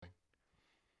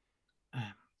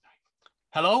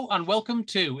Hello and welcome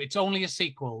to It's Only a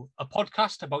Sequel, a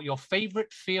podcast about your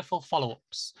favourite fearful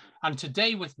follow-ups. And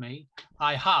today with me,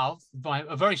 I have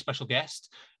a very special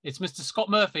guest. It's Mr. Scott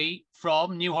Murphy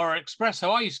from New Horror Express.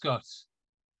 How are you, Scott?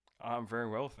 I'm very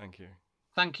well, thank you.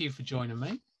 Thank you for joining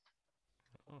me.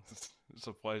 Oh, it's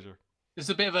a pleasure. It's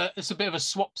a bit of a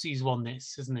swapsies one,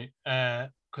 this, isn't it?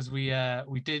 Because we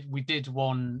did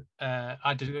one.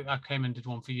 I came and did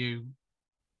one for you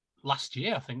last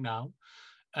year, I think now.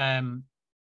 Um,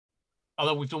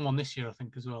 Although we've done one this year, I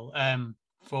think as well.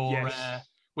 For Yes,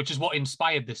 which is what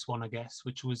inspired this one, I guess,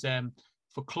 which was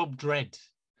for Club Dread.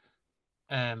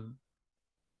 Um,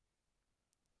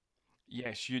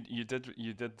 yes, you did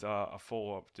a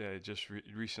follow up just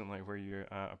recently where you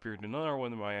appeared in another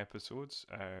one of my episodes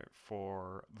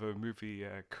for the movie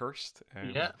Cursed,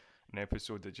 yeah, an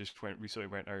episode that just recently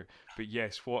went out. But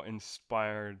yes, what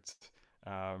inspired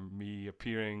me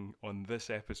appearing on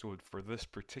this episode for this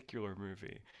particular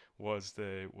movie was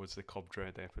the Club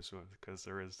Dread episode because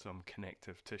there is some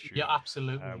connective tissue yeah,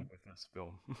 absolutely. with this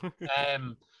film.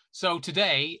 So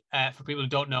today, for people who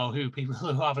don't know, people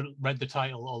who haven't read the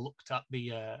title or looked at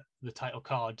the title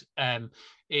card,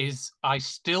 is I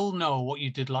Still Know What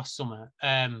You Did Last Summer,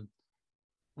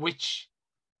 which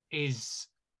is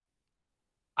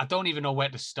I don't even know where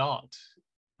to start,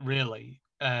 really.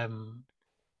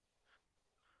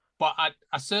 But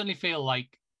I certainly feel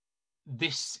like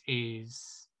this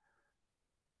is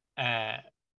uh,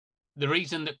 the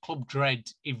reason that Club Dread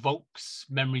evokes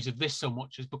memories of this so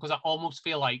much is because I almost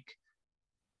feel like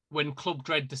when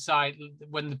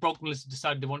the Broken Lizard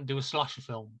decided they want to do a slasher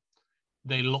film,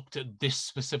 they looked at this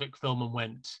specific film and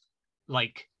went,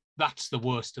 like, that's the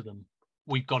worst of them.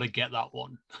 We've got to get that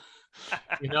one,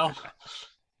 you know?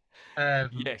 Um,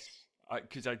 Yes,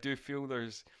 because I do feel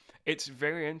there's. It's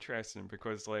very interesting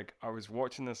because like I was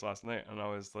watching this last night and I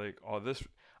was like, oh, this.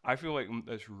 I feel like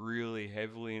this really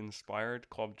heavily inspired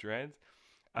Club Dread,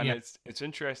 and yeah, it's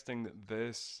interesting that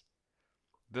this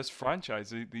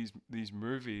franchise, these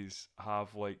movies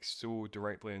have like so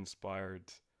directly inspired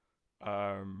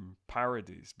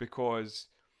parodies because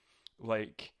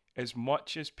like as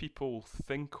much as people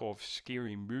think of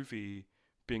Scary Movie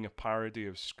being a parody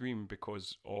of Scream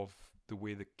because of the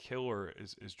way the killer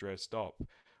is dressed up,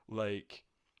 like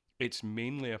it's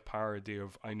mainly a parody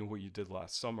of I Know What You Did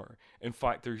Last Summer. In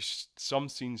fact, there's some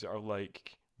scenes that are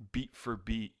like beat for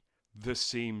beat the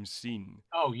same scene.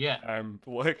 oh yeah,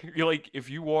 Like you like if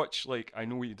you watch like I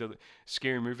Know What You Did,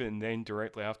 Scary Movie, and then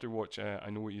directly after watch I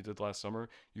Know What You Did Last Summer,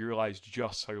 you realize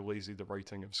just how lazy the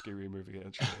writing of Scary Movie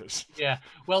actually is. yeah.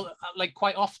 Well, like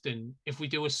quite often, if we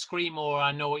do a Scream or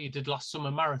I Know What You Did Last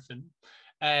Summer marathon,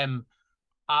 um,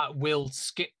 we'll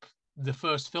skip the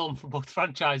first film from both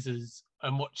franchises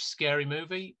and watch Scary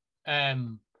Movie,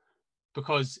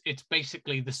 because it's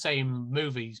basically the same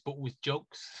movies but with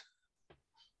jokes,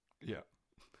 Yeah.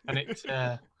 and it's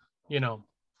you know,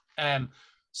 um,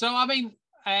 so I mean,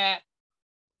 uh,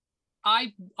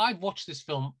 I've watched this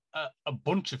film a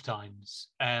bunch of times,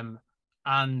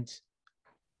 and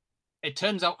it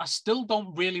turns out I still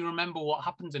don't really remember what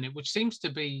happens in it, which seems to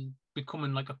be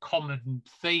becoming like a common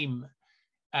theme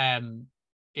um,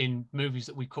 in movies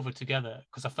that we cover together.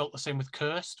 Because I felt the same with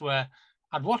Cursed, where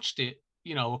I'd watched it,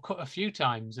 a few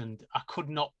times, and I could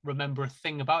not remember a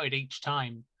thing about it each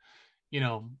time. You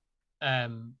know,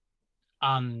 um,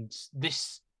 and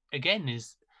this again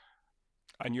is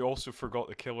And you also forgot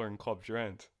the killer in Club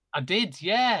Dread. I did,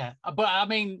 yeah. But I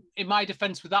mean, in my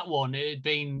defense with that one, it had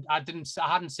been I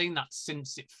hadn't seen that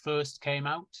since it first came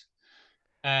out.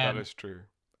 That Um, is true.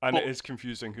 And but it is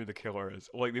confusing who the killer is.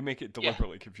 Like they make it yeah,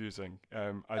 deliberately confusing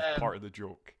as um, part of the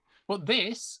joke. but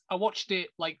this I watched it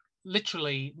like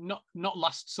literally not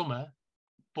last summer,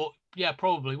 but yeah,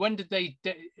 probably. When did they?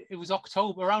 It was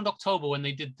October, around October when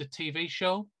they did the TV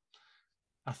show.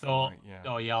 I thought, Right, yeah.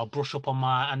 oh yeah, I'll brush up on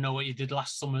my. I know what you did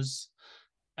last summer's.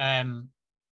 Um,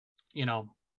 you know,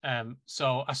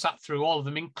 so I sat through all of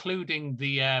them, including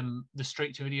the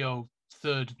straight to video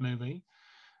third movie.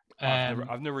 Um,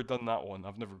 I've never done that one.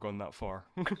 I've never gone that far.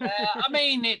 I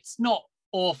mean, it's not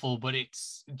awful, but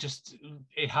it's just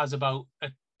it has about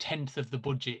a tenth of the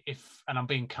budget, if and I'm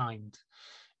being kind,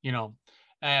 you know.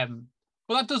 Um,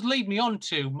 but that does lead me on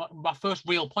to my first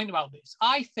real point about this.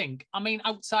 I think, I mean,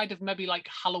 outside of maybe like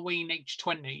Halloween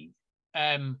H20,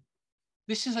 um,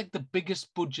 this is like the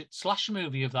biggest budget slasher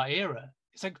movie of that era.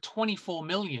 It's like 24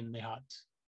 million they had.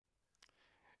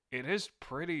 It is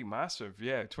pretty massive,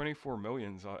 yeah. 24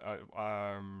 millions.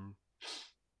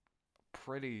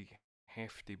 Pretty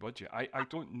hefty budget. I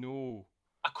don't know,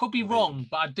 I could be like. wrong,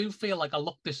 but I do feel like I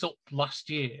looked this up last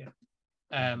year,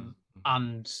 Hmm. um, Hmm.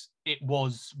 and it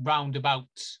was round about.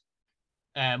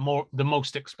 the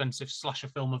most expensive slasher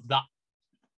film of that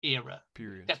era.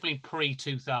 Period. Definitely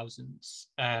pre-2000s.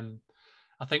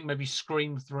 I think maybe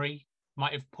Scream 3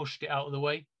 might have pushed it out of the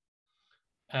way.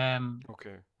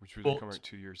 Okay, which would have come But out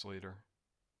 2 years later.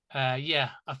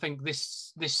 yeah, I think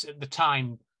this at the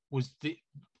time was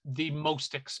the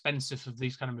most expensive of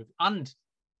these kind of movies, and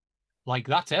like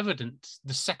that's evident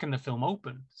the second the film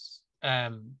opens.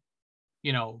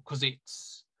 You know, because it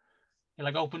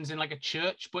like opens in like a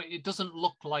church, but it doesn't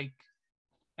look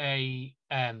a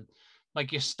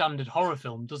like your standard horror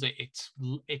film, does it?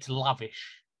 It's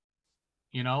lavish,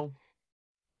 you know.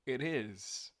 It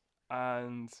is,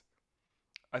 and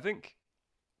I think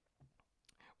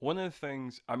one of the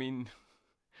things, I mean,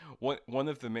 one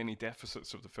of the many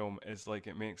deficits of the film is like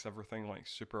it makes everything like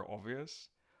super obvious,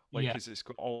 like Yeah, because it's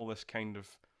got all this kind of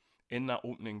in that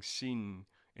opening scene,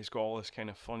 it's got all this kind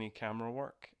of funny camera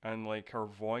work, and like her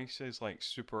voice is like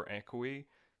super echoey,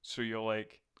 so you're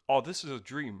like, oh, this is a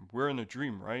dream. We're in a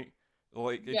dream, right?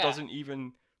 Like it yeah, doesn't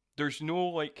even. There's no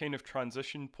like kind of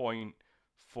transition point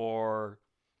for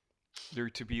there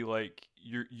to be like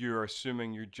you're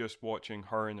assuming you're just watching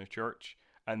her in a church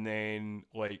and then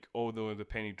like oh the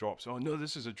penny drops, oh no,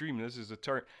 this is a dream, this is a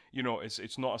turn, you know,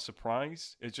 it's not a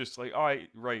surprise, it's just like all right,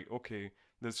 right, okay,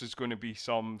 this is going to be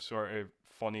some sort of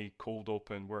funny cold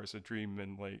open where it's a dream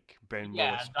and like Ben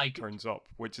yeah. Willis Like turns up,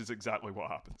 which is exactly what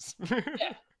happens.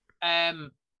 yeah.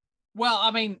 Well,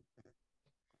 I mean,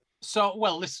 so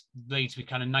well, this leads me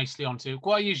kind of nicely onto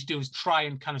what I usually do is try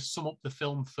and kind of sum up the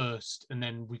film first, and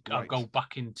then I'll Right. go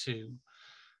back into,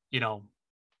 you know,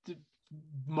 the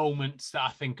moments that I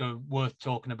think are worth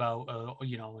talking about,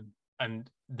 you know, and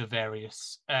the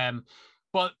various.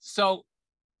 But so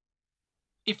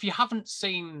if you haven't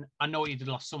seen I Know What You Did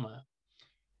Last Summer,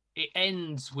 it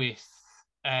ends with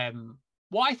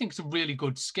what I think is a really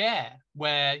good scare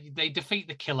where they defeat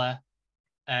the killer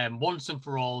once and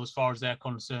for all, as far as they're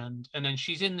concerned. And then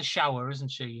she's in the shower,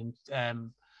 isn't she?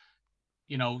 And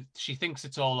you know, she thinks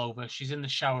it's all over. She's in the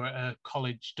shower at her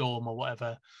college dorm or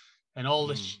whatever, and all Mm.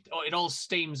 this, it all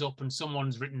steams up, and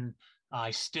someone's written,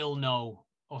 "I still know,"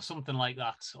 or something like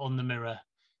that on the mirror.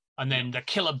 And then Yep. the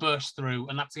killer bursts through,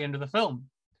 and that's the end of the film.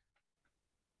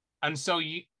 And so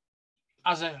you,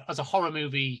 as a horror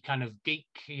movie kind of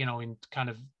geek, you know, in kind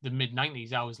of the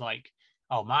mid-90s, I was like,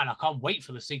 oh man, I can't wait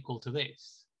for the sequel to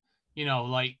this, you know,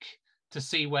 like to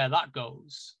see where that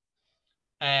goes.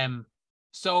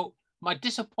 So my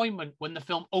disappointment when the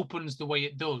film opens the way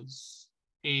it does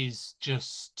is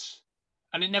just,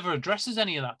 and it never addresses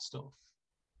any of that stuff.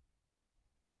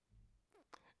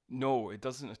 No, it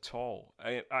doesn't at all.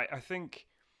 I think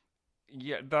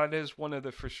yeah, that is one of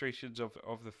the frustrations of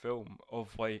the film,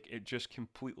 of like it just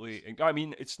completely, I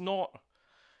mean,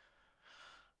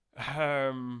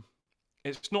 um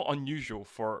it's not unusual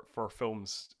for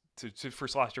films to for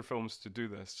slasher films to do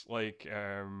this. Like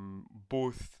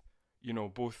both, you know,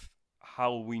 both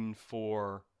Halloween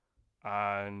 4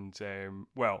 and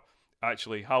well,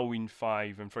 actually Halloween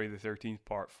 5 and Friday the 13th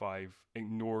Part 5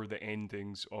 ignore the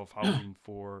endings of Halloween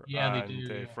 4 Yeah, they do. and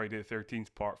Yeah, Friday the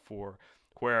 13th Part 4,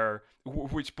 where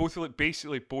which both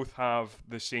basically both have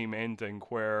the same ending,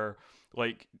 where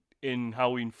like in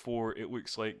Halloween 4 it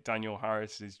looks like Daniel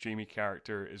Harris's Jamie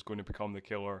character is going to become the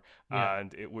killer, yeah.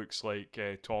 and it looks like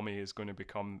Tommy is going to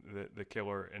become the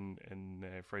killer in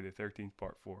Friday the 13th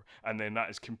Part 4, and then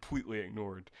that is completely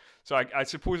ignored. So I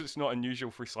suppose it's not unusual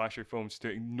for slasher films to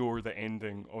ignore the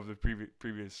ending of the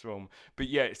previous film, but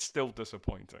yeah, it's still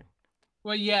disappointing.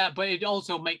 Well, yeah, but it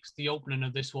also makes the opening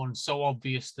of this one so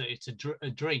obvious that it's a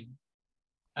dream.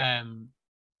 Yep. Um,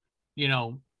 you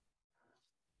know,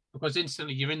 because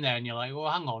instantly you're in there and you're like, well,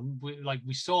 hang on,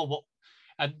 we saw what,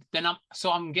 and then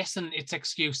I'm guessing its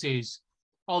excuse is,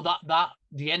 oh, that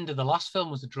the end of the last film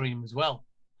was a dream as well,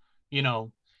 you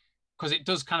know, because it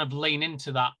does kind of lean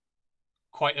into that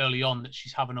quite early on that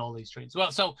she's having all these dreams.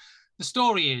 Well, so the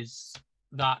story is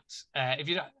that if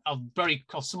you,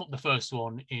 I'll sum up the first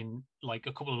one in like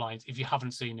a couple of lines if you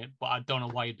haven't seen it, but I don't know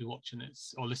why you'd be watching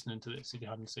this or listening to this if you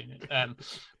hadn't seen it.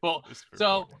 But That's a fair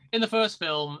so point. in the first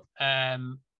film,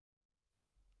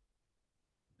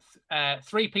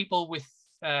 three people with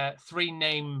three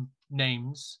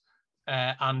names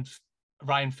and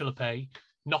Ryan Philippe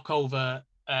knock over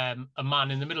a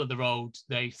man in the middle of the road.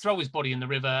 They throw his body in the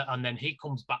river, and then he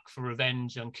comes back for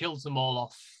revenge and kills them all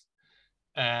off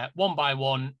one by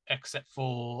one, except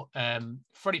for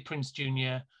Freddie Prinze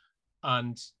Jr.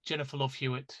 and Jennifer Love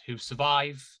Hewitt, who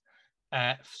survive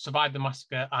the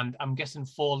massacre, and I'm guessing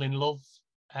fall in love.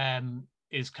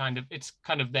 Is kind of, it's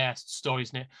kind of their story,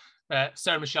 isn't it?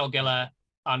 Sarah Michelle Gellar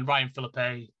and Ryan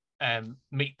Philippe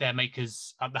meet their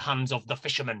makers at the hands of the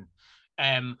fisherman.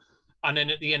 And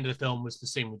then at the end of the film was the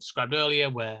scene we described earlier,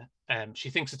 where she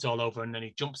thinks it's all over, and then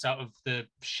he jumps out of the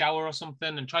shower or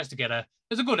something and tries to get her.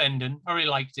 It's a good ending. I really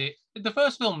liked it. The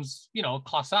first film's, a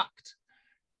class act.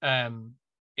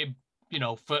 It,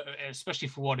 for especially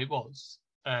for what it was.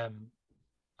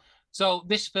 So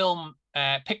this film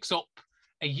picks up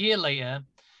a year later,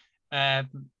 and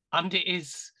it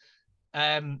is.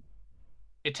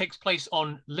 It takes place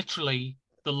on literally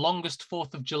the longest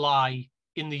 4th of July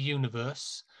in the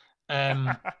universe.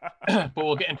 But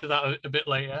we'll get into that a bit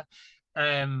later.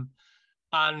 And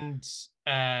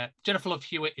Jennifer Love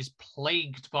Hewitt is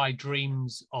plagued by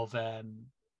dreams of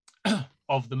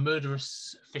of the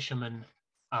murderous fisherman,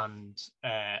 and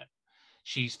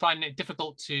she's finding it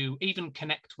difficult to even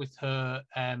connect with her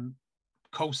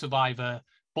co-survivor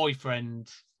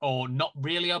boyfriend, or not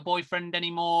really her boyfriend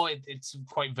anymore. It's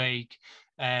quite vague.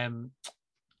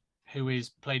 Who is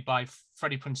played by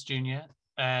Freddie Prinze Jr.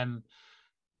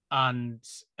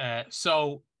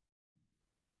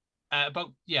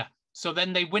 So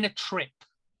then they win a trip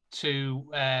to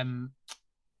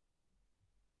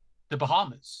the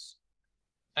Bahamas.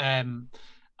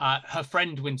 Her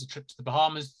friend wins a trip to the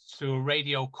Bahamas through a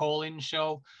radio call-in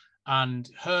show, and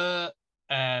her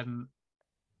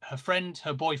friend,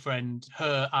 her boyfriend,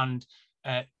 her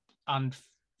and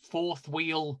fourth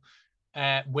wheel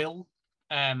Will,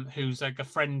 who's like a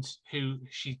friend who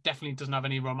she definitely doesn't have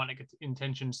any romantic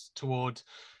intentions toward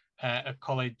at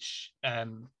college,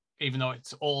 even though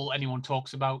it's all anyone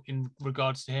talks about in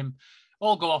regards to him,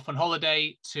 all go off on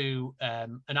holiday to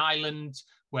an island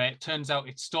where it turns out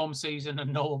it's storm season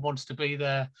and no one wants to be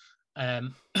there.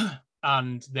 And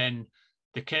then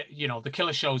the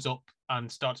killer shows up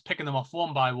and starts picking them off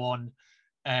one by one,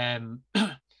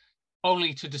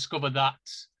 only to discover that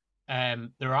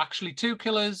there are actually two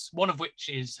killers, one of which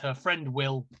is her friend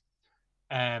Will,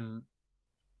 and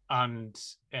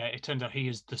it turns out he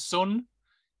is the son.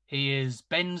 He is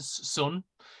Ben's son,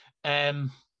 and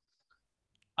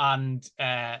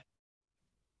at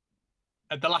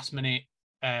the last minute,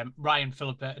 the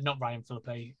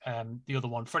other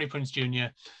one, Freddie Prinze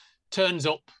Jr., turns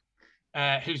up,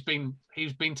 who's been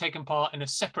taking part in a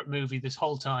separate movie this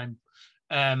whole time,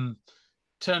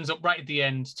 turns up right at the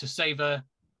end to save her,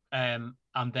 and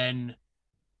then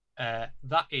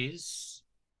that is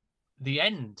the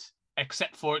end.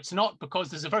 Except for it's not, because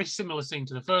there's a very similar scene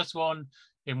to the first one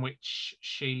in which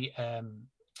her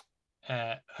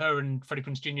and Freddie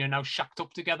Prinze Jr. are now shacked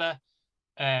up together.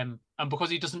 And because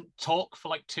he doesn't talk for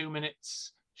like 2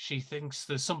 minutes, she thinks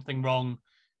there's something wrong.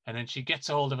 And then she gets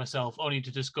a hold of herself, only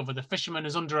to discover the fisherman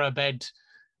is under her bed.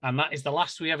 And that is the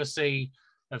last we ever see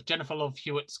of Jennifer Love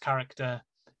Hewitt's character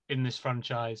in this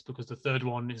franchise, because the third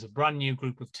one is a brand new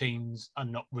group of teens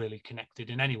and not really connected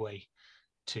in any way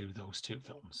to those two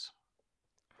films.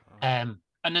 And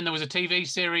then there was a TV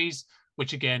series,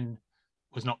 which again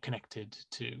was not connected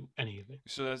to any of it.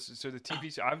 So the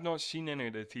TV. I've not seen any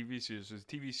of the TV series. So the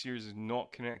TV series is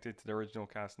not connected to the original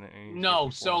cast in any. No.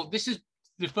 So this is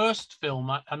the first film.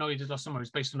 I know you did last summer. Is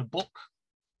based on a book.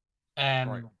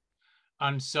 Right.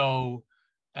 And so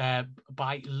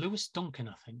by Lewis Duncan,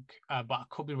 I think, but I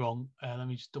could be wrong. Let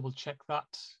me just double check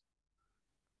that.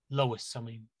 Lois, I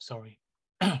mean, sorry.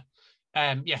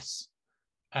 Yes.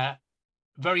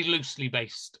 Very loosely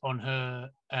based on her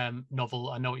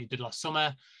novel, I Know What You Did Last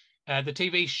Summer. The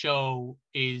TV show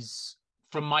is,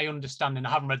 from my understanding, I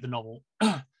haven't read the novel,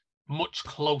 much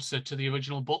closer to the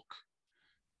original book.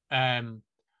 And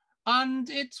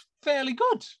it's fairly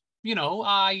good.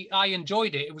 I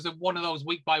enjoyed it. It was one of those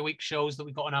week-by-week shows that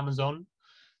we got on Amazon,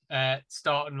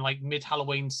 starting like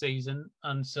mid-Halloween season.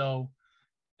 And so,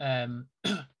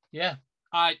 yeah,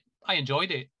 I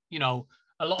enjoyed it.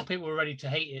 A lot of people were ready to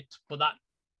hate it, but that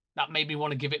made me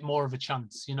want to give it more of a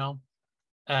chance, Okay.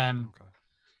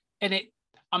 And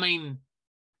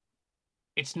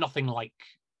it's nothing like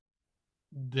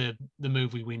the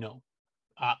movie we know,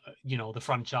 the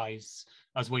franchise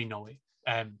as we know it.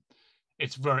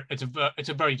 It's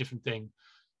a very different thing,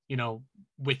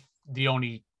 with the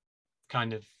only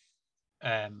kind of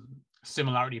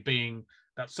similarity being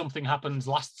that something happens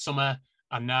last summer,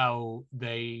 and now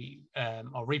they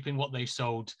are reaping what they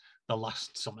sowed the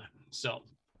last summer. So,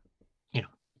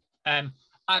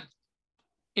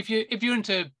 if you're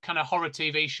into kind of horror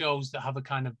TV shows that have a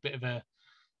kind of bit of a,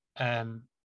 an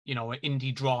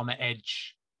indie drama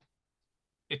edge,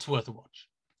 it's worth a watch.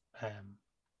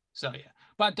 So yeah,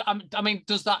 but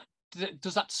does that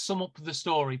sum up the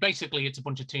story? Basically, it's a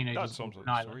bunch of teenagers. That sums up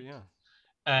the story,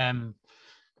 yeah.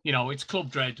 It's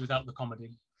Club Dread without the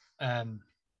comedy. I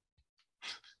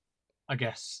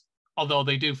guess, although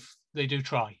they do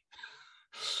try.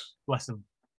 Bless them.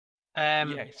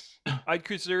 Yes.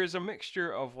 Because there is a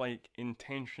mixture of like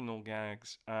intentional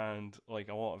gags and like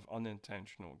a lot of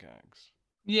unintentional gags.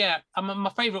 Yeah, my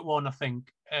favorite one, I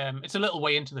think, it's a little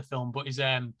way into the film, but is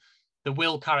the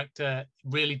Will character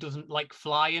really doesn't like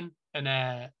flying,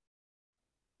 and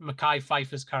Mackay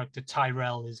Pfeiffer's character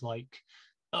Tyrell is like,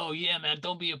 "Oh yeah, man,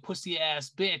 don't be a pussy ass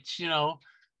bitch, you know.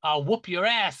 I'll whoop your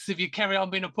ass if you carry on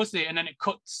being a pussy." And then it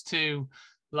cuts to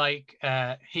like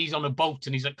he's on a boat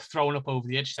and he's like thrown up over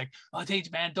the edge. She's like, "Oh,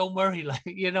 Tage, man, don't worry," like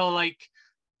like,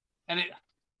 and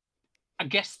I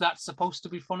guess that's supposed to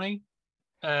be funny.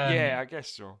 Yeah, Um, I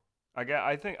guess so.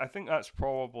 I think that's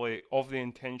probably of the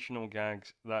intentional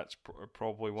gags. That's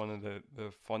probably one of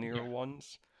the funnier yeah,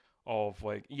 ones. Of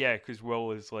like, yeah, because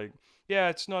Will is like, yeah,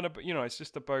 it's not about it's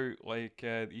just about like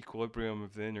the equilibrium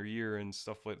of the inner ear and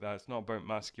stuff like that. It's not about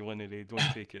masculinity. Don't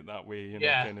take it that way,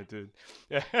 yeah. kind of dude.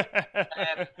 Yeah.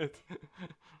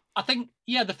 I think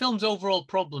the film's overall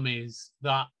problem is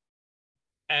that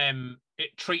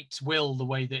it treats Will the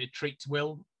way that it treats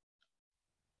Will.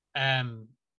 Um,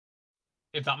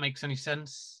 if that makes any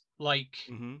sense. Like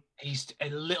hmm he's a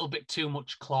little bit too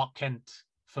much Clark Kent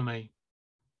for me,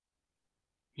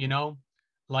 you know?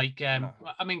 Like Yeah.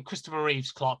 I mean Christopher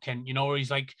Reeve's Clark Kent, where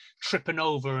he's like tripping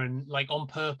over and like on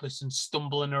purpose and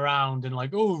stumbling around and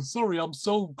like, oh sorry, I'm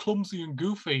so clumsy and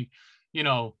goofy,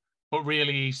 but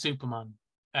really he's Superman.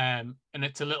 And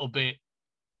it's a little bit,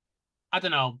 I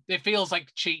don't know, it feels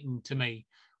like cheating to me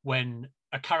when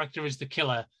a character is the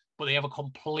killer, but they have a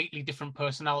completely different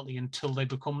personality until they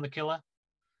become the killer,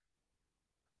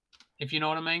 if you know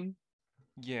what I mean.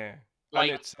 Yeah. And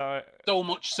Like it's so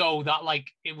much so that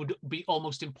like it would be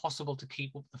almost impossible to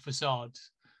keep up the facade.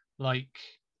 Like,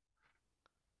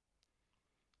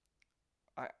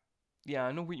 I yeah,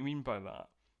 I know what you mean by that.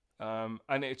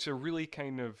 And it's a really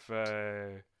kind of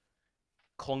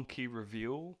clunky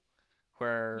reveal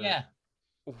where yeah,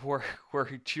 where where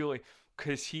Julie,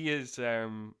 because he is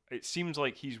it seems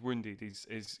like he's wounded.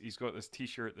 He's got this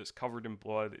t-shirt that's covered in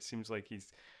blood. It seems like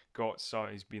he's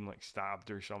been like stabbed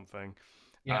or something.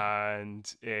 yeah,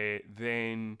 And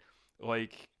then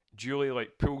like Julie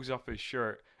like pulls up his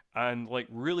shirt and like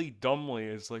really dumbly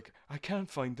is like, I can't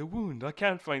find the wound. I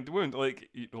can't find the wound. Like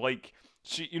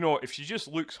she, if she just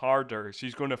looks harder,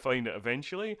 she's going to find it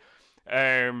eventually.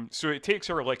 So it takes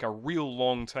her like a real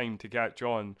long time to catch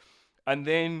on. And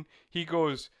then he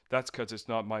goes, "That's because it's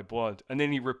not my blood." And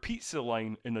then he repeats the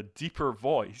line in a deeper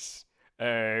voice,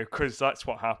 because that's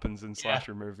what happens in yeah.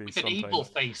 slasher movies With an evil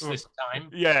sometimes. face this time.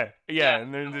 Yeah, Yeah, yeah,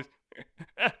 and then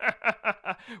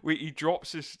wait, he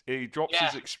drops yeah.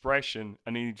 his expression,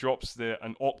 and he drops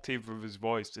an octave of his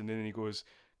voice, and then he goes,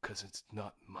 "Cause it's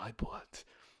not my blood,"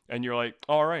 and you're like,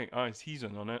 "All right, he's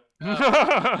in on it."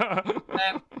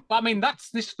 But I mean,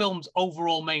 that's this film's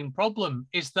overall main problem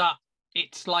is that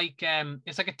it's like a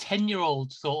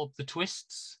 10-year-old thought up the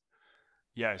twists.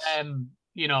 Yes. And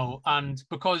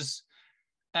because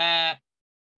uh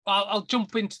I'll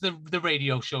jump into the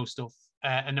radio show stuff,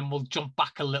 and then we'll jump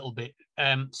back a little bit.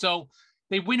 So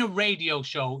they win a radio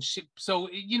show. So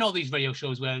these radio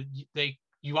shows where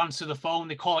you answer the phone,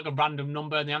 they call like a random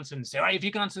number, and they answer and say, "All right, if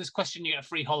you can answer this question, you get a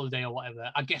free holiday or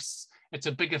whatever." I guess it's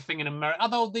a bigger thing in America,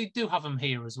 although they do have them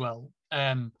here as well.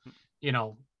 You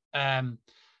know,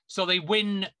 so they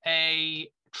win a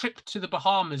trip to the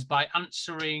Bahamas by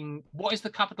answering what is the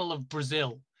capital of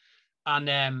Brazil,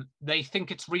 and they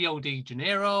think it's Rio de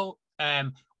Janeiro,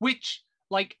 which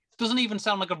like doesn't even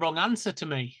sound like a wrong answer to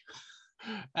me.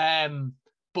 um,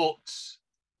 but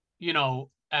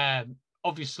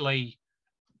obviously,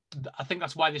 I think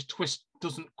that's why this twist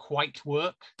doesn't quite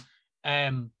work,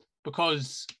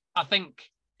 because I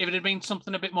think if it had been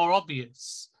something a bit more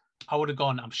obvious, I would have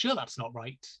gone, I'm sure that's not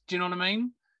right. Do you know what I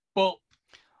mean? But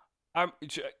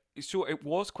So it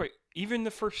was quite. Even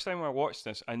the first time I watched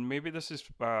this, and maybe this is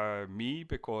me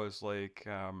because like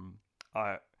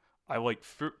I I like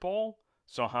football,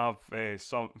 so I have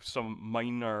some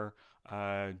minor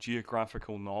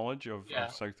geographical knowledge of yeah,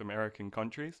 South American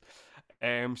countries.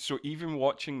 So even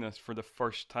watching this for the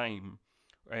first time,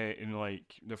 in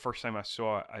like the first time I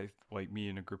saw it, I like me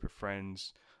and a group of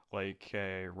friends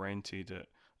rented it,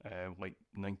 like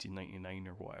 1999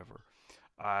 or whatever,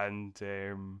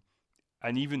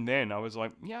 and even then I was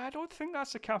like, yeah, I don't think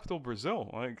that's the capital of Brazil.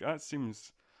 Like that's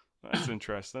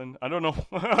interesting. I don't know.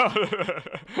 well,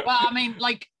 I mean,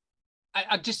 like,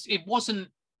 I just it wasn't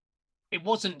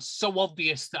so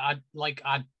obvious that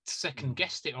I'd second Mm.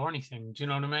 guessed it or anything. Do you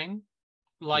know what I mean?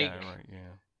 Yeah, Like, right,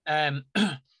 yeah. um,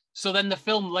 so then the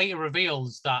film later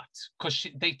reveals that because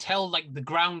they tell like the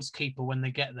groundskeeper when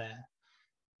they get there,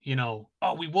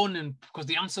 oh, we won, and because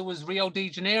the answer was Rio de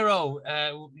Janeiro,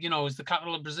 is the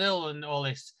capital of Brazil, and all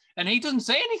this. And he doesn't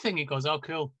say anything. He goes, "Oh,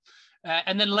 cool."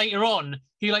 And then later on,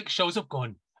 he like shows up,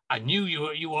 going, "I knew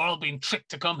you were all being tricked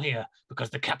to come here because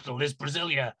the capital is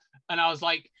Brasilia." And I was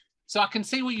like, so I can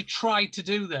see what you tried to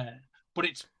do there, but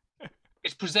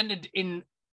it's presented in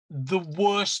the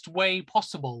worst way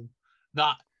possible.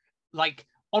 That, like,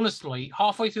 honestly,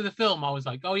 halfway through the film, I was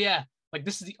like, "Oh yeah, like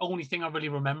this is the only thing I really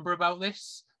remember about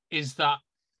this is that,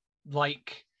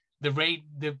 like,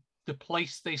 the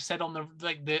place they said on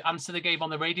the answer they gave on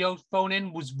the radio phone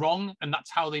in was wrong, and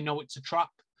that's how they know it's a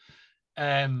trap."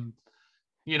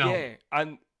 Yeah,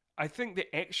 and I think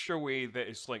the extra way that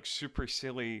it's like super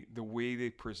silly, the way they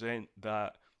present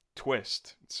that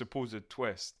supposed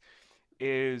twist,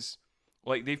 is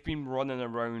like they've been running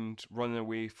around, running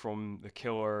away from the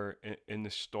killer in the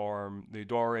storm.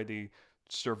 They'd already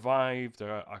survived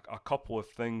a couple of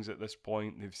things at this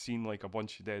point. They've seen like a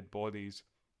bunch of dead bodies.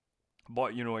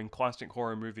 But, in classic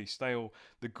horror movie style,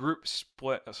 the group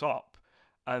splits up.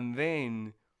 And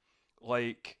then,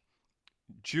 like,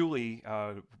 Julie,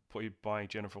 played by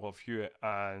Jennifer Love Hewitt,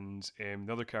 and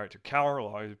the other character,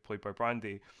 Caroline, played by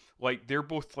Brandy, like they're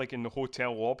both like in the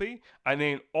hotel lobby, and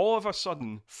then all of a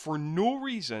sudden, for no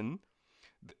reason,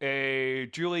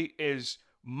 Julie is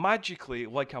magically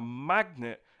like a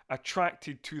magnet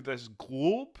attracted to this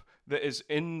globe that is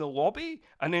in the lobby,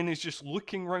 and then is just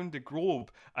looking around the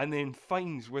globe, and then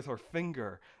finds with her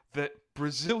finger that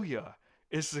Brasilia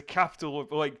is the capital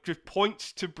of, like, just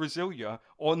points to Brasilia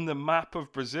on the map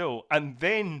of Brazil, and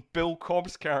then Bill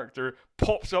Cobb's character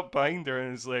pops up behind her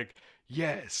and is like,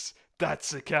 yes,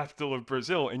 that's the capital of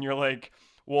Brazil. And you're like,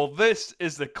 well, this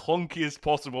is the clunkiest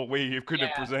possible way you could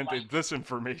have presented this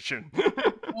information.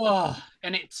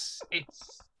 And it's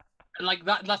like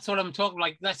that's what I'm talking,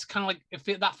 like that's kind of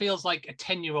like that feels like a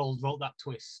 10-year-old wrote that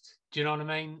twist. Do you know what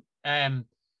I mean?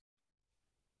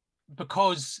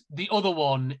 Because the other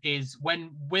one is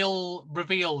when Will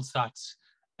reveals that,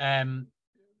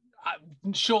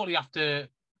 shortly after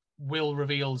Will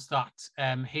reveals that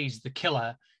he's the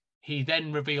killer, he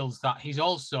then reveals that he's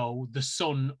also the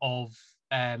son of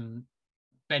Ben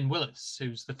Willis,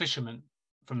 who's the fisherman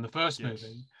from the first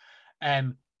movie.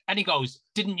 And he goes,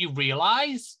 "Didn't you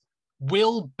realize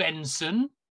Will Benson,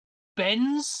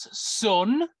 Ben's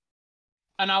son?"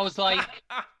 And I was like,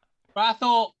 I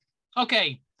thought,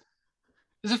 okay,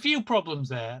 there's a few problems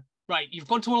there. Right, you've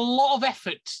gone to a lot of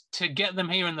effort to get them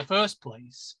here in the first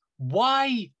place.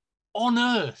 Why on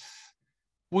earth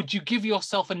would you give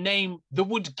yourself a name that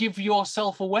would give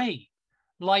yourself away,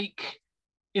 like,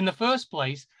 in the first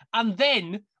place? And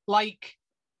then, like,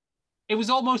 it's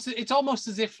almost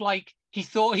as if, like, he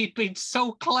thought he'd been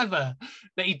so clever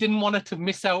that he didn't want her to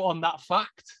miss out on that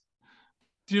fact.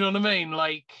 Do you know what I mean?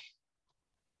 Like,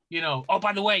 oh,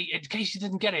 by the way, in case you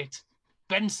didn't get it,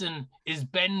 Benson is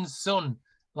Ben's son.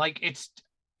 Like, it's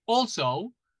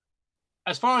also,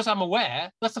 as far as I'm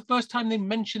aware, that's the first time they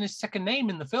mention his second name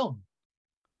in the film.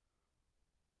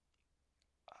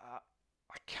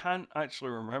 I can't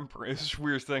actually remember. It's a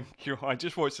weird thing. I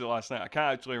just watched it last night. I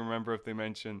can't actually remember if they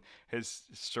mentioned his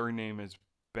surname is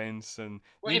Benson.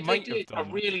 Well, if they did, I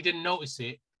really didn't notice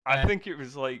it. I think it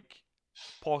was like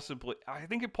I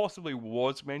think it possibly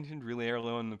was mentioned really early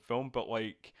on in the film, but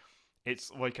like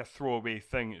it's like a throwaway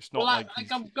thing. It's not like he's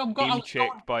name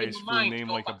checked by his full name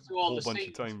like a whole bunch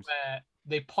of times. Where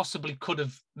they possibly could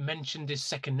have mentioned his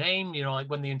second name, like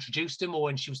when they introduced him, or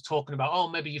when she was talking about, oh,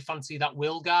 maybe you fancy that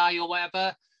Will guy or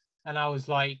whatever. And I was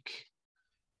like,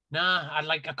 nah,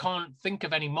 I can't think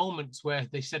of any moments where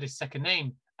they said his second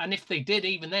name. And if they did,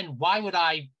 even then, why would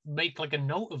I make like a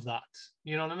note of that?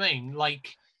 You know what I mean?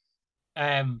 Like,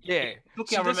 yeah.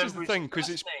 So this is the thing, because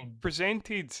it's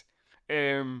presented,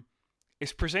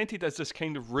 it's presented as this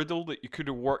kind of riddle that you could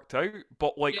have worked out,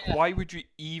 but like, why would you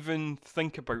even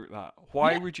think about that?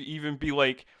 Why would you even be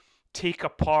like, take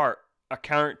apart a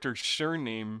character's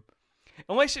surname,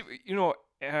 unless it,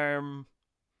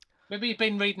 maybe you've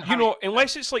been reading.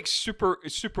 Unless it's like super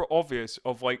obvious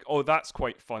of like, oh, that's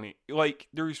quite funny. Like,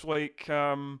 there's like,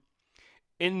 in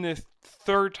the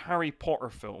third Harry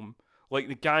Potter film, like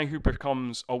the guy who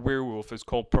becomes a werewolf is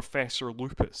called Professor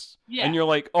Lupus. Yeah. And you're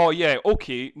like, oh yeah,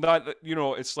 okay, that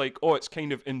it's like, oh, it's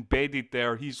kind of embedded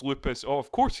there. He's Lupus. Oh,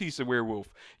 of course he's a werewolf.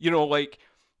 Like,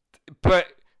 but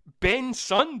Ben's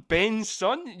son,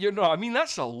 I mean,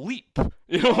 that's a leap.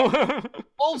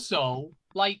 Also,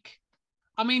 like,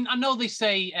 I mean, I know they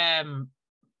say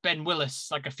Ben Willis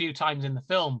like a few times in the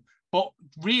film, but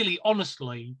really,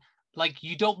 honestly, like,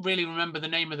 you don't really remember the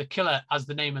name of the killer as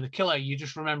the name of the killer. You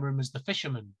just remember him as the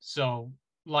fisherman. So,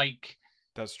 like,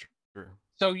 that's true.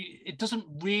 So it doesn't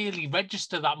really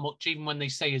register that much, even when they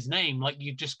say his name. Like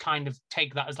you just kind of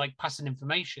take that as like passing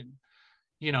information,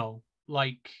 you know.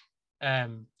 Like,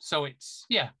 so it's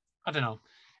I don't know.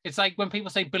 It's like when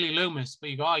people say Billy Loomis, but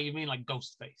you go, oh, you mean like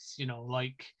Ghostface, you know,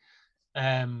 like,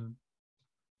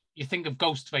 you think of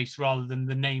Ghostface rather than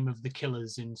the name of the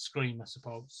killers in Scream, I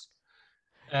suppose.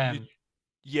 You,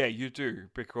 yeah, you do,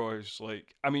 because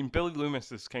like I mean, Billy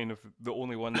Loomis is kind of the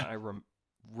only one that I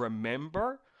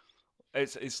remember.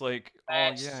 It's like,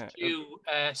 oh yeah,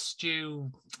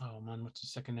 Stu. Oh man, what's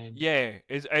his second name? yeah.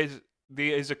 Is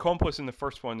the his accomplice in the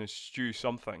first one is Stu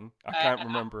something. I Uh, can't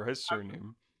remember his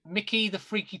surname. Mickey, the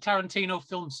freaky Tarantino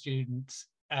film student,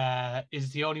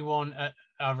 is the only one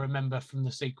I remember from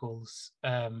the sequels.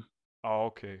 Oh,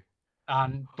 okay.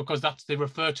 And because they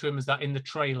refer to him as that in the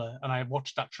trailer, and I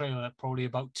watched that trailer probably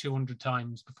about 200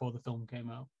 times before the film came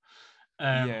out.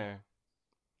 Yeah,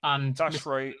 And that's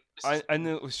right. And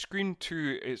it was Scream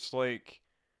 2. It's like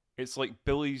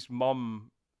Billy's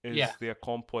mum yeah, is the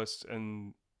accomplice,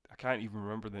 and I can't even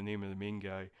remember the name of the main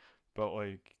guy, but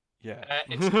like, yeah.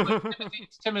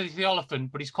 it's Timothy the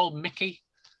Elephant, but he's called Mickey.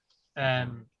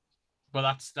 Mhm.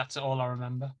 But that's all I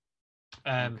remember.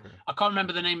 Okay. I can't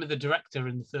remember the name of the director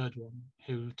in the third one,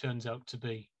 who turns out to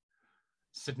be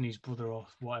Sydney's brother or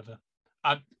whatever.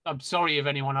 I'm sorry if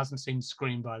anyone hasn't seen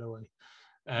Scream, by the way.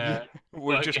 Yeah,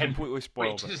 we're But just again, completely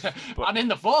spoiled it. But and in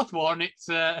the fourth one, it's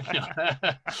and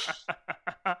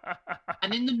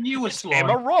in the newest one,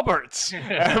 Emma Roberts.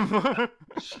 I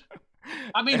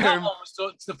mean, that one was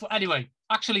anyway.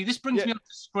 Actually, this brings Yeah. me up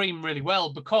to Scream really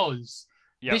well, because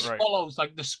Yeah, this right. follows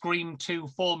like the Scream 2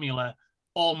 formula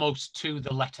almost to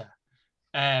the letter,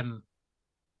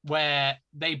 where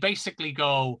they basically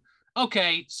go,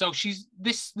 okay, so she's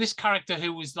this character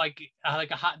who was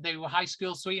they were high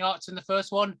school sweethearts in the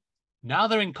first one. Now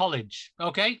they're in college.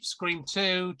 Okay, Scream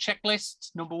 2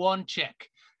 checklist number 1, check.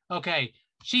 Okay,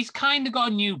 she's kind of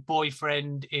got a new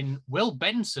boyfriend in Will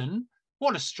Benson.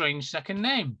 What a strange second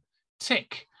name.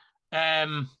 Tick.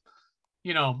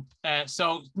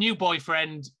 So new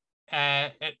boyfriend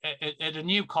at a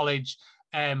new college,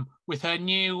 with her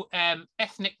new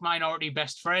ethnic minority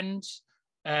best friend,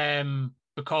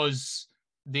 because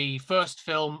the first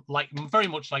film, like very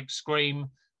much like Scream,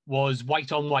 was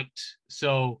white on white.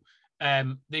 So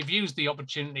they've used the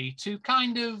opportunity to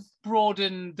kind of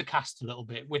broaden the cast a little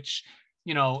bit, which,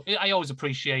 I always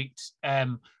appreciate.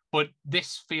 But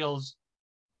this feels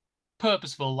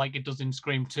purposeful, like it does in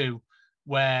Scream 2,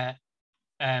 where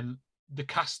the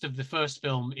cast of the first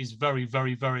film is very,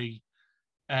 very, very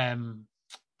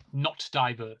not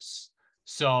diverse.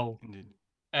 So Indeed.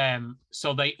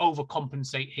 so they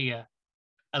overcompensate here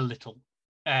a little.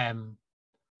 I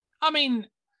mean,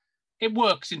 it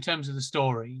works in terms of the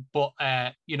story, but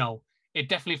it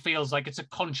definitely feels like it's a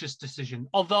conscious decision.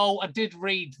 Although I did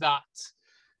read that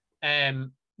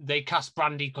they cast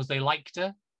Brandy because they liked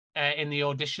her in the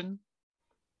audition,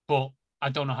 but I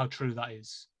don't know how true that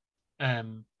is,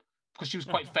 because she was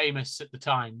quite famous at the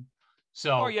time. Oh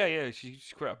So yeah, yeah.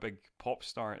 She's quite a big pop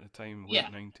star at the time, yeah.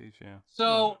 late 90s. Yeah.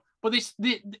 So, but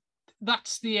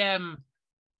that's the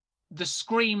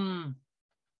Scream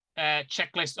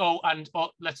checklist. Oh, and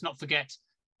let's not forget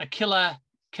a killer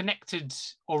connected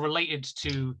or related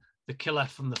to the killer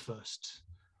from the first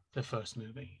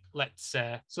movie.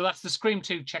 So that's the Scream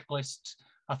 2 checklist,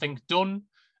 I think, done.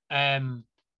 And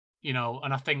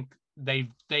I think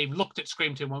they've looked at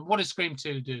Scream 2 and went, what does Scream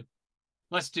 2 do?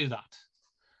 Let's do that.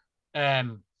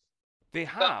 They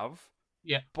have,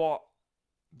 yeah, but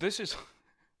this is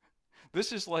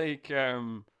this is like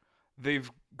they've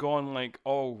gone like,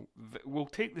 oh, we'll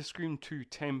take the Scream 2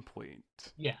 template.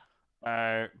 Yeah.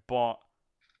 But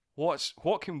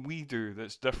what can we do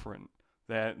that's different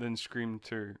than Scream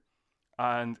 2?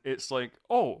 And it's like,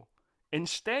 oh,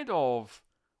 instead of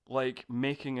like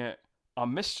making it a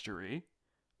mystery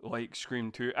like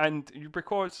Scream 2, and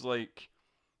because like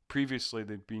previously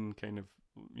they'd been kind of,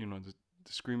 the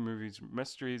Scream movies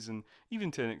mysteries, and even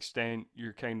to an extent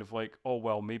you're kind of like, oh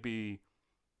well, maybe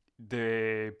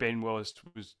the Ben Willis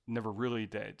was never really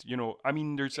dead. I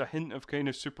mean, there's a hint of kind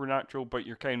of supernatural, but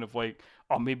you're kind of like,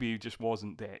 oh, maybe he just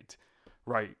wasn't dead.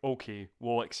 Right, okay,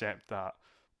 we'll accept that.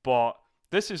 But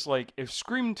this is like, if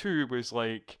Scream 2 was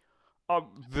like,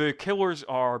 the killers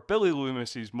are Billy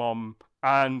Loomis's mum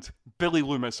and Billy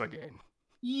Loomis again.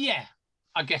 Yeah,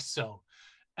 I guess so.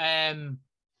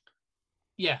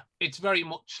 Yeah, it's very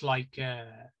much like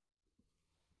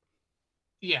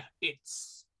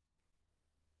it's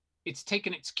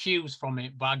taken its cues from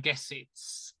it, but I guess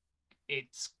it's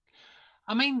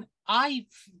I mean, I'm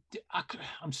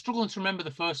struggling to remember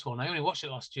the first one. I only watched it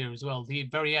last year as well, the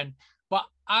very end. but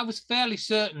I was fairly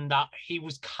certain that he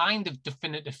was kind of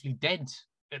definitively dead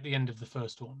at the end of the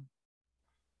first one.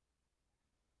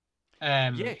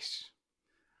 Yes.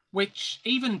 Which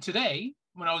even today,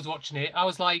 when I was watching it, I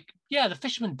was like, yeah, the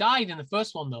fisherman died in the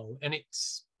first one though, and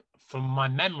it's from my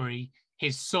memory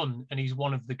his son, and he's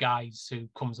one of the guys who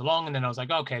comes along. And then I was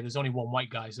like, okay, there's only one white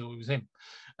guy, so it was him.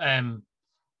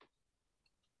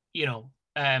 You know,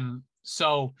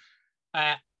 so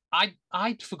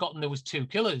I'd forgotten there was two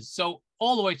killers. So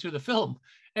all the way through the film,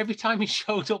 every time he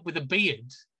showed up with a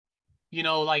beard, you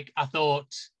know, like I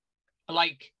thought,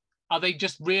 like, are they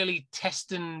just really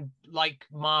testing like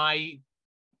my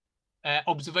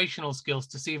observational skills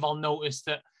to see if I'll notice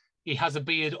that he has a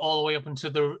beard all the way up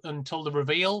until the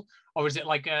reveal, or is it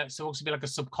like supposed to be like a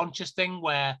subconscious thing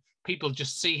where people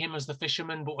just see him as the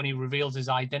fisherman, but when he reveals his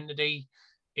identity,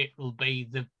 it will be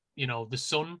the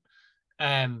son.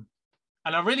 And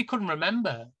I really couldn't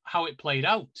remember how it played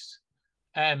out.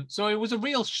 So it was a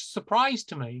real surprise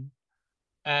to me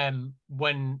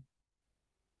when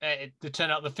it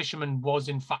turned out the fisherman was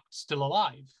in fact still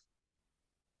alive.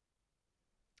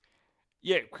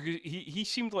 Yeah, because he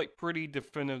seemed like pretty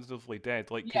definitively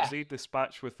dead. Like, because Yeah, they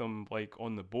dispatched with him like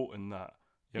on the boat and that,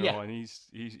 yeah, and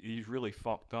he's really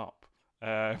fucked up.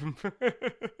 yeah.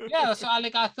 So I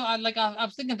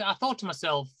was thinking, I thought to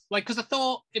myself, like, because I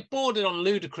thought it bordered on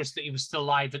ludicrous that he was still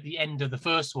alive at the end of the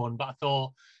first one, but I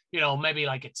thought, maybe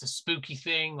like it's a spooky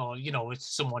thing, or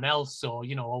it's someone else, or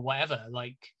or whatever.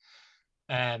 Like,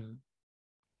 um.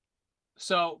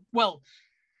 So, well,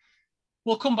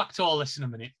 we'll come back to all this in a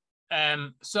minute.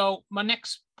 So my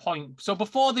next point. So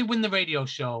before they win the radio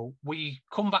show, we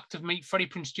come back to meet Freddie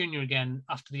Prinze Jr. again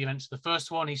after the events of the first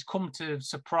one. He's come to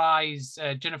surprise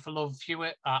Jennifer Love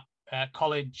Hewitt at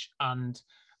college, and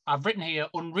I've written here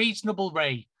unreasonable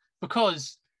Ray,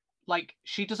 because like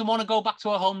she doesn't want to go back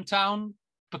to her hometown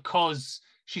because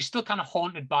she's still kind of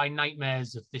haunted by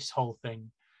nightmares of this whole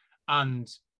thing, and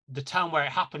the town where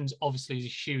it happens obviously is a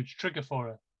huge trigger for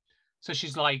her. So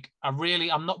she's like, I'm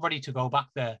not ready to go back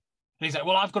there. And he's like,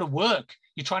 well, I've got to work.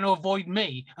 You're trying to avoid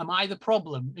me. Am I the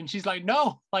problem? And she's like,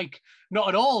 no, like, not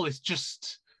at all. It's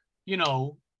just,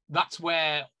 that's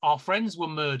where our friends were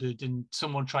murdered and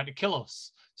someone tried to kill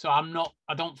us. So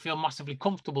I don't feel massively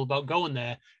comfortable about going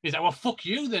there. He's like, well, fuck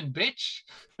you then, bitch.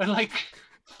 And like,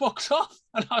 fucks off.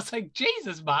 And I was like,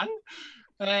 Jesus, man.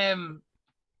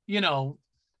 You know,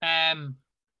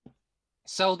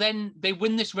 so then they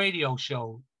win this radio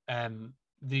show,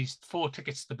 these 4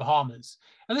 tickets to the Bahamas.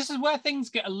 And this is where things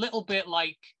get a little bit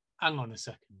like, hang on a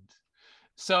second.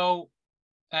 So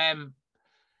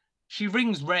she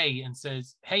rings Ray and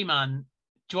says, hey, man,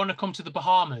 do you want to come to the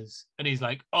Bahamas? And he's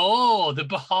like, oh, the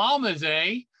Bahamas,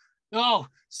 eh? Oh,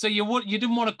 so you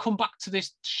didn't want to come back to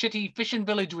this shitty fishing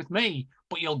village with me,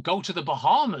 but you'll go to the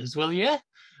Bahamas, will you?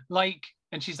 Like,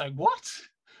 and she's like, what?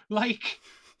 Like,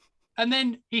 and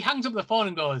then he hangs up the phone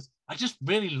and goes, I just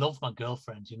really love my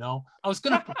girlfriend, I was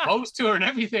going to propose to her and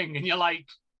everything. And you're like,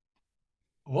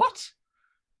 what?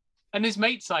 And his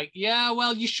mate's like, yeah,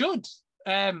 well, you should.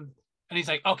 And he's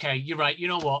like, okay, you're right. You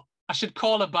know what? I should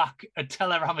call her back and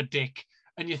tell her I'm a dick.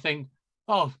 And you think,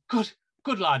 oh,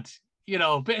 good lad.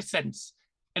 Bit of sense.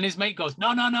 And his mate goes,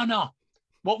 no, no, no, no.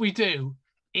 What we do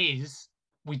is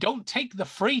we don't take the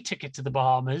free ticket to the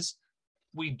Bahamas.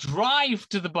 We drive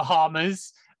to the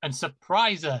Bahamas and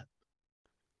surprise her.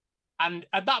 And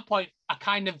at that point, I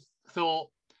kind of thought,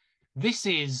 this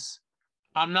is,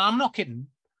 I'm not kidding,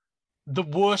 the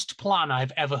worst plan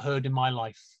I've ever heard in my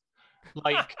life.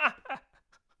 Like,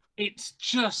 it's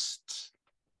just,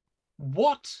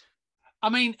 what? I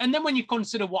mean, and then when you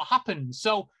consider what happened,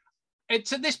 so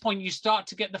it's at this point you start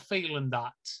to get the feeling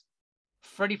that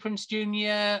Freddie Prinze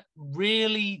Jr.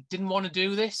 really didn't want to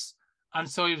do this. And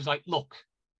so he was like, look,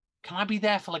 can I be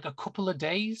there for like a couple of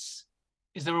days?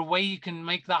 Is there a way you can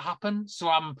make that happen? So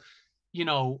I'm,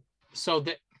 so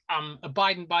that I'm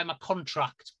abiding by my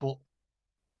contract, but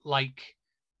like,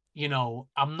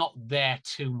 I'm not there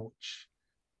too much.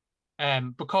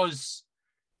 Because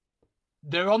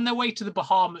they're on their way to the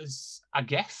Bahamas, I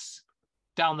guess,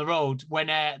 down the road, when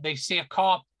they see a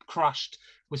car crashed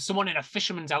with someone in a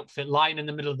fisherman's outfit lying in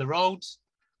the middle of the road.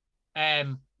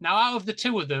 Now, out of the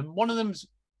two of them, one of them's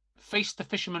faced the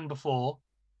fisherman before,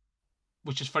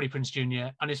 which is Freddie Prinze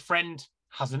Jr., and his friend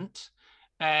hasn't.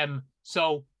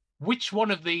 So which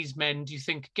one of these men do you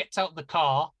think gets out the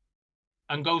car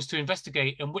and goes to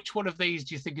investigate, and which one of these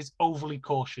do you think is overly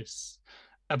cautious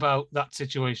about that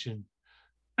situation?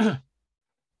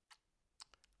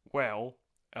 Well,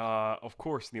 of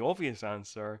course, the obvious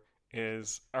answer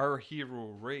is our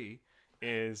hero Ray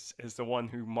is the one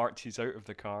who marches out of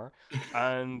the car,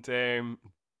 and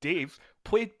Dave,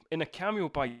 played in a cameo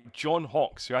by John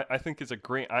Hawkes, who I think is a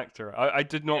great actor. I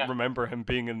did not Yeah, remember him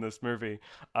being in this movie,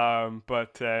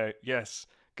 but yes,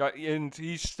 and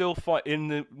he's still fun in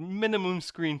the minimum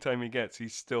screen time he gets.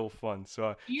 He's still fun.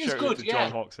 So he is shout out good. to John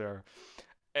Yeah, Hawkes there.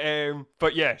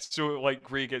 But yeah, so like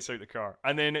Ray gets out the car,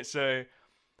 and then it's a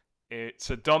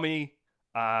dummy,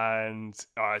 and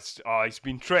he's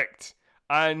been tricked.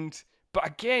 And but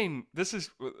again, this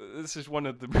is one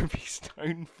of the movie's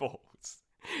downfalls,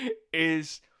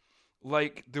 is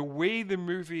like the way the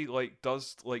movie like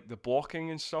does like the blocking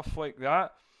and stuff like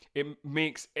that. It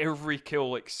makes every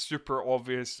kill like super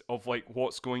obvious of like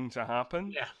what's going to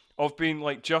happen. yeah. Of being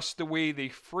like just the way they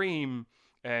frame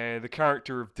the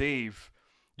character of Dave,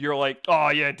 you're like, oh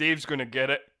yeah, Dave's gonna get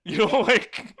it. You know,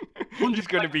 like he's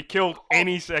gonna Like, be killed oh,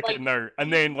 any like, second now.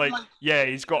 And then like, like yeah,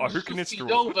 he's got a even hook in his just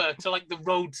throat. over to like the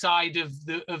roadside of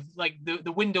like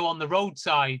the window on the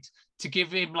roadside to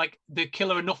give him like the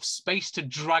killer enough space to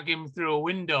drag him through a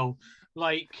window.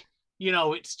 Like,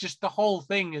 it's just the whole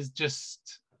thing is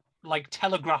just like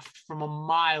telegraphed from a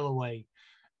mile away.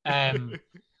 Um,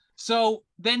 so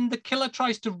then the killer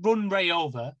tries to run Ray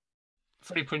over,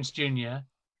 Freddie Prinze Jr.,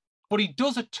 but he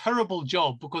does a terrible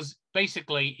job because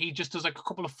basically he just does like a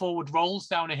couple of forward rolls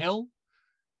down a hill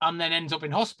and then ends up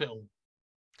in hospital.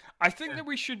 I think that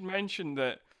we should mention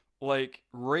that like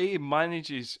Ray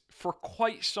manages for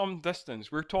quite some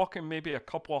distance. We're talking maybe a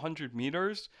couple of 100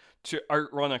 meters to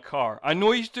outrun a car. I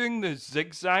know he's doing the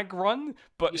zigzag run,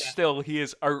 but Yeah. still he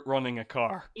is outrunning a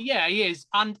car. Yeah, he is.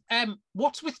 And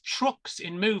what's with trucks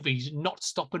in movies not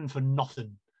stopping for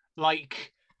nothing?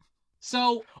 Like,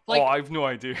 so, Oh, like, I've no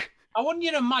idea. I want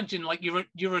you to imagine, like,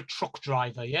 you're a truck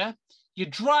driver, yeah? You're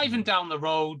driving Mhm. down the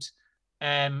road,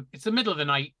 it's the middle of the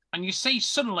night, and you see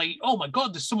suddenly, oh my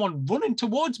God, there's someone running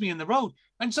towards me in the road,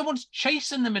 and someone's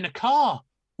chasing them in a car.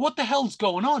 What the hell's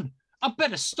going on? I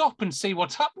better stop and see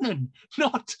what's happening.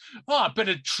 Not, oh, I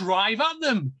better drive at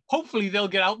them. Hopefully they'll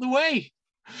get out the way.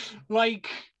 Like,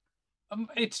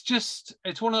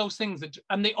 it's one of those things that,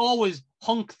 and they always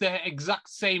honk the exact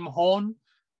same horn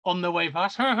on the way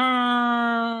past.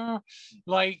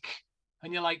 Like,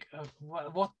 and you're like,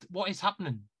 what is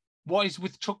happening? What is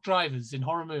with truck drivers in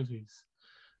horror movies?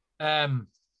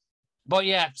 But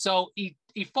yeah, so he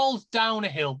falls down a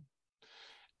hill,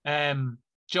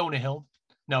 Jonah Hill,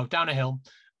 no, down a hill,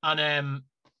 and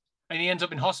he ends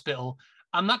up in hospital.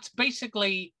 And that's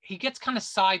basically, he gets kind of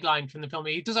sidelined from the film.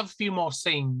 He does have a few more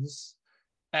scenes,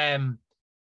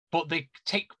 but they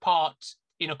take part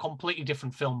in a completely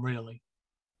different film, really.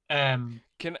 Can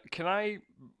I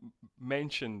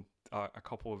mention a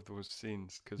couple of those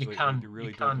scenes because You like, can, they you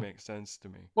really can. don't make sense to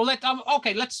me. Well,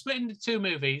 okay, let's split into two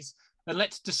movies and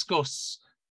let's discuss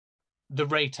the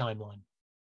Ray timeline.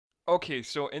 Okay,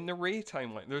 so in the Ray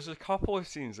timeline, there's a couple of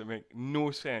scenes that make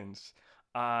no sense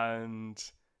and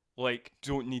like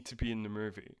don't need to be in the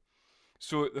movie.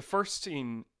 So the first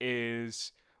scene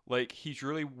is like he's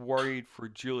really worried for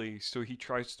Julie, so he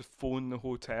tries to phone the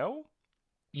hotel,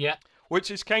 Yeah, which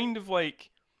is kind of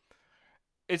like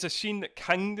it's a scene that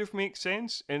kind of makes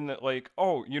sense in that like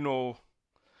oh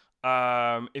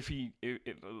if he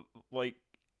like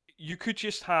you could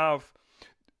just have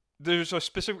there's a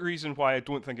specific reason why I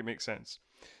don't think it makes sense.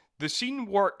 The scene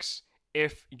works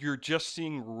if you're just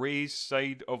seeing Ray's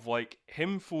side of like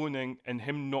him phoning and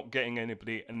him not getting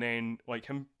anybody, and then like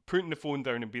him putting the phone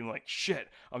down and being like, "Shit,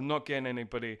 I'm not getting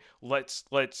anybody. Let's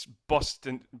bust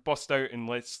out and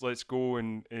let's go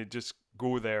and just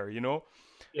go there."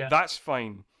 yeah, That's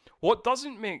fine. What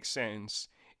doesn't make sense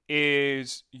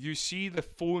is you see the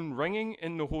phone ringing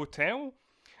in the hotel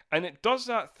and it does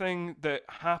that thing that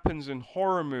happens in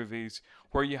horror movies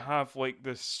where you have like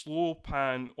this slow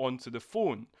pan onto the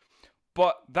phone.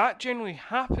 But that generally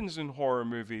happens in horror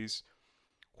movies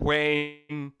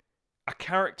when a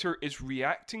character is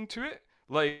reacting to it.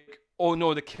 Like, oh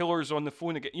no, the killer's on the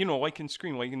phone again. Like in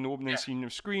Scream, like in the opening yeah, scene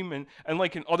of Scream, and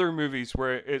like in other movies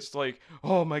where it's like,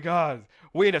 oh my god,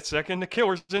 wait a second, the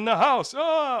killer's in the house.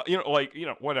 Oh,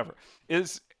 whatever.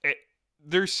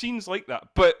 There's scenes like that,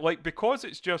 but like because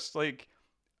it's just like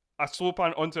a slow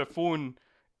pan onto a phone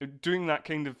doing that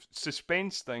kind of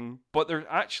suspense thing, but there's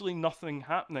actually nothing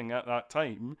happening at that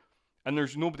time, and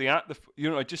there's nobody at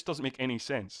it just doesn't make any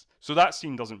sense. So that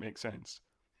scene doesn't make sense.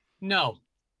 no.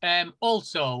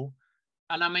 Also,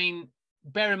 and I mean,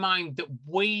 bear in mind that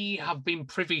we have been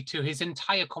privy to his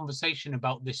entire conversation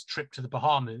about this trip to the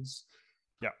Bahamas.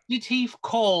 Yeah. Did he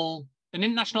call an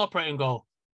international operator and go,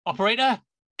 "Operator,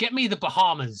 get me the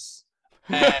Bahamas"?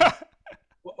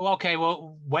 Okay,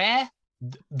 well, where?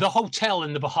 The hotel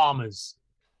in the Bahamas.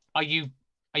 Are you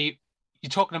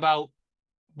talking about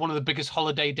one of the biggest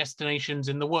holiday destinations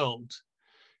in the world,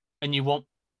 and you want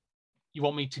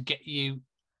me to get you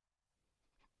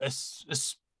a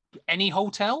any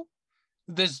hotel?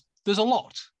 There's a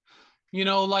lot,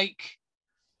 like,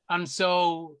 and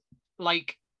so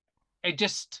like it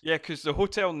just Yeah, because the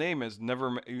hotel name is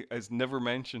never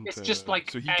mentioned it's just so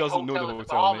like he a doesn't know the hotel in the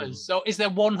hotel name. Bahamas. So is there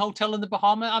one hotel in the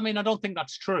Bahamas? I mean, I don't think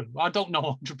that's true. I don't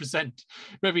know 100%.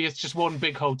 Maybe it's just one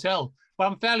big hotel, but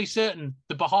I'm fairly certain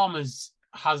the Bahamas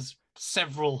has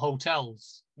several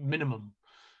hotels minimum.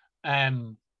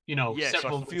 Yes, I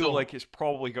Several feel resorts. like it's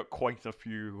probably got quite a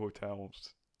few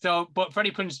hotels. So, but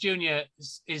Freddie Prinze Jr.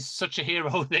 is such a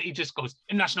hero that he just goes,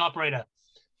 international operator,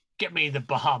 get me the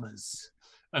Bahamas.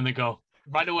 And they go,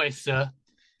 right away, sir.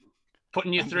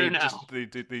 Putting you And through now. they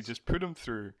just put him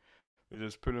through. They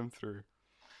just put him through.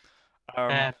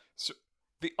 Um, Uh, so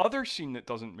the other scene that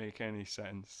doesn't make any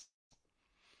sense,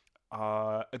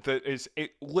 that is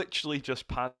it literally just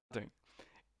padding,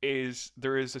 is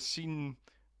there is a scene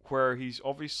where he's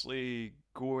obviously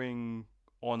going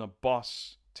on a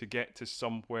bus to get to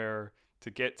somewhere, to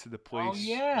get to the oh, place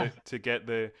yeah. that to get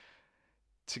the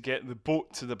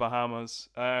boat to the Bahamas.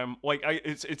 Like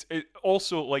it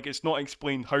also like it's not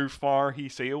explained how far he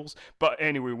sails, but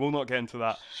anyway, we'll not get into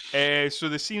that. So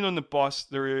the scene on the bus,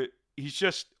 he's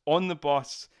just on the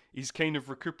bus. He's kind of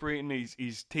recuperating.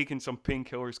 He's taking some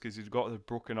painkillers because he's got a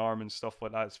broken arm and stuff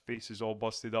like that. His face is all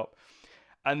busted up,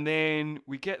 and then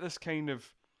we get this kind of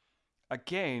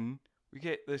again. We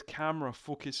get this camera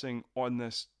focusing on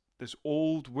this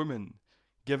old woman,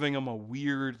 giving him a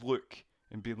weird look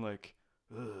and being like,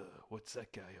 ugh, what's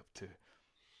that guy up to?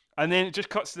 And then it just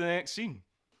cuts to the next scene,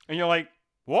 and you're like,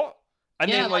 what? And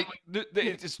Yeah, then like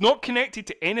it's not connected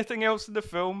to anything else in the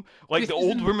film. Like this the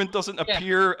old isn't. woman doesn't Yeah,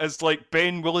 appear as like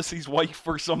Ben Willis's wife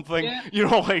or something. yeah.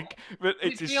 Like but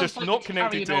It it's feels just like not it's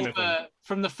connected carrying to anything. over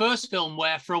from the first film,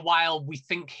 where for a while we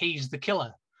think he's the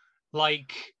killer.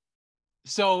 Like,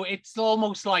 so it's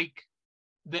almost like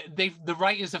the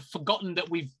writers have forgotten that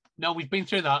we've been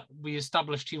through that. We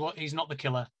established he's not the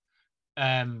killer.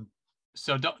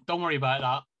 So don't worry about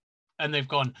that. And they've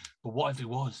gone, but what if he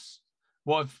was?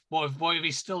 What if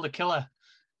he's still the killer?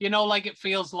 Like it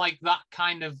feels like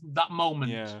that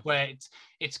moment Yeah. where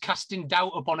it's casting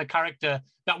doubt upon a character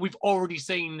that we've already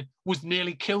seen was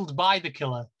nearly killed by the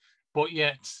killer, but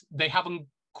yet they haven't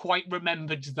quite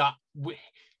remembered that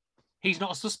he's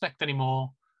not a suspect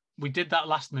anymore. We did that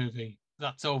last movie.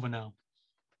 That's over now.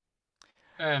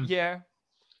 Yeah.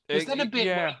 There's then a bit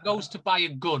where Yeah. he goes to buy a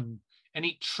gun and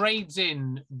he trades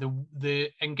in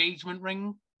the engagement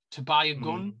ring to buy a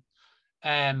gun.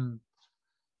 And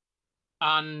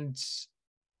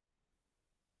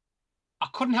I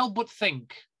couldn't help but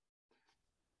think,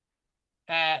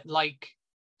 like,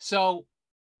 so,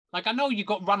 like, I know you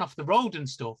got run off the road and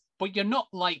stuff, but you're not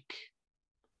like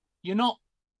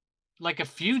a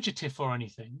fugitive or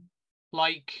anything.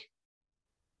 Like,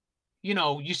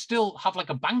 you still have like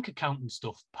a bank account and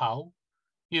stuff, pal.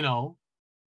 You know,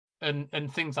 and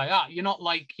things like that. You're not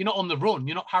on the run.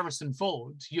 You're not Harrison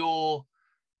Ford. You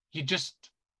just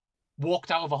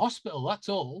walked out of a hospital. That's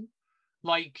all.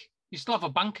 Like, you still have a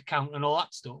bank account and all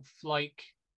that stuff. Like,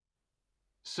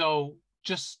 so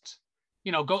just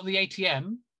go to the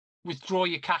ATM, withdraw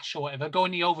your cash or whatever. Go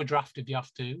in the overdraft if you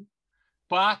have to.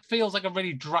 But that feels like a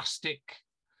really drastic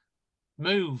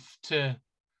move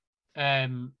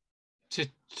um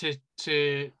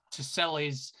to sell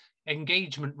his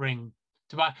engagement ring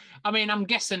to buy. I mean, I'm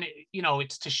guessing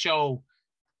it's to show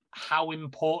how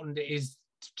important it is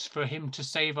for him to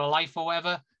save her life or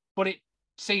whatever, but it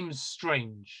seems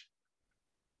strange.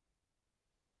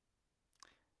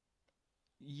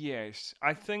 Yes,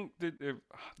 I think that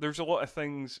there's a lot of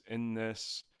things in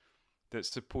this that's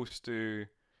supposed to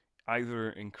either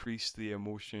increase the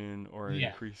emotion or Yeah.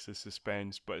 increase the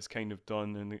suspense, but it's kind of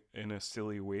done in a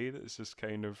silly way. That's just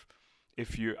kind of,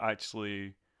 if you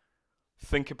actually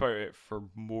think about it for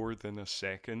more than a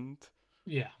second,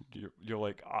 Yeah. you're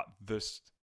like, this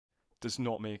does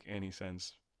not make any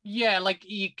sense. Yeah, like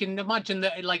you can imagine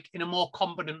that like in a more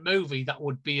competent movie that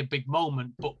would be a big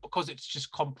moment, but because it's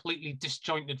just completely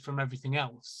disjointed from everything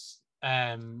else,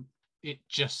 it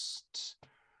just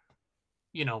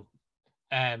you know,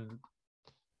 um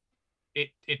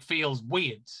it feels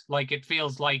weird. Like it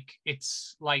feels like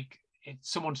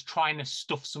someone's trying to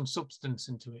stuff some substance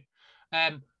into it.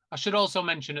 I should also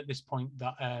mention at this point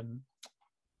that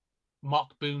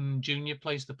Mark Boone Jr.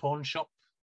 plays the pawn shop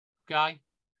guy.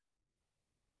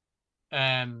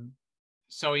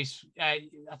 So he's I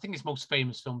think his most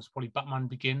famous film is probably Batman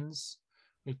Begins.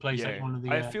 He plays like Yeah, one of the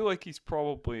I feel like he's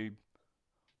probably.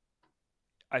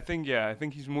 I think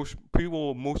he's most people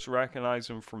will most recognize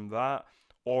him from that,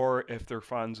 or if they're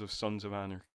fans of Sons of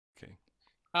Anarchy.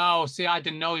 Oh, see, I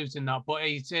didn't know he was in that, but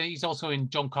he's also in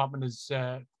John Carpenter's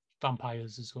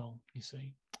Vampires as well. You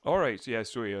see. All right, yeah,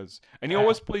 so he is, and he Uh,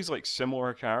 always plays like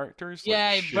similar characters, like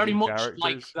yeah, very shitty much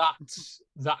like characters.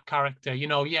 that character. You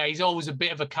know, yeah, he's always a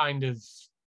bit of a kind of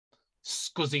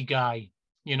scuzzy guy.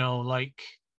 You know, like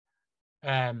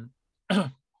um.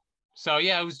 So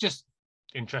yeah, it was just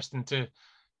interesting to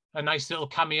a nice little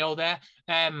cameo there.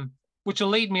 Which will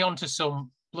lead me on to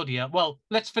some bloody hell. Well,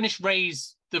 let's finish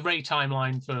the Ray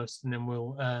timeline first, and then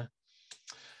we'll.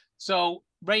 So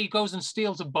Ray goes and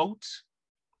steals a boat.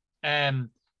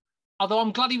 Although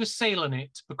I'm glad he was sailing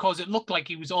it because it looked like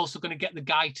he was also going to get the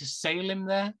guy to sail him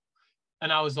there,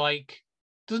 and I was like,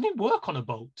 doesn't he work on a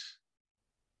boat?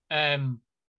 And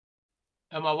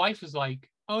my wife was like,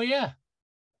 oh yeah.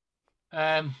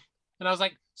 And I was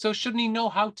like, so shouldn't he know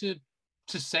how to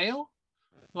sail?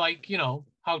 Like, you know,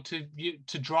 how to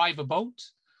drive a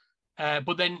boat.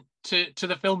 But then to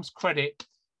the film's credit,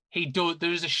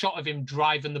 there is a shot of him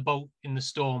driving the boat in the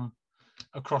storm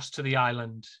across to the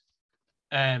island.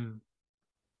 And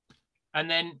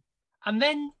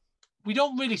then we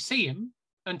don't really see him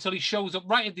until he shows up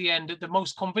right at the end at the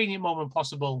most convenient moment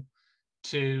possible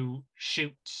to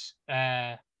shoot.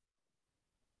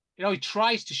 He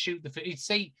tries to shoot he'd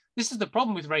say this is the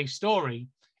problem with Ray's story,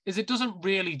 is it doesn't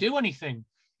really do anything.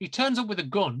 He turns up with a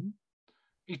gun,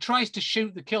 he tries to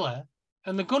shoot the killer,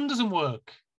 and the gun doesn't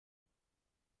work.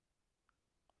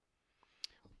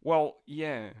 Well,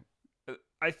 yeah,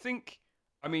 I think,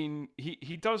 I mean,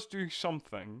 he does do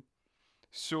something.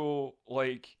 So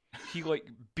like he like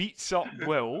beats up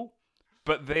Will,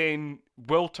 but then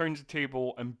Will turns the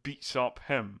table and beats up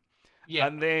him. Yeah,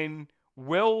 And then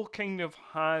Will kind of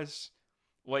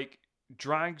like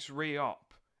drags Ray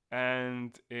up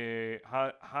and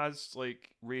has like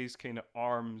Ray's kind of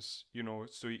arms, you know,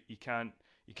 so he can't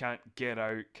get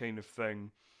out kind of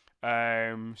thing.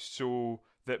 So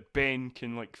that Ben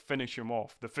can like finish him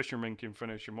off. The fisherman can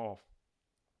finish him off.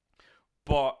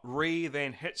 But Ray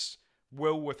then hits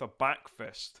Will with a back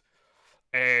fist,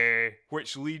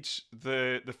 which leads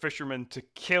the fisherman to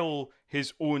kill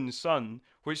his own son,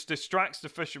 which distracts the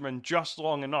fisherman just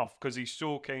long enough because he's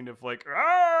so kind of like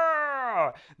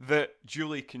that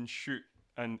Julie can shoot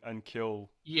and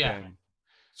kill yeah, Ben.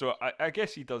 So I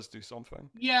guess he does do something.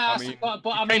 yeah. I mean, But he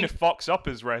I kind mean, of fucks up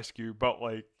his rescue, but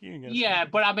like, you guess. yeah,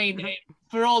 but I mean,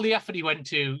 for all the effort he went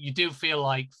to, you do feel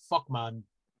like, fuck, man,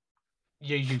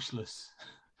 you're useless.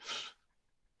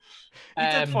 He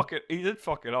did fuck it. He did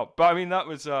fuck it up, but I mean that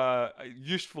was a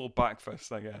useful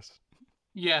backfist, I guess.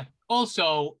 Yeah.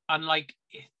 Also, and like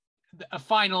a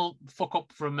final fuck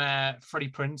up from Freddie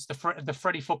Prinze, the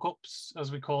Freddie fuck ups as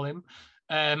we call him,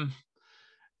 um,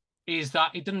 is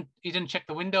that he didn't check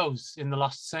the windows in the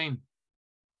last scene.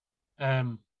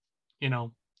 You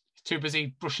know, he's too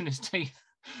busy brushing his teeth,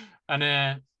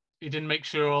 and he didn't make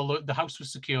sure all the house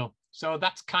was secure. So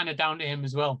that's kind of down to him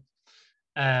as well.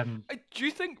 Do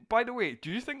you think, by the way,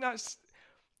 do you think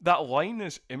that line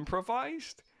is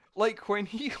improvised? Like when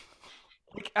he,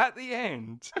 like at the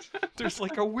end, there's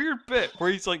like a weird bit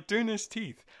where he's like doing his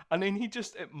teeth, and then he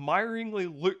just admiringly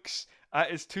looks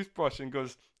at his toothbrush and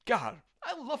goes, "God,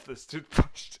 I love this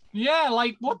toothbrush." Yeah,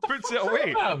 like what the puts fuck's it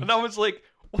away, about? and I was like,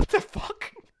 "What the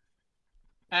fuck?"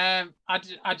 I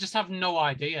just have no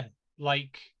idea.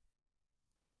 Like,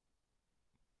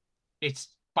 it's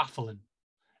baffling.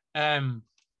 Um,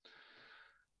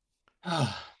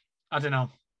 I don't know.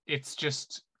 It's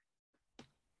just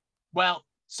well.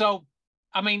 So,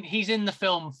 I mean, he's in the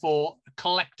film for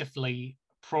collectively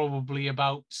probably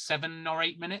about 7 or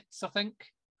 8 minutes, I think.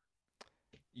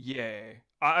 Yeah,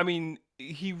 I mean,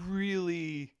 he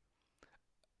really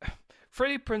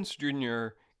Freddie Prince Jr.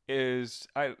 is,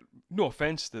 I no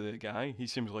offense to the guy, he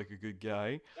seems like a good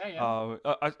guy. Yeah,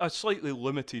 yeah. A slightly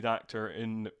limited actor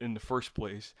in the first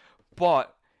place,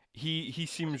 but he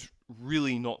seems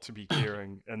really not to be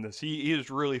caring in this. He is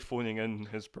really phoning in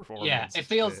his Yeah, performance. it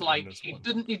feels In like this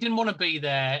one. he didn't want to be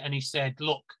there, and he said,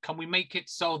 "Look, can we make it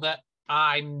so that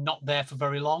I'm not there for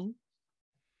very long?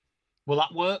 Will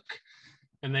that work?"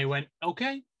 And they went,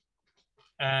 "Okay."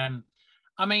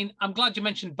 I mean, I'm glad you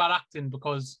mentioned bad acting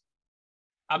because,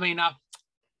 I mean,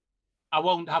 I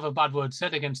won't have a bad word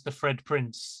said against the Fred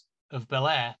Prince of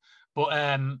Bel-Air,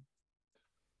 but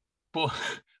but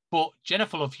but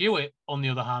Jennifer Love Hewitt, on the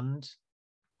other hand,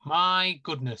 my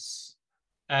goodness.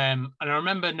 And I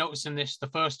remember noticing this the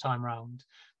first time round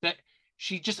that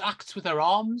she just acts with her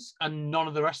arms and none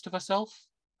of the rest of herself.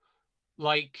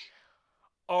 Like,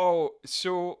 Oh,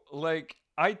 so like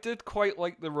I did quite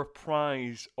like the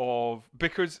reprise of,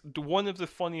 because one of the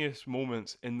funniest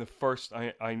moments in the first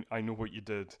I know what you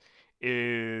did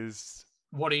is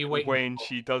What are you waiting when for?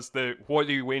 she does the "What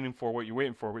are you waiting for? What are you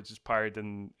waiting for?" which is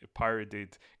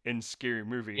parodied in Scary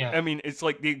Movie. Yeah, I mean, it's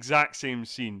like the exact same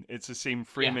scene. It's the same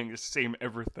yeah, framing. It's the same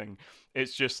everything.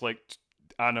 It's just like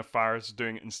Anna Faris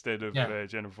doing it instead of yeah,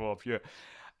 Jennifer Love Hewitt.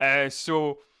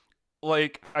 So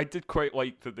like I did quite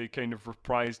like that they kind of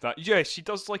reprised that. Yeah, she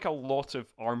does like a lot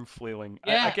of arm flailing.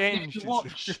 yeah. And if Again, you she's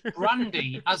watch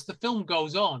Brandy as the film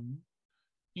goes on,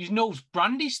 you know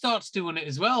Brandy starts doing it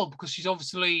as well because she's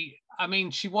obviously. I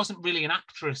mean, she wasn't really an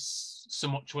actress so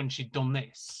much when she'd done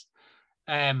this.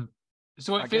 Um,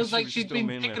 so I it guess feels she like was she'd still been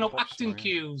mainly a picking up pop acting star. Yeah.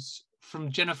 cues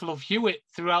from Jennifer Love Hewitt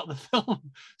throughout the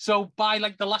film. So by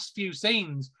like the last few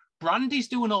scenes, Brandy's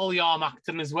doing all the arm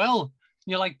acting as well. And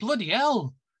you're like, bloody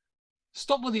hell,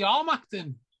 stop with the arm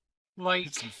acting.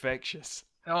 Like, It's infectious.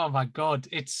 oh my god,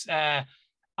 it's.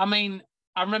 I mean,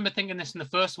 I remember thinking this in the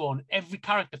first one. Every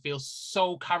character feels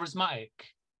so charismatic,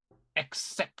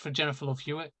 except for Jennifer Love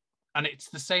Hewitt, and it's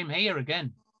the same here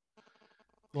again.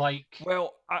 Like,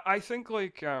 Well, I think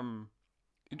like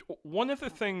one of the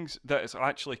things that is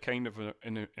actually kind of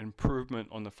an improvement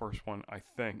on the first one, I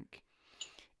think,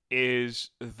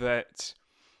 is that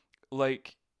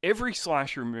like every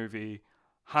slasher movie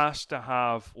has to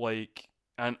have like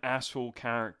an asshole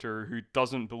character who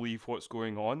doesn't believe what's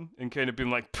going on and kind of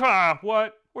being like, "Pah,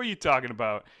 what are you talking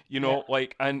about?" You yeah, know,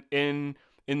 like, and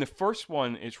in the first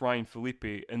one it's Ryan Felipe,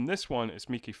 in this one it's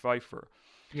Mickey Pfeiffer.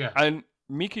 yeah, And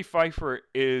Mickey Pfeiffer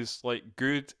is like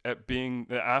good at being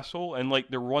the asshole, and like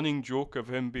the running joke of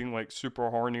him being like super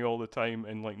horny all the time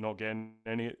and like not getting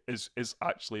any is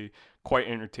actually quite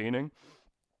entertaining.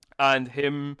 And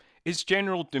his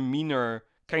general demeanor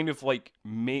kind of like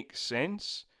makes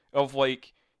sense of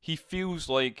like he feels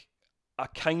like a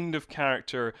kind of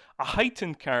character, a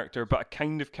heightened character, but a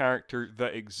kind of character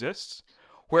that exists.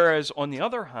 Whereas on the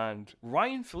other hand,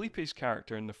 Ryan Felipe's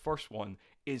character in the first one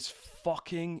is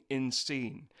fucking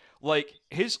insane. Like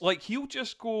he'll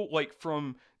just go like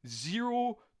from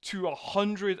 0 to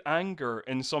 100 anger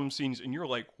in some scenes, and you're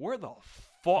like, where the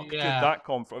fuck did yeah, that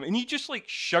come from? And he just like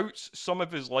shouts some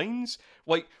of his lines,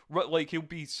 like he'll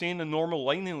be saying a normal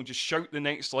line and he'll just shout the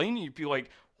next line, and you'd be like,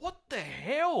 what the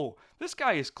hell? This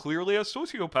guy is clearly a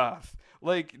sociopath.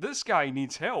 Like this guy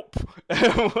needs help.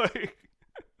 Like,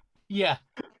 yeah.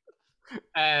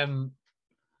 Um,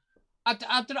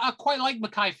 I quite like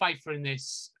Mackay Pfeiffer in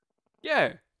this.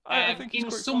 yeah, I think he's In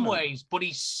quite some fun in it. ways, but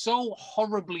he's so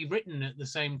horribly written at the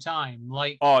same time.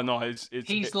 Like Oh no,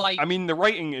 he's I like mean, the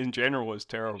writing in general is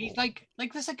he's terrible. like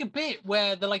there's like a bit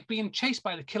where they're like being chased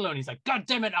by the killer, and he's like, God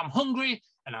damn it, I'm hungry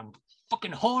and I'm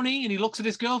fucking horny, and he looks at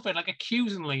his girlfriend like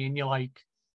accusingly, and you're like,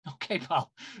 okay,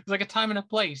 pal, there's like a time and a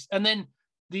place. And then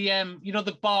the you know,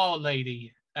 the bar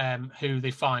lady who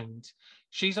they find,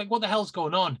 she's like, what the hell's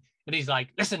going on? And he's like,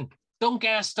 listen, don't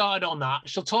get her started on that.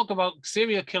 She'll talk about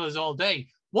serial killers all day.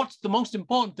 What's the most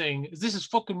important thing is this is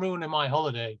fucking ruining my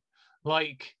holiday.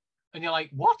 Like, and you're like,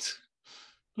 what?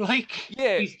 Like,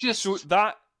 Yeah, he's so just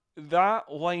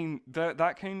that line,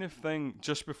 that kind of thing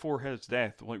just before his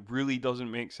death, like really doesn't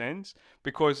make sense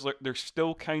because like they're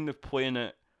still kind of playing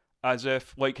it as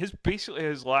if like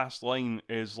his last line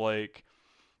is like,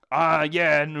 ah,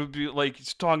 yeah, and it'd be like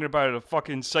he's talking about a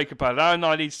fucking psychopath. I've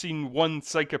not even seen one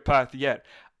psychopath yet,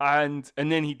 and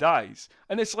then he dies,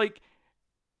 and it's like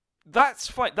that's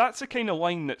fine. That's a kind of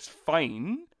line that's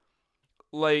fine,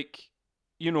 like,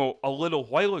 you know, a little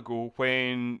while ago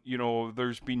when, you know,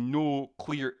 there's been no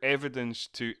clear evidence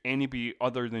to anybody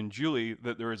other than Julie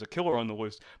that there is a killer on the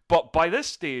loose. But by this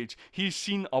stage, he's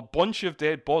seen a bunch of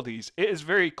dead bodies. It is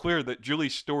very clear that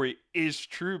Julie's story is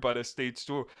true by this stage.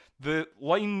 So the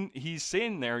line he's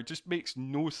saying there just makes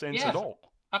no sense yeah, at all.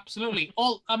 absolutely.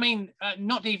 All I mean,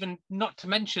 not to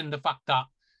mention the fact that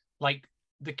like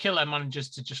the killer manages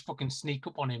to just fucking sneak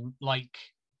up on him, like,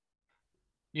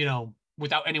 you know,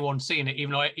 without anyone seeing it,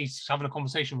 even though he's having a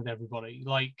conversation with everybody.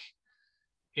 Like,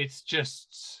 it's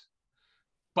just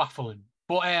baffling.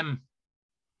 But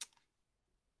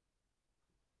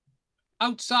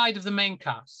outside of the main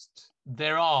cast,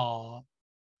 there are,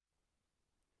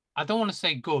 I don't want to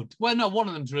say good. Well, no, one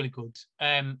of them's really good.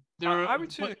 There are, I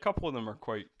would say but a couple of them are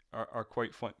quite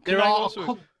fun. Can there I are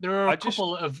also there are a I just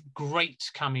couple of great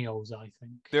cameos, I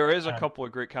think. There is a Um, couple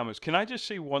of great cameos. Can I just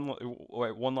say one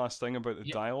last thing about the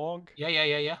yeah, dialogue?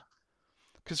 yeah.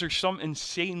 Because there's some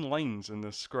insane lines in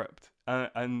this script,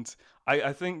 and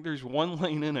I think there's one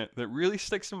line in it that really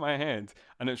sticks in my head,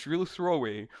 and it's really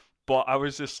throwaway. But I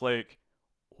was just like,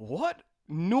 what?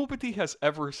 Nobody has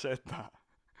ever said that.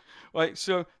 Like,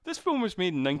 so this film was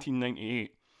made in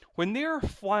 1998. When they're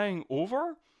flying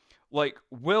over, like,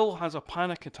 Will has a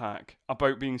panic attack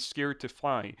about being scared to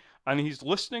fly, and he's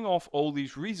listing off all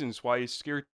these reasons why he's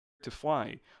scared to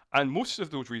fly. And most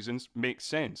of those reasons make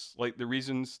sense, like the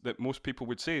reasons that most people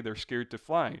would say they're scared to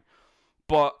fly.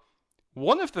 But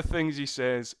one of the things he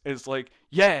says is like,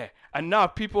 yeah, and now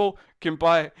people can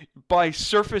buy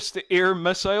surface to air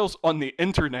missiles on the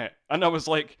internet. And I was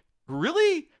like,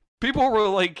 really? People were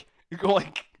like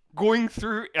going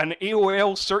through an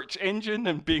AOL search engine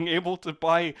and being able to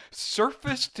buy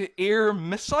surface to air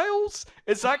missiles?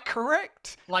 Is that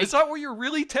correct? Like, is that what you're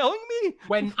really telling me?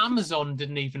 When Amazon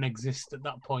didn't even exist at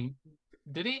that point,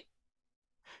 did it?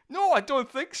 No, I don't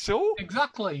think so.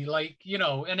 Exactly. Like, you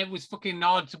know, and it was fucking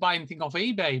hard to buy anything off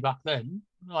eBay back then.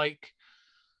 Like,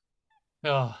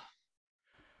 oh.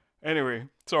 Anyway,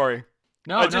 sorry.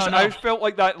 No, I felt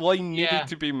like that line needed Yeah.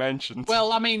 to be mentioned.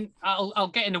 Well, I mean, I'll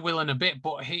get into Will in a bit,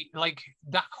 but he like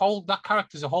that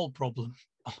character's a whole problem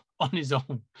on his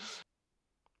own.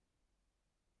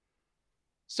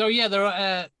 So yeah,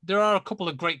 there are a couple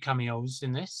of great cameos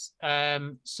in this.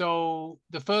 So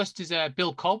the first is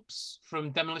Bill Cobbs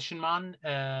from Demolition Man,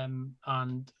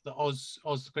 and the Oz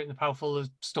the Great and the Powerful, the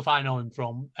stuff I know him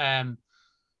from.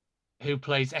 Who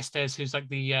plays Estes, who's like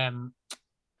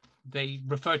they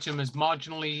refer to him as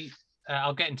marginally.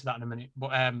 I'll get into that in a minute,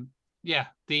 but yeah,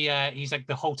 he's like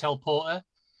the hotel porter.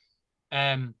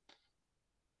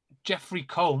 Jeffrey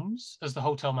Combs as the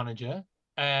hotel manager,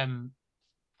 and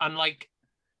like.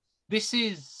 This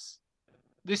is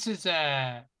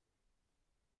I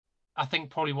think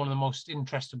probably one of the most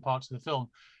interesting parts of the film,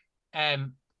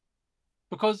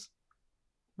 because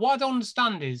what I don't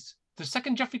understand is the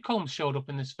second Jeffrey Combs showed up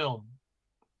in this film,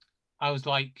 I was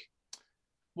like,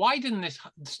 why didn't this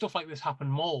stuff like this happen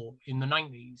more in the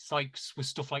 90s, like with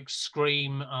stuff like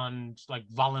Scream and like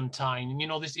Valentine and, you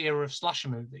know, this era of slasher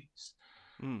movies?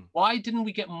 Why didn't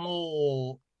we get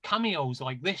more cameos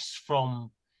like this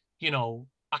from, you know,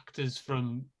 actors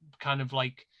from kind of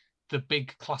like the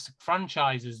big classic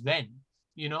franchises then,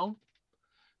 you know?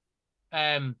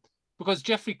 Because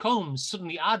Jeffrey Combs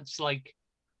suddenly adds, like,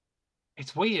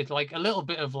 it's weird, like a little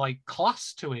bit of like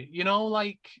class to it, you know,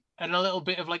 like, and a little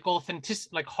bit of like authenticity,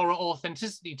 like horror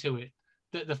authenticity to it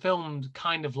that the film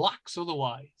kind of lacks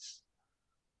otherwise.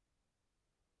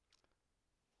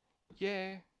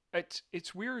 Yeah,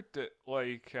 it's weird that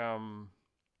like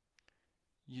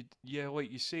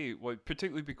like you say, like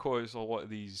particularly because a lot of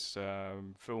these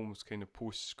films kind of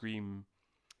post Scream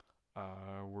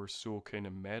were so kind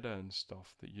of meta and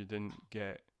stuff that you didn't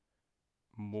get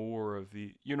more of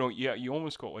the, you know, yeah, you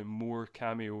almost got like more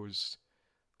cameos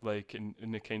like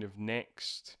in the kind of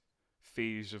next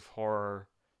phase of horror,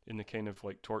 in the kind of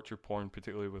like torture porn,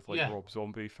 particularly with like Yeah. Rob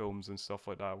Zombie films and stuff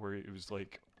like that, where it was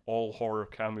like all horror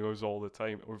cameos all the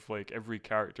time, with like every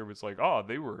character was like, oh,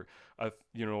 they were,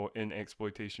 you know, in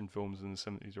exploitation films in the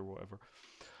 70s or whatever.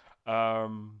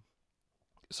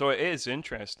 So it is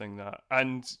interesting that,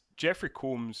 and Jeffrey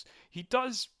Combs, he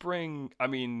does bring, I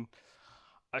mean,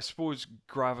 I suppose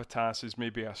gravitas is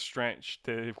maybe a stretch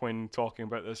to when talking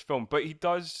about this film, but he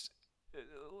does.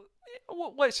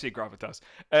 Well, let's say gravitas.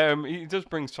 He does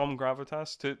bring some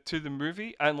gravitas to the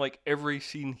movie, and like every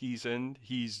scene he's in,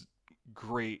 he's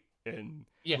great in.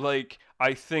 Yeah. Like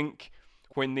I think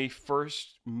when they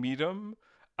first meet him,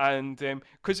 and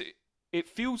because it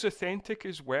feels authentic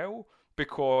as well,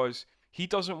 because he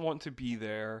doesn't want to be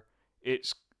there.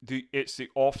 It's the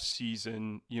off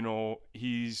season, you know,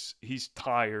 he's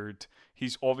tired.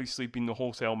 He's obviously been the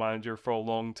hotel manager for a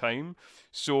long time.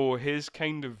 So his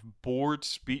kind of bored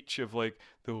speech of like,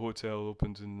 the hotel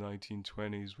opened in the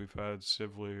 1920s. We've had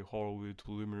several Hollywood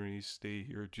luminaries stay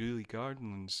here. Julie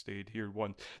Garland stayed here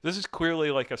once. This is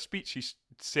clearly like a speech he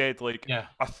said like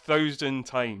 1,000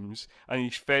 times, and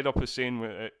he's fed up of saying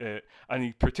it, and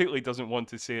he particularly doesn't want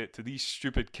to say it to these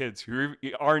stupid kids who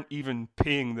aren't even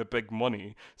paying the big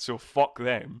money. So fuck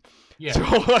them. Yeah.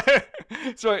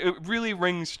 So it really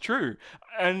rings true,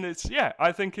 and it's, yeah,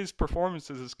 I think his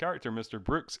performance as his character, Mr.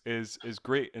 Brooks, is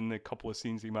great in the couple of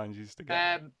scenes he manages to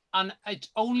get. And it's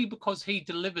only because he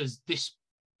delivers this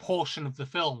portion of the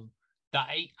film that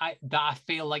I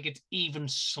feel like it's even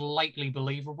slightly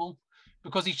believable,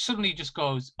 because he suddenly just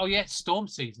goes, "Oh yeah, it's storm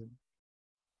season.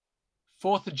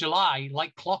 4th of July,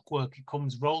 like clockwork, it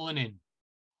comes rolling in,"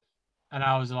 and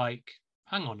I was like,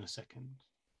 "Hang on a second,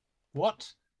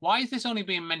 what? Why is this only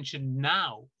being mentioned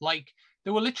now? Like,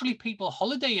 there were literally people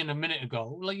holidaying a minute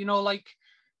ago, like, you know, like."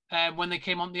 When they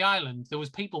came on the island, there was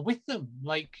people with them.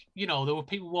 Like, you know, there were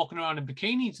people walking around in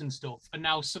bikinis and stuff. And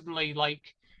now suddenly,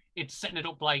 like, it's setting it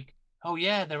up like, oh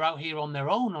yeah, they're out here on their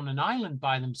own on an island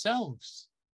by themselves.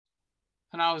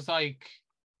 And I was like,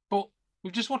 but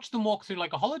we've just watched them walk through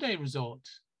like a holiday resort.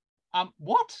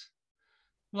 What?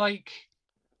 Like,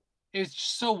 it's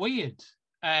just so weird.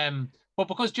 But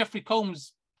because Jeffrey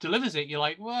Combs delivers it, you're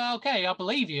like, well, okay, I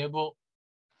believe you, but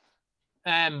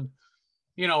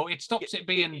it stops it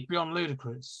being beyond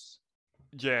ludicrous.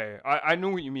 Yeah, I know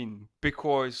what you mean,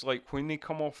 because like when they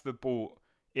come off the boat,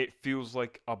 it feels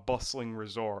like a bustling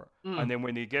resort, and then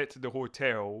when they get to the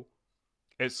hotel,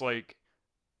 it's like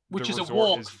the Which is a resort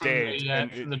walk is dead,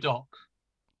 and from the dock.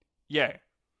 yeah,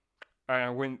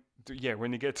 when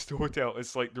they get to the hotel,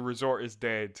 it's like the resort is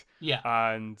dead. Yeah.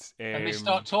 And they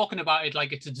start talking about it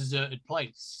like it's a deserted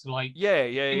place, like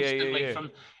instantly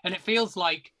and it feels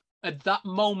like at that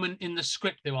moment in the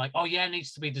script they were like, oh yeah, it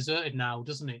needs to be deserted now,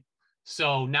 doesn't it?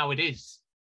 So now it is.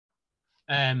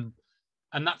 And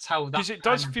that's how that, because it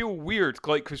does feel weird,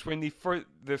 like, because when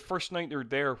the first night they're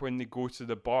there, when they go to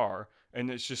the bar and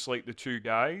it's just like the two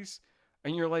guys,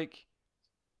 and you're like,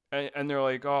 and they're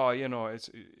like, oh,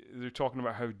 they're talking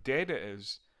about how dead it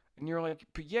is, and you're like,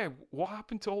 but yeah, what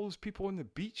happened to all those people on the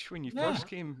beach when you first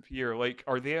came here? Like,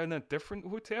 are they in a different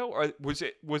hotel, or was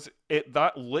it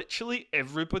that literally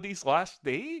everybody's last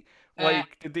day?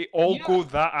 Like, did they all go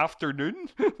that afternoon?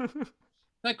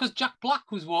 Because Jack Black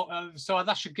was so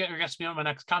that should get me on my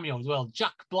next cameo as well.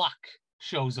 Jack Black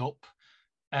shows up,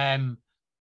 in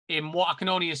what I can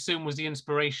only assume was the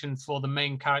inspiration for the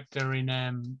main character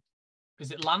in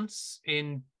is it Lance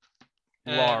in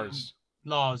Lars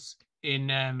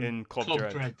in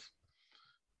Club Dread.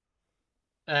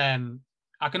 I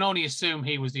can only assume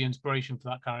he was the inspiration for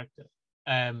that character.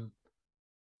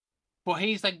 But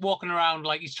he's like walking around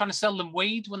like he's trying to sell them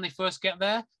weed when they first get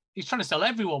there. He's trying to sell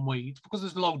everyone weed because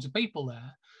there's loads of people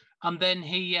there. And then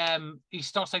he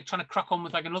starts like trying to crack on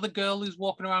with like another girl who's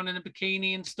walking around in a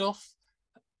bikini and stuff.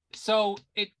 So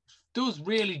it does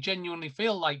really genuinely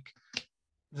feel like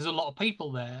there's a lot of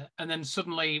people there. And then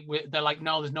suddenly they're like,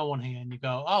 no, there's no one here. And you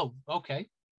go, oh, okay.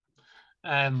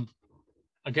 I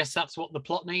guess that's what the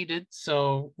plot needed.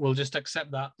 So we'll just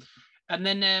accept that. And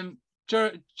then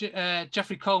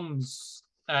Jeffrey Combs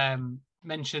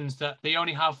mentions that they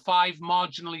only have 5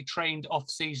 marginally trained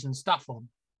off-season staff on.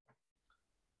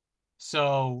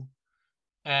 So,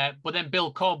 but then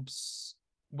Bill Cobbs,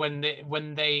 when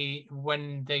they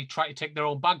try to take their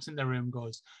own bags in their room,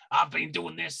 goes, "I've been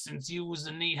doing this since you was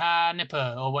a knee-high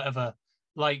nipper or whatever."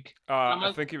 Like,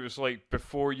 I think it was like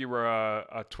before you were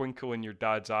a twinkle in your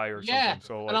dad's eye or something.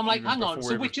 So, like, and I'm like, hang on.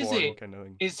 So which is it? Kind of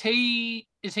is he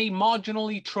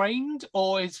marginally trained,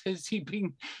 or is this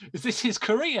his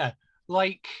career?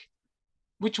 Like,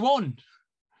 which one?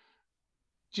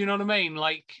 Do you know what I mean?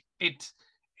 Like,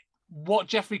 what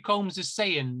Jeffrey Combs is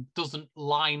saying doesn't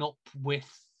line up with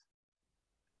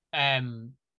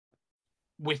the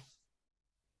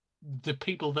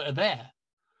people that are there.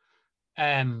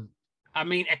 I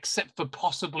mean, except for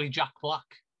possibly Jack Black,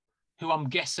 who I'm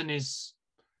guessing is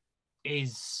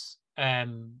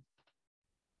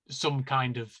some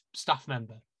kind of staff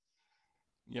member.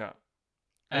 Yeah.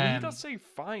 And he does say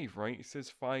 5, right? He says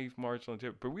 5 marginal,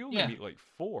 but we only meet like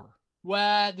 4.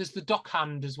 Where there's the dock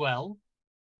hand as well.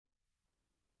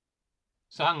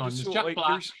 So hang on, there's Jack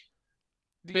Black.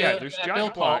 There's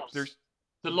Jack Black. There's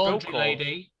the laundry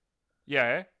lady.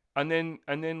 Yeah, and then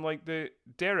like the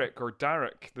Derek,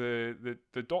 the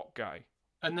dock guy.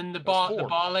 And then the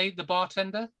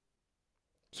bartender.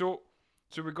 So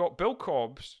we got Bill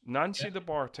Cobbs, Nancy the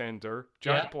bartender,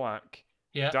 Jack Black,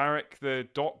 Derek the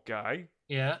dock guy.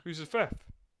 Yeah. Who's the 5th?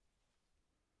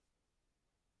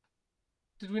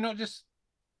 Did we not just?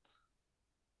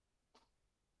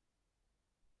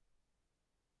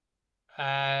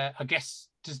 I guess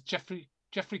does Jeffrey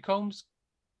Combs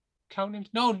count him?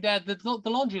 No, the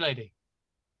laundry lady.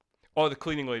 Oh, the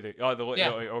cleaning lady. Oh,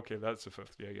 okay, that's the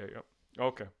 5th. Yeah.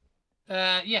 Okay.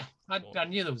 I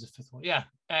knew there was a 5th one. Yeah.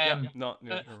 You're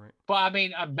right. But I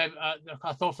mean, I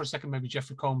thought for a second maybe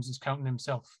Jeffrey Combs is counting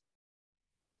himself.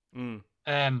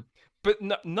 But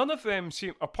none of them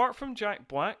seem, apart from Jack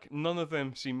Black, none of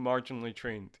them seem marginally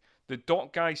trained. The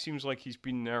dock guy seems like he's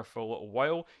been there for a little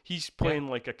while. He's playing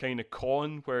like a kind of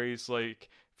con where he's like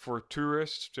for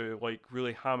tourists to like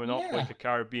really hamming up like a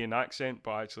Caribbean accent,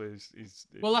 but actually he's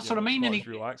well, that's what I mean. And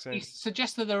he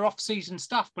suggests that they're off-season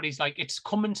stuff, but he's like, it's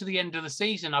coming to the end of the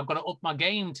season. I've got to up my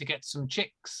game to get some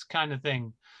chicks, kind of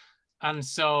thing. And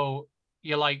so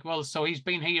you're like, well, so he's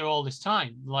been here all this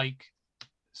time, like,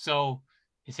 so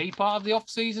is he part of the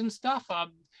off-season stuff?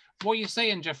 What you're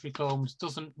saying, Jeffrey Combs,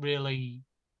 doesn't really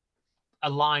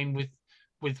align with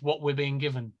what we're being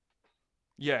given.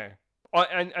 Yeah,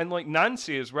 And like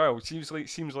Nancy as well seems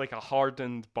like a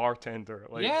hardened bartender.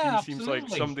 Like Yeah, he seems like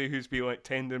absolutely. somebody who's been like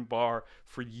tending bar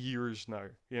for years now.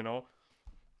 You know?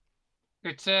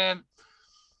 It's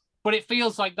but it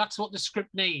feels like that's what the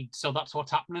script needs, so that's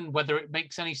what's happening, whether it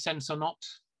makes any sense or not.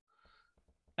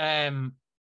 Um,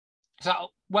 so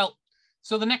well,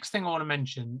 so the next thing I want to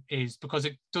mention is because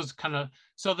it does kind of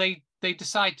so they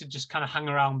decide to just kind of hang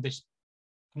around this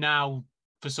now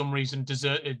for some reason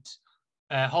deserted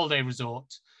holiday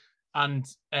resort, and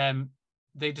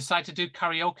they decide to do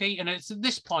karaoke, and it's at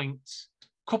this point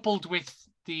coupled with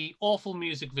the awful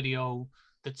music video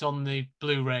that's on the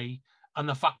Blu-ray and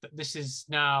the fact that this is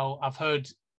now I've heard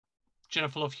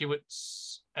Jennifer Love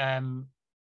Hewitt's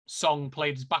song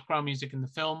played as background music in the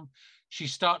film. She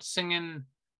starts singing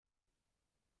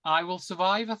 "I Will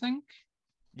Survive," I think,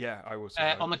 Yeah, I will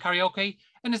survive. on the karaoke.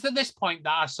 And it's at this point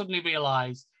that I suddenly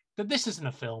realised that this isn't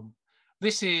a film.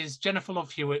 This is Jennifer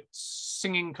Love Hewitt's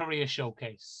singing career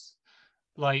showcase.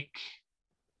 Like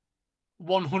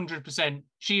 100%,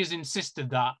 she has insisted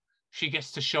that she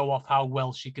gets to show off how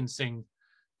well she can sing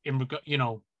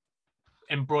embroiled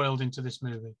into this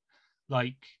movie.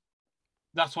 Like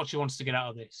that's what she wants to get out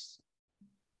of this.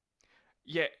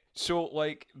 Yeah. So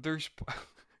like, there's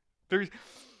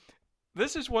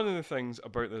this is one of the things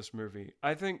about this movie.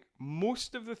 I think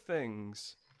most of the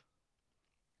things,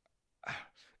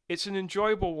 it's an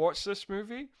enjoyable watch. This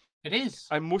movie, It is.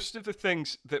 and most of the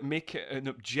things that make it an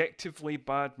objectively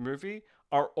bad movie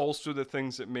are also the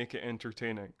things that make it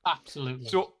entertaining. Absolutely.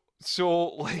 So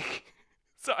like,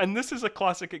 and this is a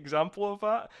classic example of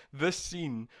that. This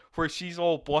scene where she's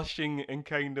all blushing and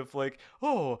kind of like,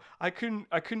 oh, I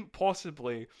couldn't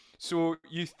possibly. So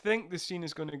you think the scene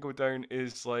is going to go down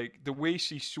is like the way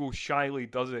she so shyly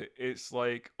does it. It's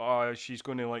like, she's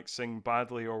going to like sing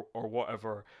badly or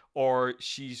whatever, or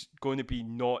she's going to be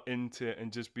not into it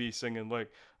and just be singing like,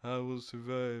 I will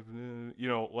survive,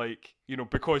 like,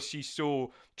 because she's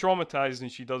so traumatized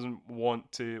and she doesn't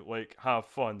want to like have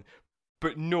fun.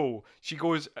 But no, she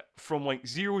goes from like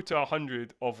 0 to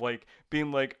 100 of like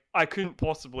being like, I couldn't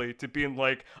possibly, to being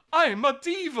like, I'm a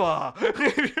diva.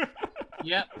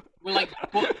 Yeah. Well,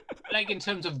 like in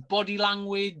terms of body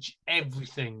language,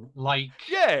 everything. Like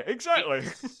Yeah, exactly.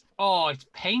 it's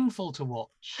painful to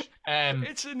watch.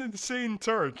 It's an insane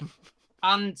turn.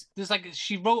 And there's like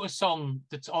she wrote a song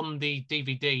that's on the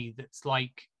DVD that's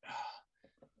like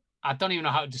I don't even know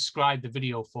how to describe the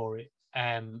video for it.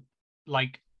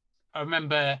 Like I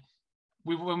remember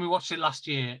when we watched it last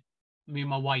year, me and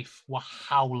my wife were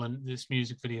howling at this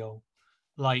music video.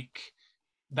 Like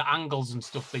the angles and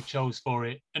stuff they chose for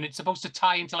it, and it's supposed to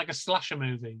tie into like a slasher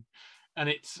movie, and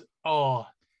it's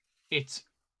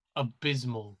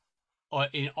abysmal,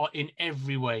 in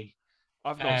every way.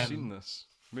 I've not seen this.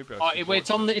 Maybe I should It's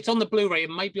watch on it. it's on the Blu-ray. It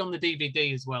might be on the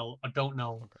DVD as well. I don't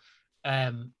know. Okay.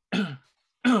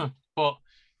 Um, but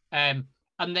and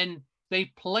then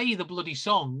they play the bloody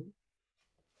song.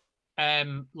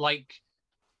 Like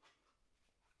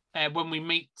when we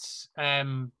meet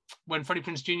when Freddie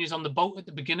Prinze Jr. is on the boat at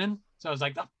the beginning. So I was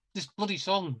like, this bloody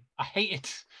song, I hate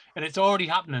it, and it's already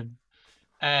happening.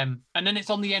 And then it's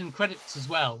on the end credits as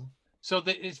well. So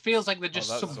that it feels like they're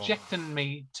just subjecting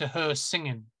me to her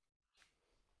singing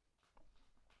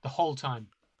the whole time.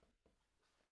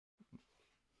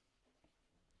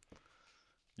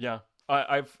 Yeah,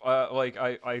 I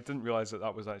didn't realize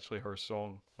that was actually her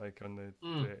song, like on the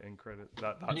end credit.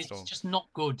 That and it's song. just not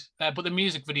good. But the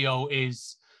music video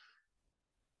is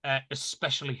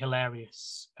especially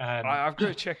hilarious. I've got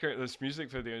to check out this music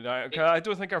video. I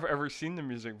don't think I've ever seen the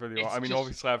music video. I mean,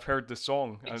 obviously I've heard the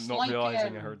song and not like,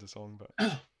 realizing I heard the song, but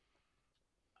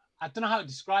I don't know how to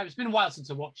describe it. It's been a while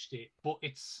since I watched it, but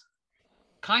it's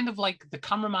kind of like the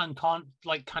cameraman can't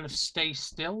like kind of stay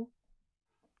still,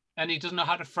 and he doesn't know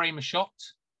how to frame a shot.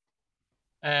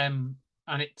 And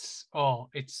it's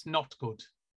not good.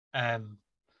 And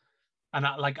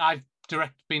I've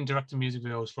been directing music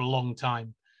videos for a long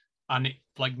time, and it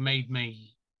like made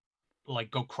me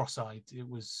like go cross-eyed. It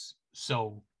was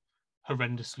so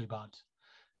horrendously bad.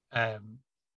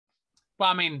 But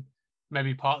I mean,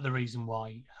 maybe part of the reason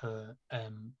why her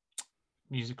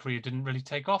music career didn't really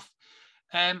take off.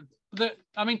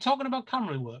 Talking about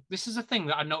camera work, this is a thing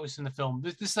that I noticed in the film.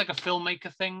 This is like a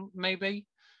filmmaker thing, maybe.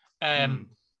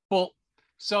 But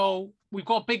so we've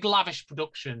got a big lavish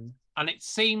production, and it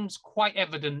seems quite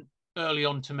evident early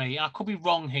on to me. I could be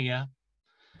wrong here,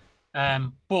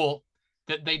 but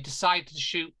that they decided to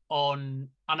shoot on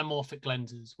anamorphic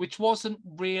lenses, which wasn't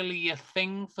really a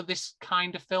thing for this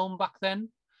kind of film back then.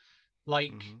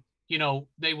 Like,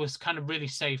 they was kind of really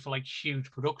safe for like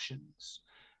huge productions.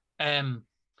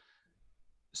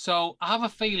 So I have a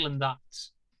feeling that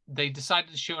they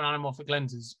decided to shoot on anamorphic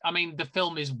lenses. I mean, the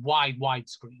film is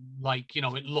widescreen, like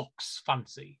it looks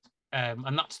fancy,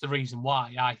 and that's the reason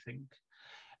why I think.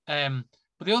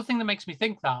 But the other thing that makes me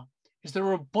think that is there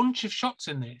are a bunch of shots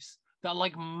in this that are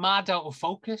like mad out of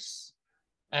focus,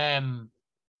 um,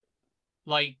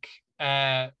 like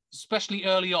especially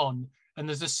early on. And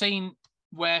there's a scene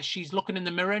where she's looking in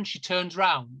the mirror and she turns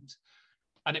around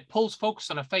and it pulls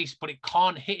focus on her face, but it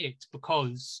can't hit it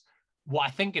because what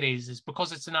I think it is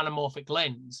because it's an anamorphic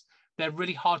lens, they're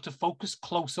really hard to focus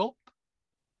close up.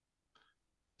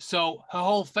 So her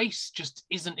whole face just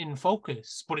isn't in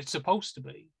focus, but it's supposed to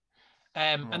be.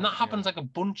 And that Right, yeah. happens like a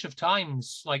bunch of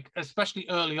times, like especially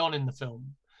early on in the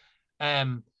film.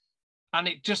 And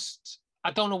it just,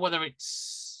 I don't know whether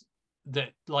it's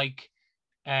that like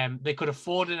they could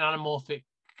afford an anamorphic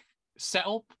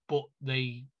setup, but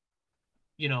they,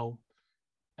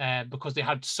 because they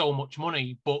had so much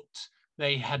money, but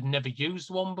they had never used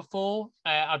one before.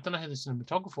 I don't know who the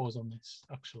cinematographer was on this,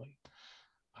 actually.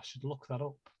 I should look that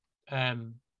up.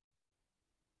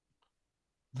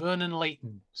 Vernon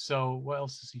Layton. So what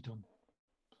else has he done?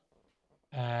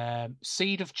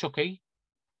 Seed of Chucky.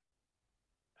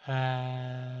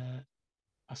 I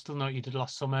still know what you did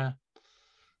last summer.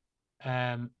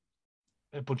 A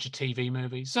bunch of TV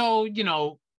movies. So,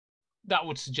 that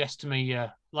would suggest to me,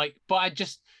 but I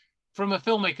just, from a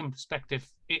filmmaking perspective,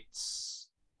 it's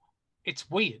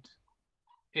weird.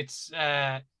 It's,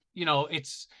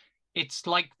 it's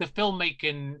like the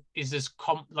filmmaking is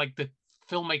like the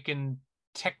filmmaking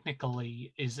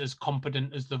technically is as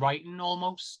competent as the writing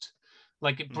almost.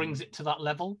 Like it brings it to that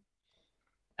level.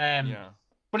 Yeah.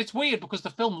 But it's weird because the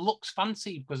film looks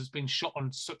fancy because it's been shot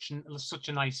on such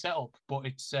a nice setup. But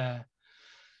it's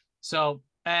so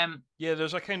Yeah,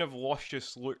 there's a kind of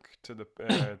luscious look to the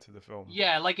film.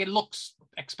 yeah, like it looks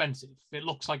expensive. It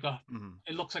looks like Mhm.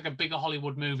 it looks like a bigger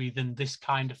Hollywood movie than this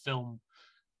kind of film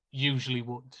usually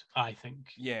would, I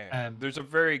think. Yeah, there's a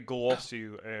very glossy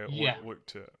Yeah. look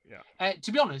to it. Yeah.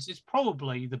 To be honest, it's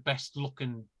probably the best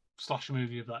looking slasher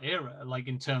movie of that era, like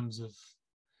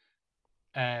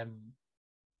um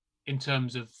in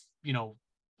terms of,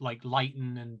 like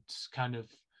lighting and kind of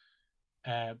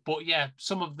but yeah,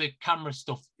 some of the camera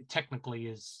stuff technically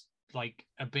is like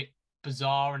a bit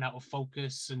bizarre and out of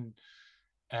focus and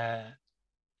uh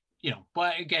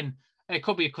but again, it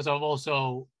could be because I've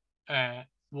also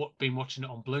been watching it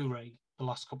on Blu-ray the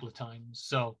last couple of times.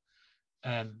 So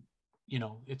um,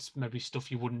 it's maybe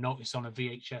stuff you wouldn't notice on a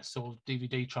VHS or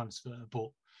DVD transfer, but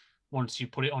once you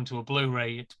put it onto a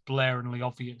Blu-ray, it's blaringly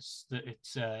obvious that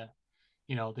it's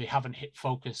they haven't hit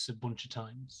focus a bunch of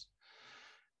times.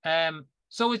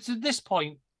 So it's at this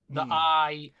point that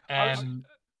I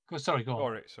was. sorry, go on.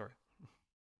 All right, sorry.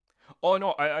 Oh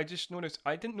no, I just noticed.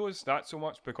 I didn't notice that so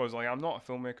much because like I'm not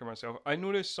a filmmaker myself. I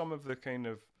noticed some of the kind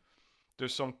of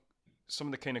there's some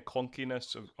of the kind of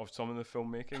clunkiness of some of the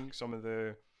filmmaking, some of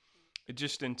the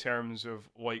just in terms of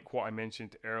like what I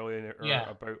mentioned earlier Yeah.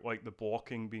 about like the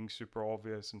blocking being super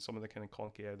obvious and some of the kind of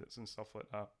clunky edits and stuff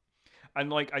like that. And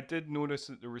like I did notice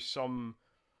that there was some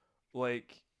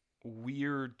like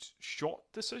weird shot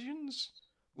decisions.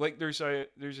 Like there's a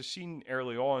scene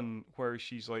early on where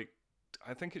she's like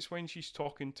I think it's when she's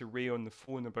talking to Ray on the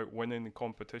phone about winning the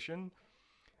competition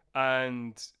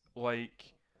and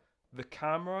like the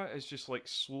camera is just like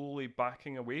slowly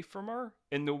backing away from her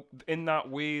in that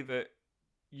way that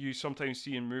you sometimes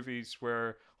see in movies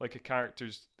where like a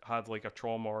character's had like a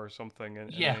trauma or something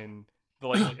and Yeah. then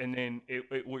and then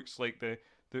it looks like the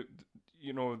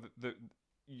you know the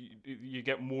you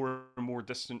get more and more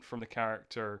distant from the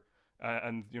character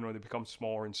and you know they become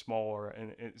smaller and smaller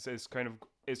and it's kind of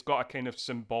it's got a kind of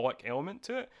symbolic element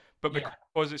to it but Yeah.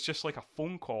 because it's just like a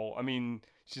phone call. I mean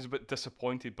she's a bit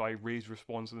disappointed by Ray's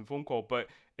response to the phone call but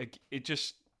it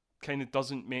just kind of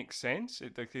doesn't make sense.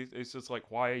 It's just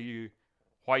like why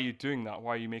are you doing that?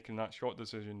 Why are you making that shot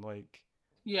decision? Like,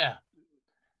 Yeah.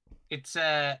 It's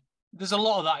there's a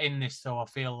lot of that in this though. I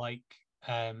feel like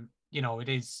it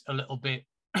is a little bit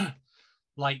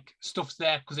like stuff's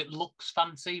there because it looks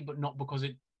fancy, but not because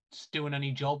it's doing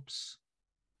any jobs.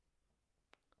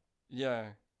 yeah.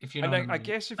 If you know And what I I mean.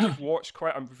 guess if you've watched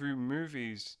quite a few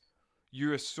movies,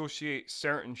 you associate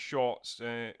certain shots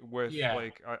with Yeah.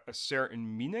 like a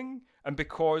certain meaning, and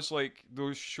because like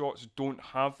those shots don't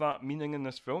have that meaning in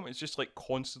this film, it's just like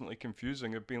constantly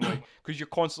confusing. Of being like because you're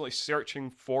constantly searching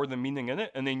for the meaning in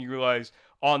it, and then you realize,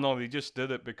 oh no, they just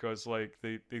did it because like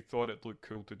they thought it looked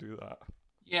cool to do that.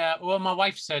 Yeah. Well, my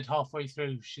wife said halfway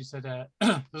through, she said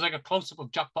there's like a close up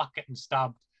of Jack Black getting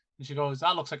stabbed, and she goes,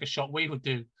 "That looks like a shot we would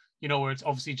do." you know, where it's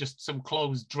obviously just some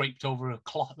clothes draped over a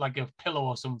cloth, like a pillow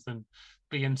or something,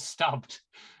 being stabbed.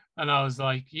 And I was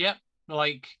like, yep,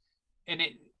 like, and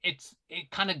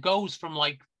it kind of goes from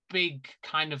like big,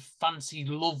 kind of fancy,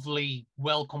 lovely,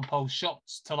 well composed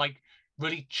shots to like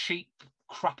really cheap,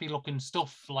 crappy looking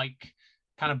stuff, like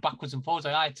kind of backwards and forwards.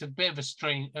 It's a bit of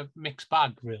a mixed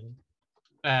bag, really.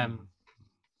 Mm.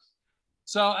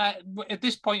 So at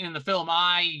this point in the film,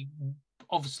 I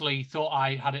obviously thought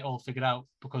I had it all figured out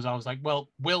because I was like, well,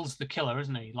 Will's the killer,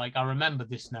 isn't he? Like, I remember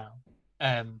this now.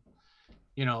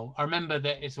 You know, I remember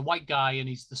that it's a white guy and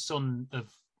he's the son of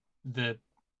the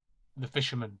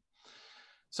fisherman.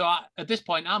 So at this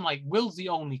point, I'm like, Will's the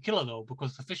only killer though,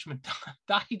 because the fisherman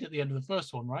died at the end of the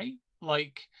first one, right?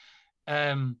 Like,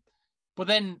 but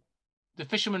then the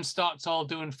fisherman starts all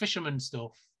doing fisherman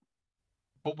stuff,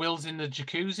 but Will's in the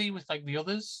jacuzzi with like the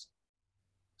others.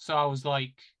 So I was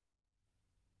like,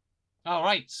 all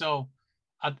right. So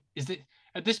is it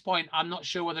at this point? I'm not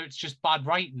sure whether it's just bad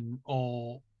writing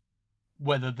or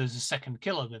whether there's a second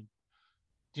killer. Then,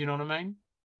 do you know what I mean?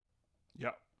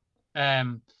 Yeah.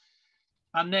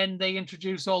 And then they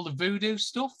introduce all the voodoo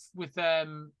stuff with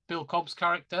Bill Cobb's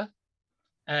character,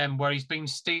 where he's been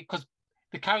because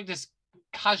the characters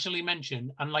casually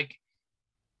mentioned, and like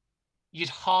you'd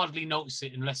hardly notice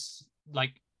it unless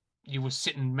like you were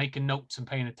sitting making notes and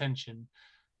paying attention.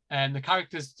 And the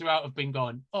characters throughout have been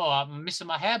going, "Oh, I'm missing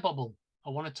my hair bubble. I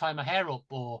want to tie my hair up,"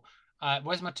 or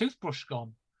 "Where's my toothbrush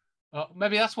gone?"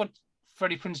 Maybe that's what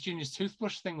Freddie Prinze Jr.'s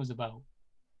toothbrush thing was about.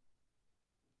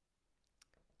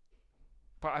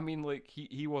 But I mean, like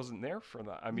he wasn't there for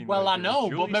that. I mean, Well, like I it was know,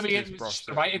 but Julie's maybe it's toothbrush just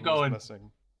the that writer was going,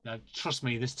 missing. now, trust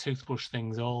me, this toothbrush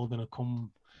thing's all gonna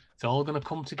come. It's all gonna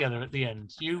come together at the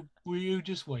end. You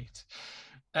just wait.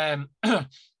 But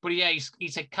yeah,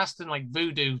 he's like casting like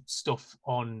voodoo stuff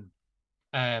on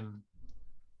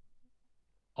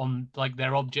like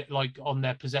their object, like on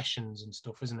their possessions and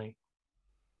stuff, isn't he?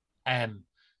 And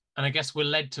I guess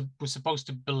we're supposed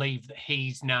to believe that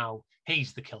he's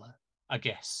the killer, I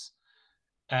guess,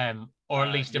 or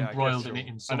at least Yeah, I guess embroiled in so. it in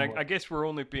And some way. I guess we're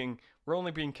only being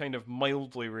kind of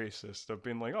mildly racist of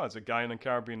being like, oh, it's a guy in a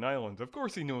Caribbean island. Of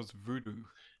course he knows voodoo.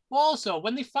 Well, also,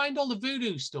 when they find all the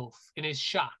voodoo stuff in his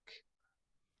shack,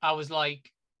 I was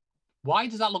like, why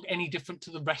does that look any different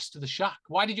to the rest of the shack?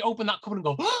 Why did you open that cupboard and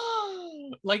go,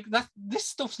 oh, like that? This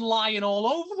stuff's lying all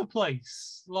over the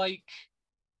place. Like,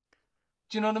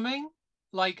 do you know what I mean?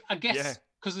 Like, I Yeah. guess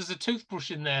because there's a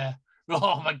toothbrush in there.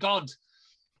 Oh my god,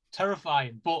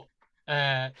 terrifying. But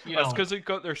That's because they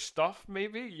got their stuff,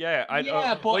 maybe. Yeah, I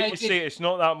yeah, but like you say, it's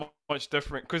not that much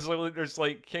different because like, there's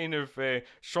like kind of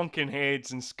shrunken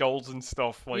heads and skulls and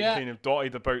stuff like yeah, kind of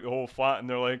dotted about the whole flat, and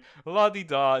they're like la di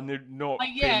da, and they're not like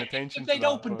paying yeah. If attention to they'd that.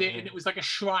 opened But it and it was like a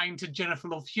shrine to Jennifer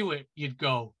Love Hewitt, you'd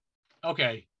go,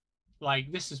 okay,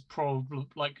 like this is probably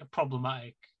like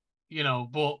problematic, you know.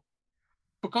 But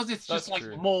because it's just that's like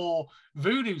true. more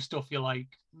voodoo stuff, you're like,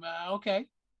 okay.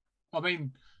 I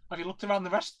mean, have you looked around the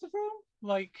rest of the room?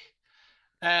 Like,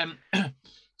 um,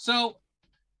 so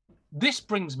this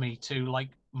brings me to like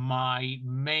my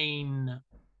main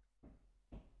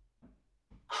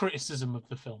criticism of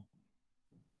the film,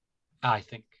 I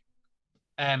think.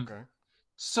 Okay.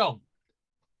 So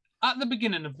at the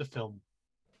beginning of the film,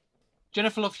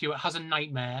 Jennifer Love Hewitt has a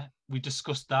nightmare. We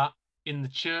discussed that in the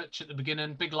church at the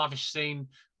beginning, big lavish scene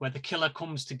where the killer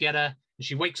comes to get her and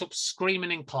she wakes up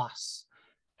screaming in class.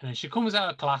 And then she comes out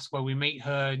of class where we meet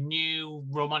her new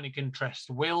romantic interest,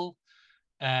 Will,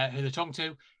 who they're talking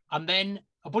to. And then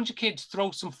a bunch of kids throw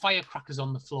some firecrackers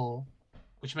on the floor,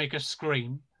 which make her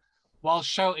scream, while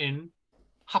shouting,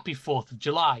 Happy 4th of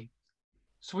July.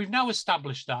 So we've now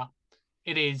established that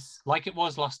it is, like it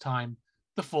was last time,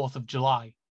 the 4th of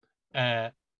July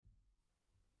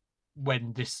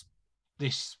when this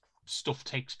stuff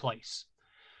takes place.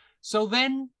 So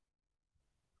then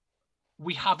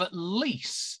we have at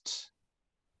least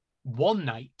one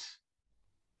night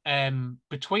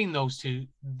between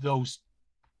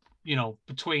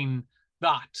between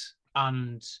that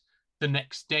and the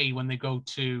next day when they go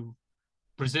to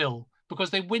Brazil, because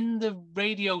they win the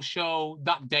radio show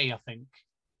that day, I think.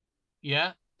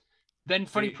 Yeah. Then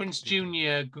Freddie Prinze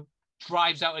Jr.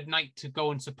 drives out at night to go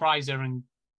and surprise her, and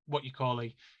what you call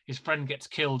it, his friend gets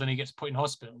killed and he gets put in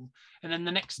hospital. And then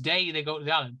the next day they go to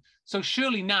the island. So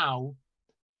surely now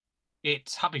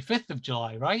it's Happy 5th of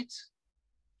July, right?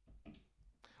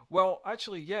 Well,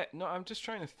 actually, yeah. No, I'm just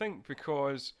trying to think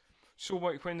because so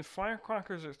like when the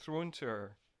firecrackers are thrown to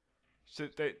her, so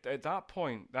at that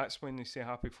point, that's when they say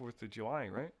Happy 4th of July,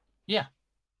 right? Yeah.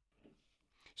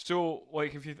 So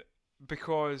like if you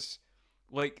because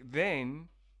like then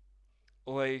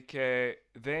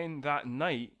then that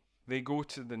night they go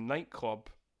to the nightclub.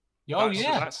 Oh That so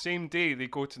yeah. that same day they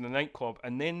go to the nightclub,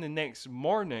 and then the next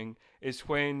morning is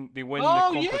when they win the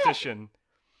Oh yeah. competition.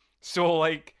 So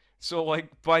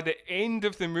by the end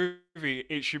of the movie,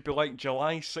 it should be like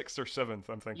July 6th or 7th.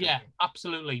 I'm thinking. Yeah,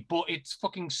 absolutely. But it's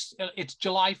it's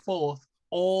July 4th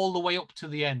all the way up to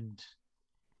the end.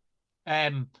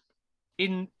 Um,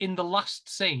 in the last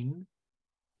scene,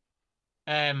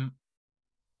 um,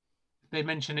 they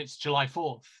mention it's July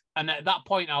 4th, and at that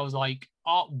point I was like,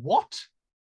 "Oh, what?"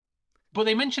 But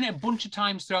they mention it a bunch of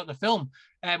times throughout the film.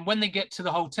 And when they get to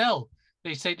the hotel,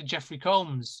 they say to Jeffrey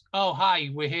Combs, "Oh, hi,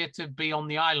 we're here to be on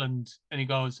the island," and he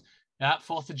goes, "Yeah,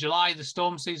 4th of July, the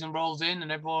storm season rolls in,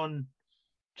 and everyone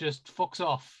just fucks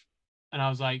off." And I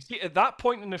was like, See, at that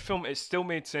point in the film, it still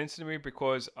made sense to me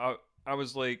because I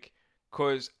was like,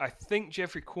 because I think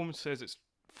Jeffrey Combs says it's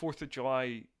 4th of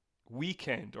July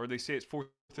weekend, or they say it's 4th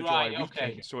of July "Right, okay,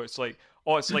 weekend. So it's like,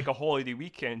 oh, it's like a holiday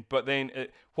weekend. But then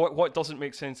what doesn't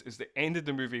make sense is the end of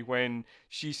the movie when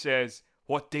she says,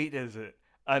 "What date is it?"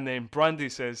 And then Brandy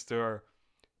says to her,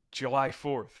 July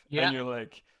 4th, yeah." and you're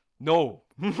like, no.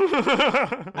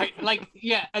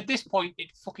 Yeah, at this point,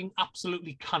 it fucking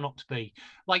absolutely cannot be.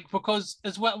 Like, because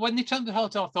as well, when they turned the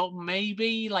hotel, I thought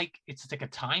maybe like it's like a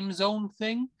time zone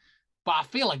thing, but I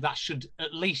feel like that should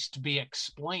at least be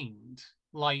explained.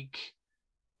 Like,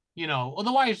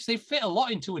 otherwise they fit a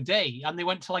lot into a day, and they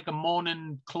went to like a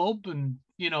morning club, and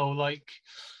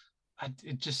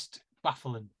it just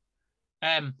baffling.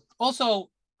 Also,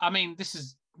 I mean, this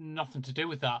is nothing to do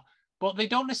with that, but they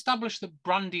don't establish that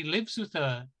Brandy lives with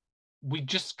her. We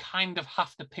just kind of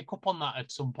have to pick up on that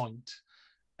at some point.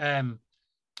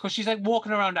 Because she's like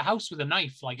walking around a house with a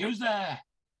knife, like, "Who's there?"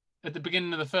 at the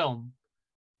beginning of the film.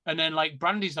 And then like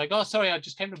Brandy's like, "Oh, sorry, I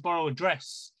just came to borrow a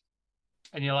dress."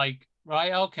 And you're like,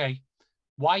 "Right, okay.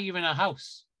 Why are you in a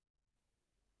house?"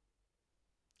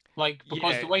 Like,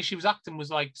 because Yeah, the way she was acting was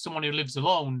like someone who lives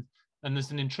alone and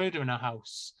there's an intruder in her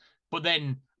house. But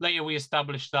then later we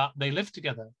established that they live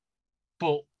together.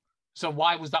 But so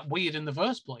why was that weird in the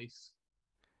first place?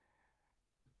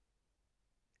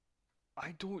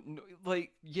 I don't know.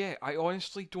 Like, yeah, I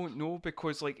honestly don't know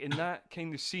because, like, in that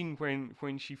kind of scene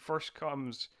when she first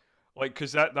comes, like,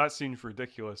 because that scene's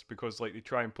ridiculous because like they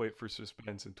try and play it for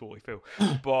suspense and totally fail.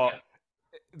 But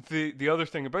Yeah. the other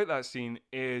thing about that scene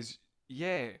is,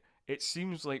 yeah, it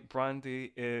seems like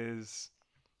Brandy is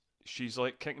she's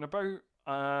like kicking about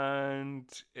and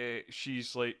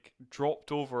she's like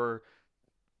dropped over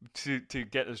to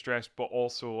get this dress, but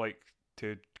also like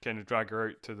to kind of drag her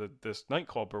out to this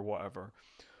nightclub or whatever.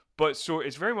 But so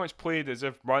it's very much played as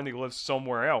if Brandy lives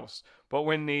somewhere else. But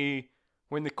when they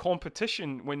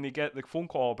get the phone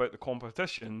call about the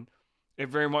competition, it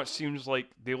very much seems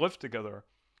like they live together,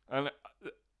 and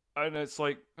and it's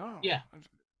like, oh, Yeah.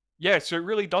 yeah. So it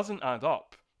really doesn't add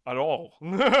up at all.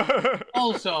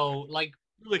 Also, like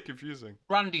Really confusing.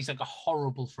 Brandy's like a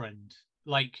horrible friend.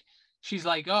 Like she's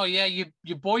like, "Oh yeah,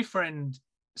 your boyfriend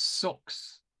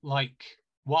sucks." Like,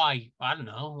 why? I don't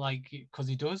know. Like, because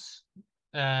he does.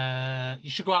 You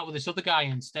should go out with this other guy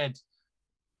instead.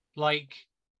 Like,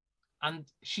 and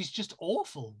she's just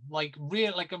awful. Like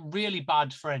a really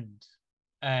bad friend.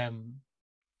 Um,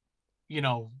 you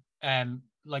know,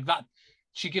 like that.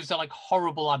 She gives her like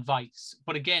horrible advice,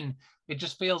 but again, it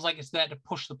just feels like it's there to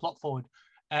push the plot forward.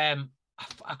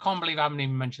 I can't believe I haven't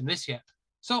even mentioned this yet.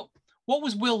 So, what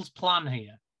was Will's plan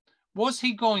here? Was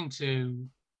he going to?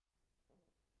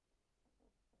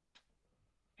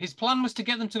 His plan was to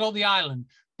get them to go to the island,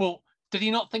 but did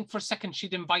he not think for a second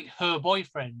she'd invite her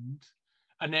boyfriend?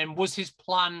 And then was his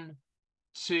plan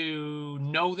to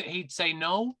know that he'd say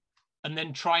no and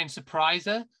then try and surprise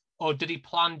her? Or did he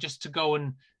plan just to go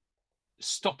and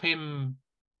stop him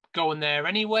going there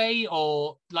anyway?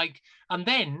 Or like, and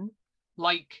then,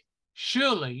 like,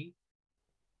 surely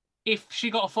if she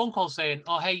got a phone call saying,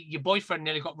 "Oh, hey, your boyfriend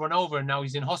nearly got run over and now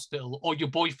he's in hospital," or your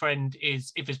boyfriend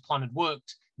is, if his plan had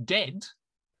worked, dead,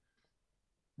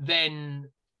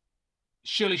 then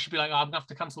surely she'd be like, "Oh, I'm gonna have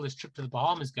to cancel this trip to the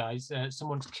Bahamas, guys.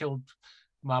 Someone's killed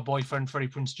my boyfriend, Freddie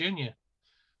Prince Jr."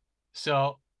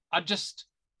 So I just,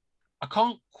 I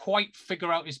can't quite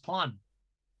figure out his plan.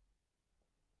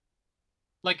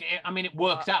 Like, I mean, it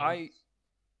worked out, I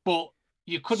but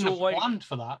you couldn't so have like planned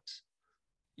for that.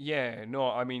 yeah, no,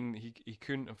 I mean he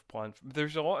couldn't have planned.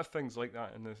 There's a lot of things like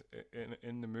that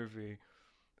in the movie.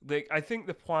 Like I think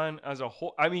the plan as a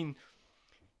whole. I mean,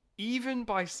 even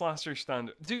by slasher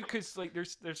standard, dude, because like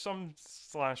there's some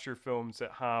slasher films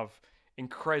that have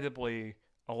incredibly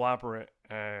elaborate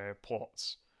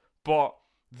plots, but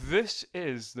this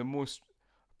is the most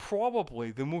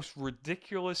probably the most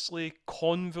ridiculously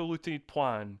convoluted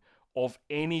plan of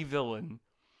any villain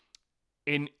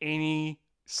in any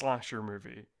slasher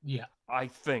movie. Yeah. I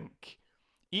think,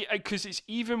 because it's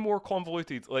even more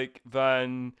convoluted, like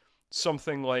than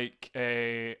something like,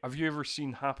 have you ever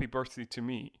seen Happy Birthday to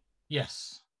Me?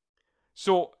 Yes.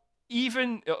 So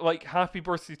even like Happy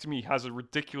Birthday to Me has a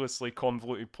ridiculously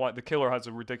convoluted plan. The killer has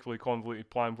a ridiculously convoluted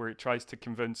plan where it tries to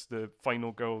convince the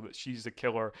final girl that she's the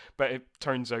killer, but it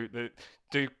turns out that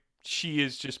the she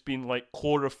is just been like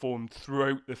chloroformed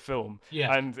throughout the film,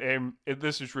 Yeah. and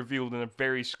this is revealed in a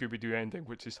very Scooby Doo ending,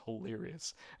 which is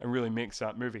hilarious and really makes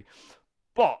that movie.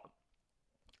 But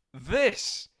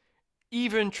this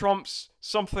even trumps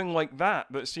something like that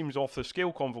seems off the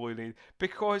scale convoluted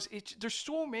because there's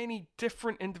so many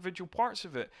different individual parts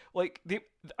of it. Like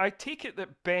I take it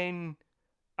that Ben,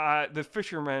 the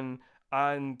fisherman,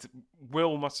 and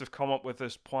Will must have come up with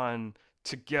this plan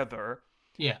together.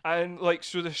 Yeah. And like,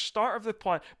 so the start of the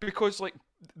plan, because like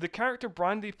the character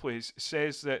Brandy plays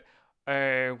says that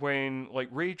when like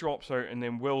Ray drops out and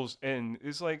then Will's in,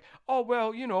 is like, oh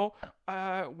well,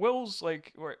 Will's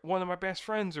like one of my best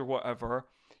friends or whatever,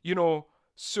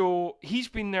 so he's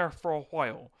been there for a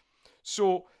while.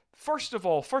 So first of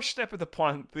all, first step of the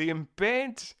plan, they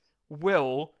embed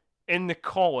Will in the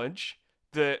college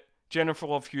that Jennifer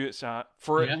Love Hewitt's at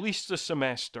for at Yeah. least a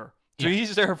semester. So Yeah.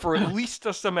 he's there for at least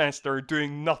a semester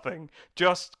doing nothing,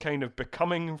 just kind of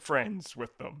becoming friends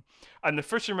with them. And the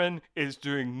fisherman is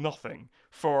doing nothing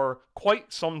for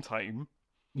quite some time.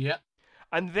 Yeah.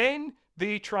 And then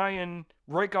they try and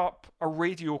rig up a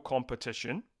radio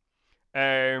competition,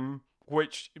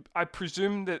 which I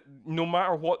presume that no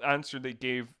matter what answer they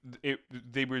gave,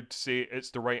 they would say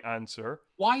it's the right answer.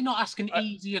 Why not ask an I,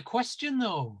 easier question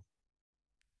though?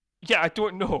 Yeah, I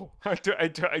don't know.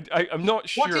 I'm not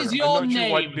sure. What is I'm your not sure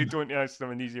why name? they don't ask them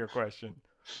an easier question.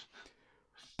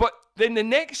 But then the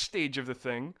next stage of the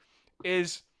thing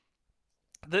is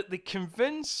that they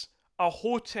convince a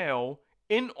hotel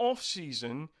in off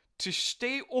season to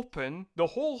stay open, the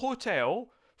whole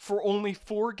hotel, for only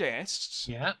 4 guests.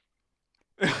 Yeah.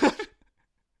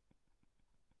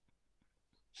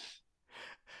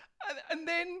 and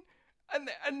then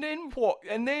and then what?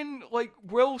 And then like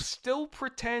Will still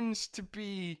pretends to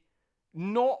be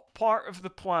not part of the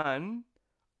plan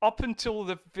up until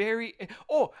the very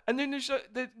and then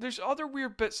there's other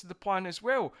weird bits of the plan as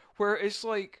well where it's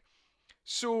like,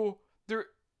 so there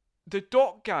the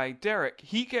doc guy Derek,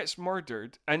 he gets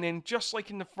murdered, and then just like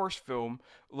in the first film,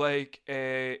 like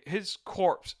his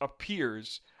corpse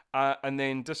appears and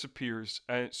then disappears,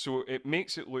 so it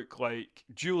makes it look like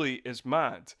Julie is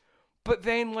mad. But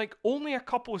then, like, only a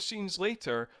couple of scenes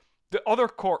later, the other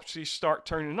corpses start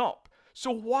turning up. So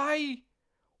why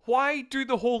do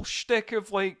the whole shtick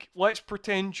of like, let's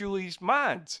pretend Julie's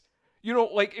mad?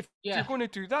 Like if you're Yeah. going to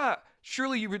do that,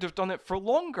 surely you would have done it for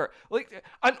longer. Like,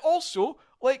 and also,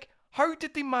 like, how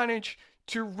did they manage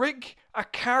to rig a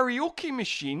karaoke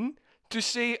machine to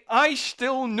say, I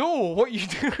still know what you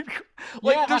do?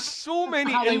 Like, Yeah, there's so that's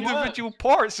many how they individual work.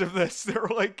 parts of this that are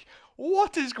like,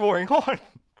 what is going on?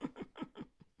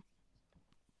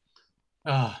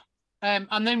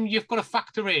 And then you've got to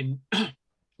factor in,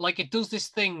 like, it does this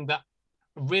thing that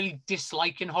I really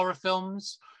dislike in horror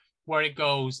films, where it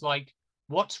goes like,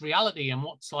 what's reality and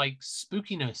what's like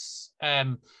spookiness.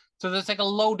 So there's like a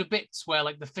load of bits where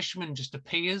like the fisherman just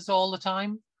appears all the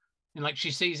time, and like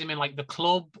she sees him in like the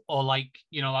club or like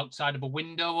outside of a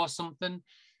window or something.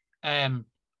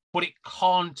 But it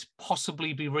can't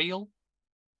possibly be real.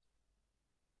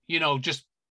 Just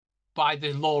by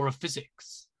the law of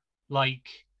physics. Like,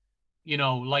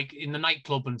 like in the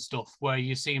nightclub and stuff, where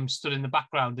you see him stood in the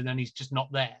background and then he's just not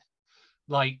there.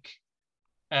 Like,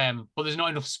 but there's not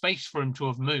enough space for him to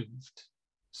have moved.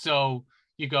 So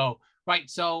you go, right.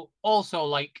 So also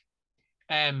like,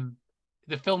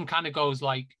 the film kind of goes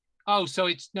like, oh, so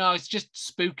it's just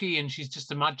spooky and she's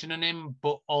just imagining him,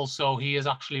 but also he is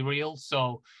actually real.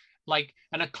 So like,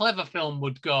 and a clever film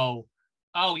would go,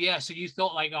 oh yeah, so you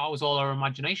thought like, oh, it was all our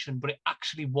imagination, but it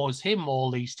actually was him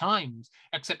all these times,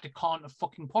 except it can't have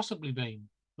fucking possibly been.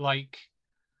 Like,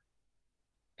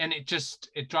 and it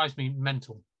drives me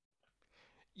mental.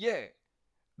 Yeah,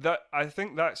 I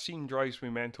think that scene drives me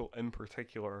mental in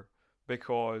particular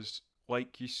because,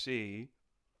 like you say,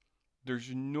 there's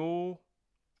no.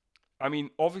 I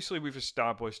mean, obviously we've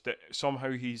established that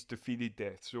somehow he's defeated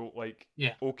death. So, like,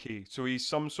 Yeah. okay, so he's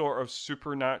some sort of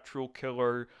supernatural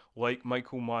killer, like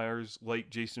Michael Myers, like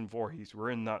Jason Voorhees.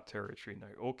 We're in that territory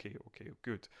now. Okay,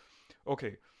 good.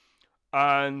 Okay,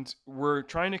 and we're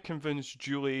trying to convince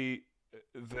Julie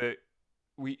that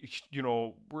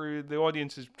where the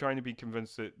audience is trying to be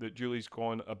convinced that Julie's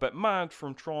gone a bit mad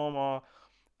from trauma,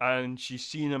 and she's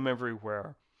seen him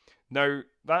everywhere. Now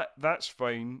that's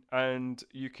fine, and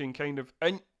you can kind of,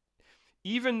 and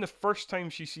even the first time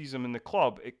she sees him in the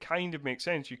club, it kind of makes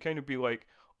sense. You kind of be like,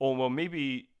 oh well,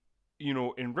 maybe,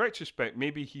 in retrospect,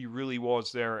 maybe he really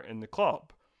was there in the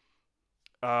club.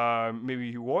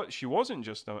 Maybe she wasn't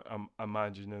just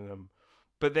imagining him.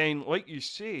 But then, like you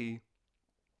say,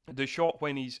 the shot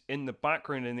when he's in the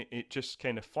background and it just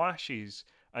kind of flashes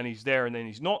and he's there and then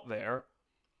he's not there,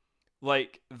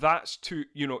 like that's too,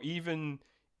 even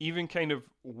kind of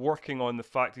working on the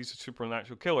fact he's a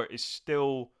supernatural killer is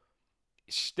still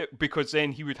because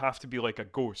then he would have to be like a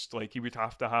ghost, like he would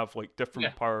have to have like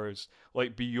different powers,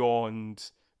 like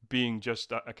beyond being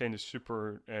just a kind of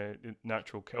super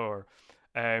natural killer.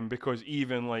 Because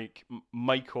even like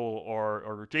Michael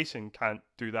or Jason can't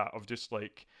do that of just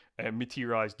like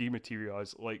materialize,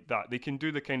 dematerialize like that. They can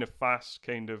do the kind of fast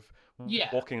kind of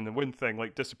walking in the wind thing,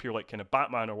 like disappear like kind of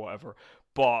Batman or whatever,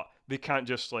 but they can't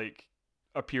just like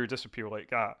appear, disappear like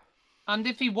that. And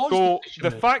if he was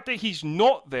the fact that he's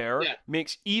not there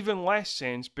makes even less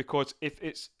sense, because if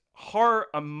it's her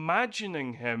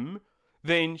imagining him,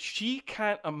 then she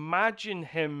can't imagine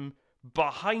him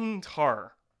behind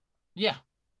her. Yeah.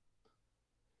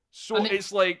 So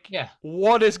it's like,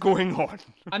 what is going on?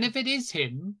 And if it is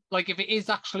him, like if it is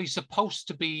actually supposed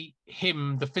to be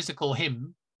him, the physical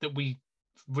him that we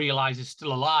realize is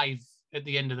still alive at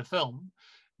the end of the film,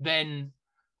 then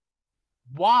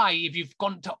why, if you've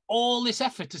gone to all this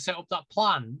effort to set up that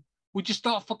plan, would you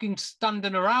start fucking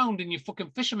standing around in your fucking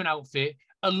fisherman outfit,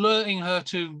 alerting her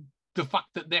to the fact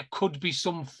that there could be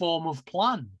some form of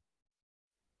plan?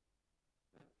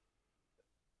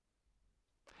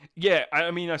 Yeah,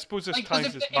 I mean, I suppose this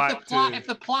ties us back to... If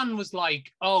the plan was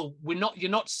like, oh, you're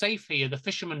not safe here, the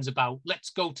fisherman's about, let's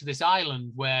go to this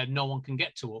island where no one can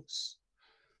get to us.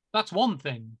 That's one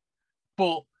thing.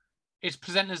 But it's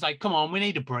presented as like, come on, we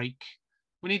need a break.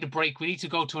 We need to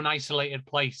go to an isolated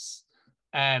place.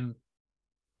 Now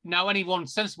anyone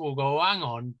sensible will go, hang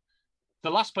on, the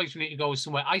last place we need to go is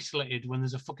somewhere isolated when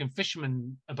there's a fucking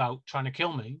fisherman about trying to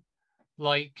kill me.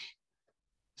 Like,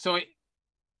 so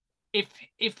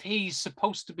if he's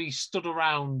supposed to be stood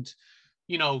around,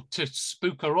 to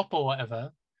spook her up or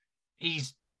whatever,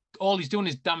 all he's doing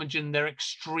is damaging their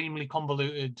extremely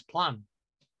convoluted plan.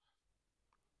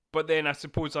 But then I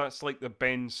suppose that's like the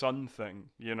Ben Son thing,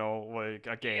 like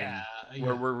again,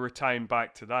 where we're tying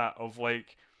back to that of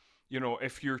like,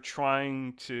 if you're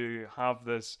trying to have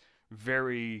this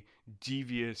very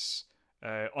devious,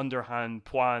 underhand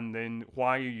plan, then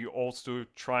why are you also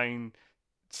trying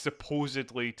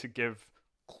supposedly to give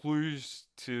clues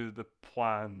to the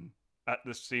plan at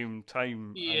the same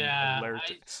time?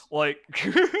 Like...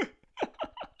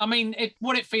 I mean,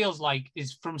 what it feels like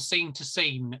is from scene to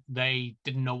scene, they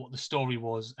didn't know what the story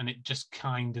was, and it just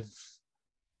kind of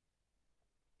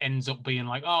ends up being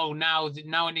like, oh, now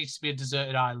it needs to be a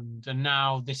deserted island, and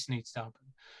now this needs to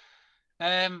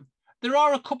happen. There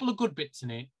are a couple of good bits in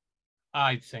it,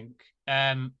 I think.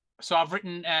 So I've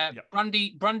written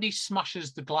Brandy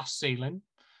smashes the glass ceiling,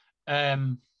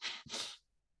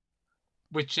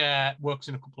 which works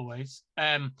in a couple of ways.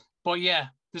 But yeah,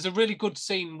 there's a really good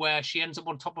scene where she ends up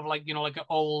on top of like an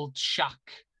old shack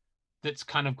that's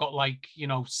kind of got like,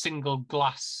 single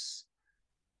glass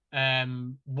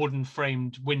wooden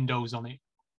framed windows on it.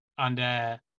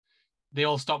 And they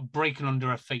all start breaking under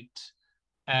her feet.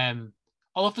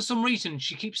 Although for some reason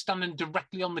she keeps standing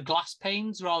directly on the glass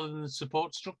panes rather than the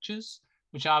support structures,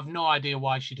 which I have no idea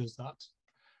why she does that.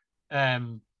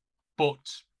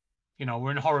 But,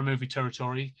 we're in horror movie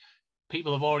territory.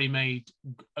 People have already made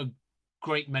a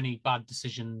great many bad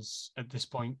decisions at this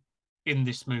point in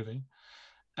this movie.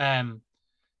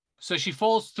 So she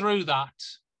falls through that,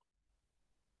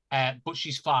 but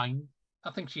she's fine. I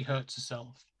think she hurts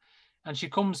herself. And she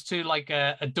comes to like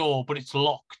a door, but it's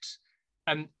locked.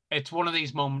 And it's one of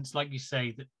these moments, like you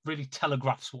say, that really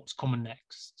telegraphs what's coming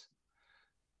next.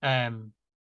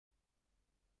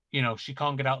 She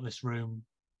can't get out of this room,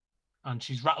 and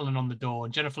she's rattling on the door.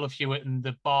 And Jennifer Love Hewitt and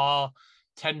the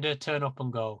bartender turn up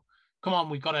and go, "Come on,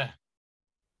 we've got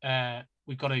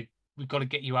to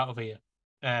get you out of here."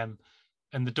 And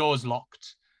the door's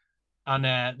locked, and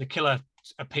the killer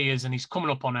appears, and he's coming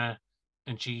up on her,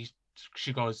 and she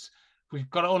goes, "We've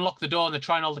got to unlock the door," and they're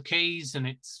trying all the keys,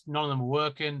 and none of them are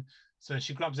working. So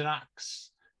she grabs an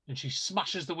axe and she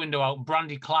smashes the window out.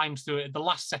 Brandy climbs through it at the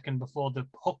last second before the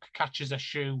hook catches her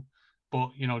shoe, but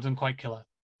doesn't quite kill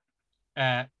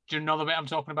her. Do you know the bit I'm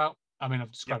talking about? I mean,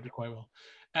 I've described it quite well.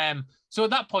 So at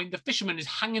that point, the fisherman is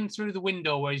hanging through the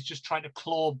window where he's just trying to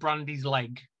claw Brandy's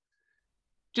leg.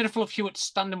 Jennifer Love Hewitt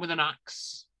standing with an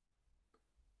axe.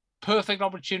 Perfect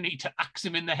opportunity to axe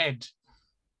him in the head.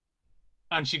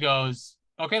 And she goes,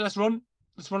 okay, let's run.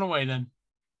 Let's run away then.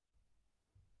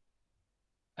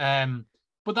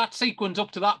 But that sequence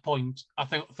up to that point, I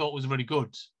thought was really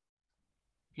good.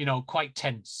 You know, quite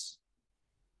tense.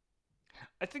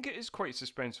 I think it is quite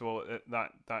suspenseful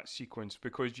that sequence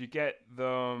because you get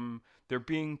them. They're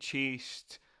being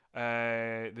chased.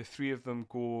 The three of them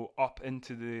go up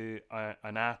into the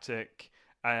an attic,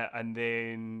 and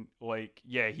then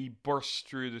he bursts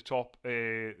through the top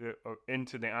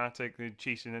into the attic. They're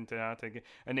chasing into the attic,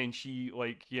 and then she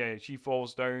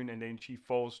falls down, and then she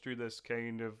falls through this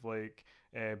kind of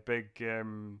big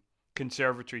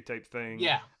conservatory type thing.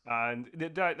 Yeah, And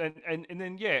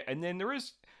then there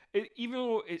is even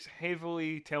though it's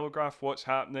heavily telegraphed what's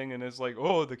happening and it's like,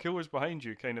 oh, the killer's behind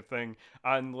you kind of thing,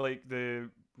 and the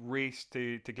race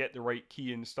to get the right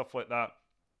key and stuff like that,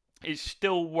 it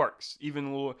still works.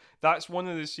 Even though that's one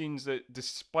of the scenes that,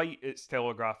 despite its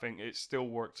telegraphing, it still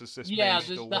works. The suspense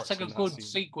still that's works like a in that good scene.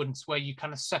 sequence where you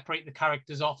kind of separate the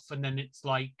characters off, and then it's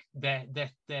like they're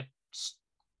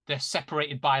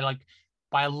separated by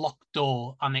a locked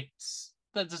door, and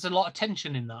there's a lot of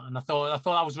tension in that, and I thought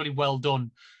that was really well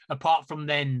done. Apart from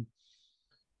then,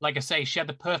 like I say, she had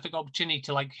the perfect opportunity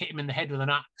to hit him in the head with an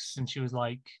axe, and she was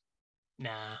like,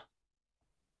 "Nah,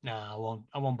 I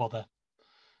won't bother."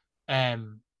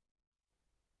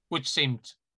 Which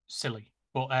seemed silly,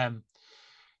 but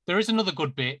there is another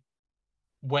good bit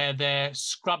where they're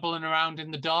scrabbling around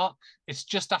in the dark. It's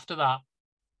just after that,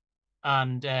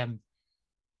 and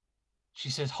she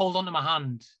says, "Hold on to my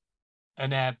hand,"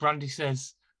 and Brandy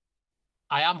says,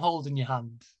 "I am holding your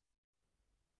hand."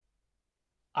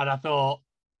 And I thought,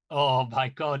 oh my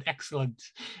God, excellent.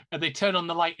 And they turn on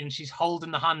the light and she's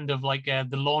holding the hand of the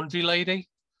laundry lady.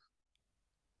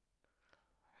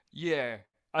 Yeah,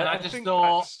 And I I just think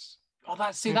thought, that's. oh,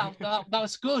 that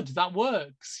was good. That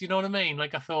works. You know what I mean? I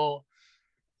thought,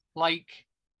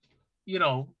 you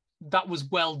know, that was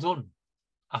well done.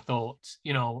 I thought,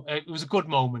 it was a good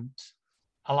moment.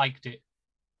 I liked it.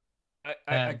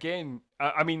 Again,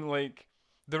 I mean,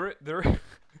 there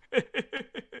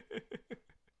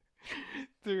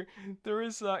there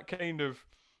is that kind of.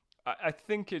 I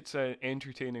think it's an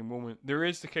entertaining moment. There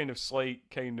is the kind of slight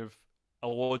kind of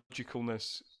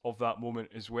illogicalness of that moment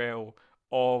as well.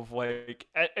 Of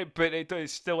but it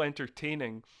is still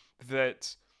entertaining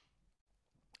that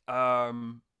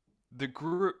the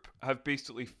group have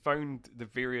basically found the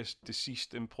various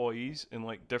deceased employees in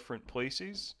different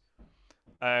places,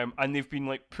 and they've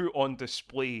been put on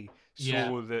display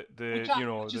so that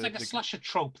which is a slasher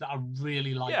trope that I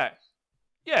really like.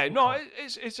 Yeah, no,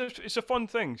 it's a fun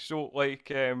thing. So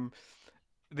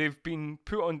they've been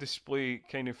put on display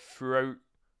kind of throughout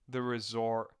the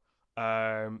resort.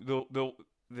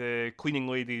 The cleaning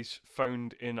ladies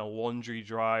found in a laundry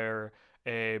dryer.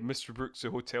 Mr. Brooks,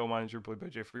 the hotel manager played by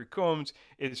Jeffrey Combs,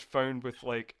 is found with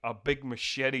a big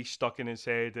machete stuck in his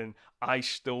head and "I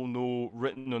still know"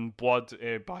 written on blood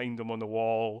behind him on the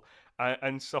wall,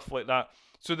 and stuff like that.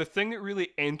 So the thing that really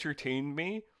entertained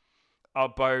me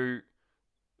about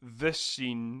this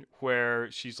scene where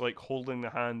she's holding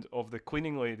the hand of the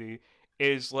cleaning lady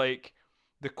is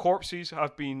the corpses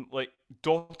have been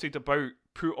dotted about,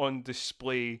 put on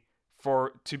display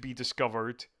for to be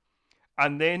discovered,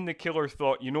 and then the killer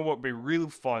thought, you know what would be real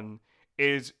fun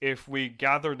is if we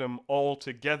gather them all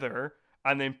together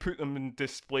and then put them in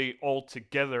display all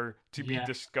together to be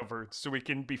discovered so we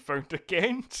can be found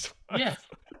again. Yeah.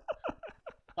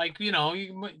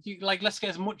 Let's get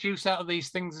as much use out of these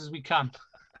things as we can.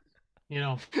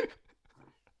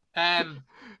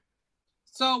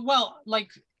 So, well,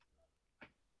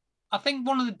 I think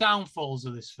one of the downfalls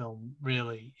of this film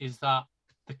really is that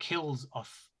the kills are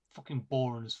fucking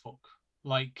boring as fuck.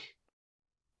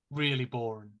 Really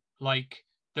boring.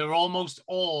 They're almost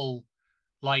all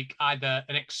either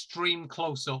an extreme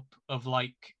close up of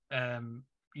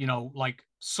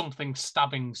something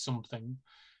stabbing something,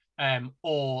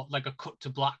 or a cut to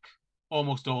black.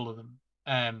 Almost all of them.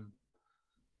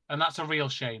 And that's a real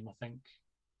shame, I think.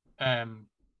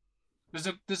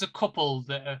 There's a couple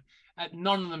that are,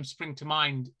 none of them spring to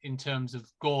mind in terms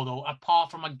of gore, though, apart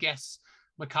from, I guess,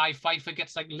 Mekhi Phifer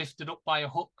gets lifted up by a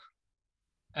hook.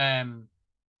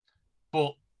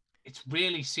 But it's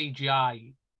really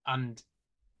CGI and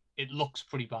it looks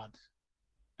pretty bad.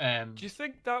 Do you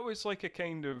think that was a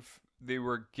kind of, they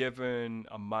were given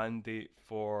a mandate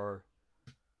for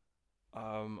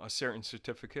a certain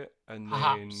certificate and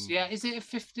perhaps, then yeah. Is it a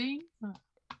 15?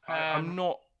 I'm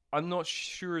not I'm not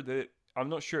sure that I'm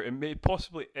not sure. It may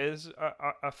possibly is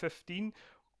a 15,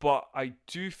 but I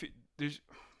do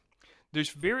there's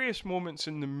various moments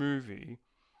in the movie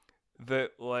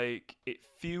that like it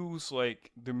feels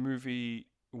like the movie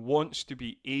wants to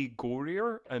be A,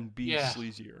 gorier, and B, Yeah.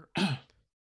 sleazier.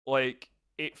 Like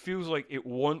it feels like it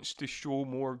wants to show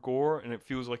more gore, and it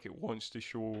feels like it wants to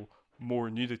show more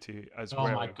nudity as Oh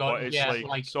my well. God. But it's Yeah. like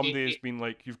Like somebody has been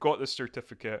like, you've got this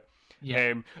certificate,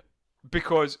 yeah. um,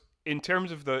 because in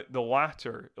terms of the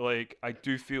latter, like I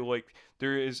do feel like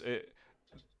there is a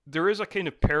kind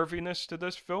of perviness to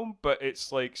this film, but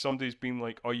it's like somebody's been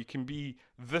like, oh, you can be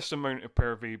this amount of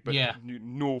pervy, but Yeah.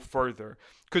 no further.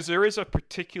 Because there is a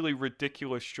particularly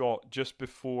ridiculous shot just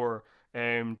before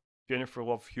Jennifer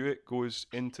Love Hewitt goes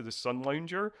into the sun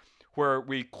lounger, where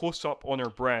we close up on her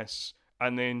breasts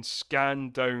and then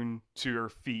scan down to her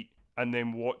feet and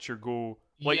then watch her go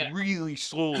like Yeah. really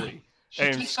slowly She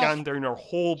takes scan off. down her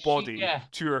whole body Yeah.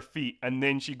 to her feet, and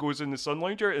then she goes in the sun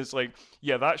lounger. It's like,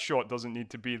 yeah, that shot doesn't need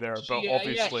to be there, but Yeah.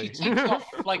 She obviously, takes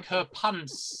off like her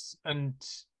pants and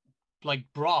like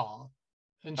bra,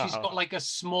 and she's uh-huh. got like a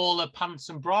smaller pants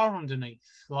and bra underneath.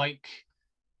 Like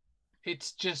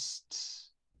it's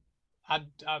just,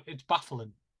 it's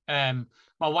baffling.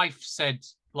 My wife said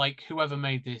like whoever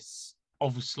made this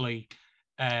obviously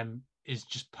is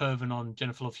just perving on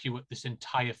Jennifer Love Hewitt this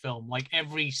entire film. Like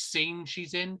every scene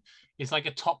she's in is like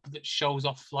a top that shows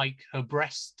off like her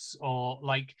breasts or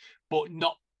like, but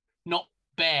not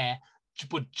bare,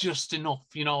 but just enough.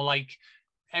 Like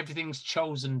everything's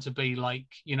chosen to be like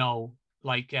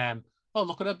like oh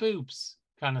look at her boobs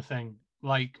kind of thing.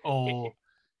 Like or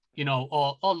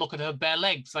or oh look at her bare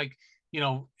legs. Like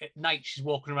at night she's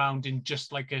walking around in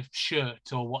just like a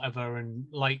shirt or whatever, and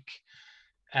like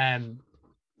um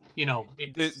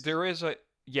it's There is a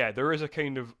there is a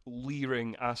kind of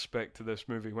leering aspect to this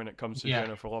movie when it comes to yeah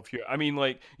Jennifer Love Hewitt. I mean,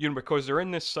 like because they're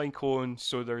in this cyclone,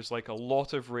 so there's like a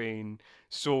lot of rain.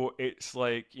 So it's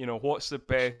like what's the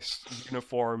best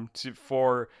uniform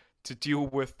to deal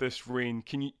with this rain?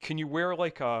 Can you wear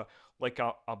like a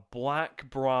black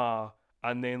bra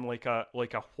and then like a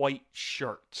white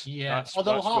shirt? yeah. That's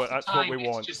Although half the that's what time we it's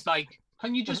want. just like,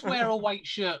 can you just wear a white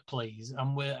shirt, please?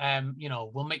 And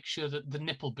we'll make sure that the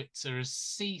nipple bits are as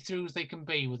see-through as they can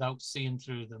be without seeing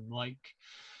through them. Like,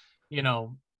 you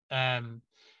know, um,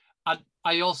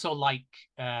 I also like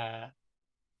the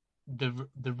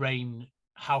rain,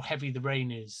 how heavy the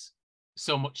rain is,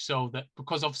 so much so that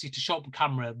because obviously to show up on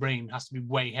camera, rain has to be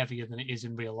way heavier than it is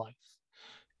in real life.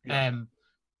 Yeah.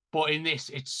 But in this,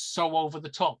 it's so over the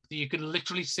top that you can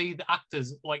literally see the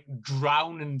actors like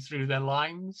drowning through their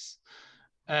lines,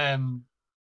 um,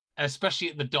 especially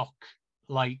at the dock.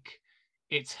 Like,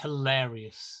 it's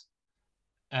hilarious.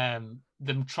 Them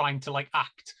trying to like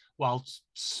act while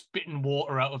spitting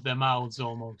water out of their mouths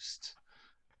almost.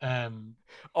 Um,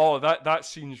 Oh, that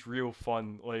scene's real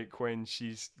fun. Like when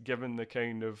she's given the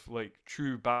kind of like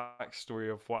true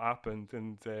backstory of what happened,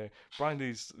 and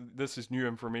Brandy's this is new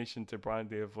information to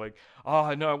Brandy of like,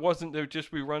 oh no, it wasn't there.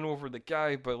 Just we run over the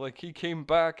guy, but like he came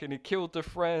back and he killed the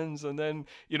friends, and then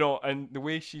and the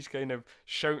way she's kind of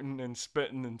shouting and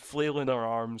spitting and flailing her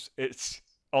arms, it's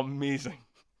amazing.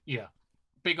 yeah,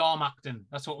 big arm acting.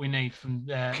 That's what we need from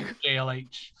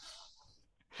JLH.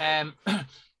 Um,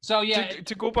 so yeah,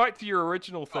 To go back to your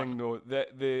original thing though,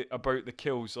 the about the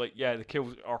kills, like yeah, the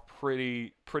kills are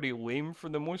pretty lame for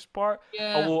the most part.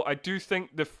 yeah, Although I do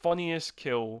think the funniest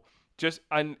kill,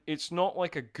 and it's not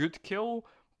like a good kill,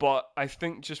 but I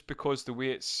think just because the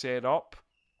way it's set up,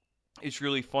 it's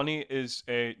really funny. Is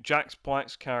Jack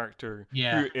Black's character,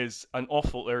 yeah, who is an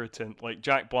awful irritant. Like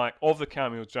Jack Black, of the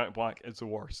cameos, Jack Black is the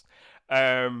worst.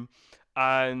 Um,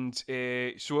 and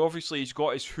so obviously he's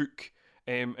got his hook,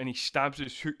 and he stabs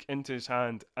his hook into his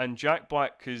hand. And Jack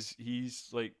Black, because he's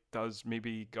like does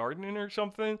maybe gardening or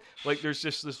something. Like there's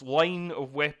just this line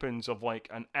of weapons of like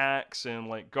an axe and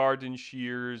like garden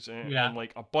shears yeah, and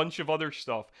like a bunch of other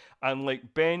stuff. And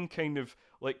like Ben kind of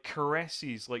like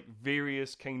caresses like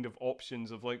various kind of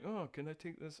options of like, oh, can I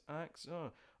take this axe?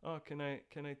 Oh, can I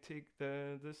take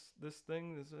this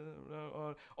thing?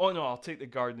 Oh no, I'll take the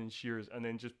garden shears, and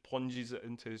then just plunges it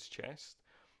into his chest.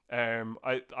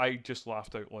 I just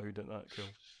laughed out loud at that kill.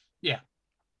 yeah.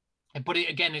 But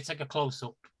again, it's like a close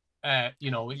up. It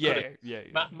could have. Yeah.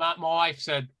 My wife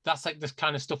said that's like this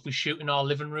kind of stuff we shoot in our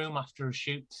living room after a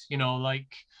shoot.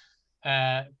 Like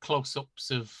close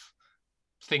ups of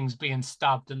things being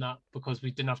stabbed and that because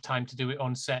we didn't have time to do it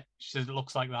on set. She said it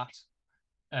looks like that,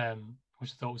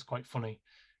 which I thought was quite funny.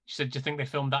 She said, "Do you think they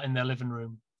filmed that in their living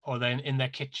room or then in their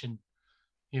kitchen?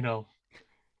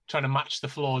 Trying to match the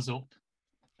floors up."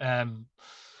 Um,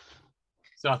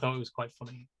 So I thought it was quite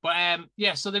funny. But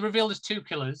yeah, so they revealed there's two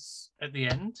killers at the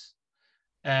end,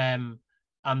 and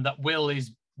that Will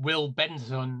is Will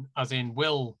Benson, as in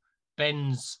Will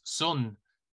Ben's son,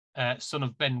 son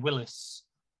of Ben Willis,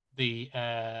 the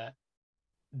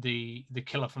the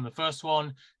killer from the first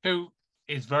one, who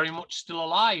is very much still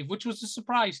alive, which was a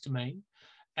surprise to me.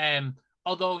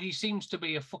 Although he seems to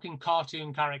be a fucking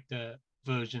cartoon character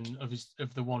version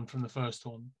of the one from the first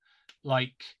one.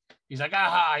 Like he's like,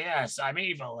 aha, yes, I'm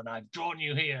evil and I've drawn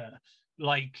you here.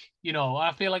 Like, you know,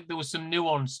 I feel like there was some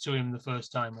nuance to him the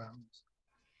first time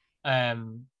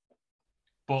round.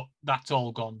 But that's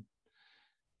all gone.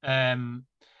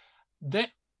 They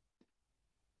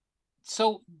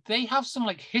so they have some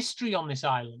like history on this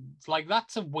island. Like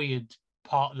that's a weird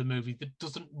part of the movie that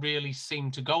doesn't really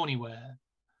seem to go anywhere.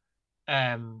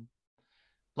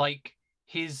 Like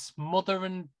his mother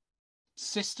and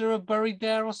sister are buried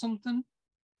there or something.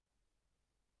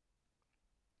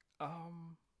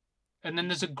 And then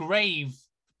there's a grave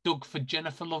dug for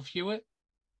Jennifer Love Hewitt.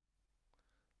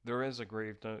 There is a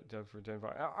grave dug for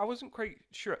Jennifer. I wasn't quite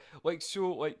sure. Like,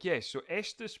 so, like, yeah, so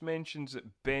Estes mentions that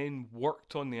Ben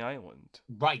worked on the island.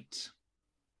 Right.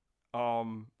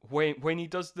 When he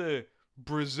does the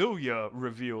Brasilia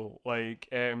reveal, like,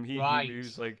 Right. he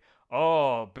was like,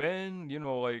 oh, Ben, you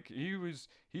know, like,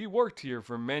 he worked here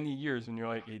for many years, and you're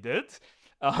like, he did?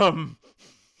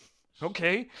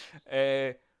 Okay.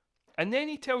 And then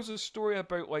he tells a story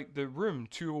about like the room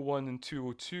 201 and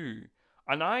 202,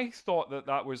 and I thought that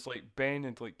that was like Ben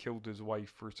had like killed his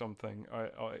wife or something.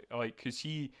 Like because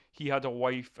he had a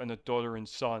wife and a daughter and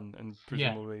son, and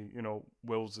presumably you know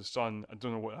Will's the son. I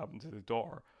don't know what happened to the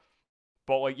daughter,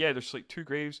 but like yeah, there's like two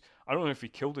graves. I don't know if he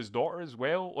killed his daughter as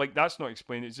well. Like that's not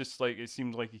explained. It's just like it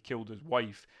seems like he killed his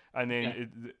wife, and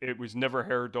then it was never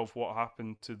heard of what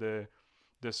happened to the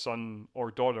son or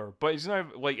daughter. But it's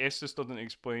not like Estes doesn't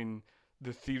explain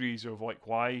the theories of like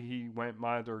why he went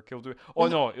mad or killed her. Oh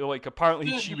no, like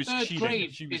apparently she was cheating.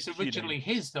 Grave she was is originally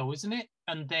his though, isn't it?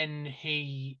 And then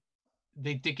they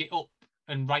dig it up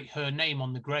and write her name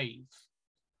on the grave.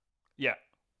 Yeah.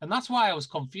 And that's why I was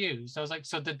confused. I was like,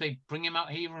 so did they bring him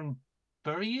out here and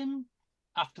bury him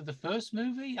after the first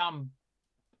movie? And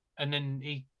then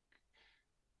he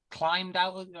climbed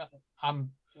out of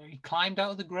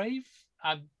the grave.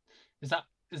 Is that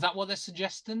what they're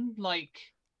suggesting? Like,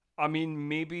 I mean,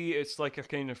 maybe it's like a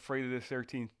kind of Friday the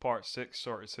 13th Part 6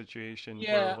 sort of situation.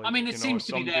 Yeah, where, like, I mean, it seems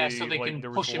to be there so they like, can there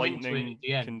push was him into it at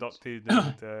the end. conducted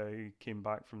and he came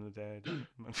back from the dead.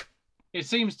 It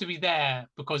seems to be there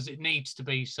because it needs to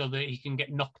be so that he can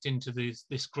get knocked into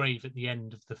this grave at the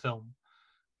end of the film.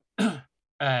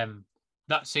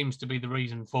 That seems to be the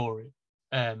reason for it.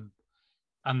 And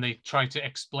they try to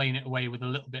explain it away with a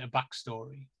little bit of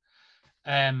backstory.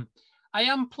 I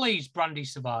am pleased Brandy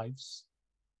survives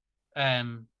at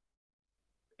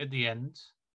the end.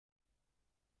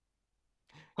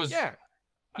 Because,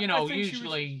 you know,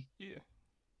 usually,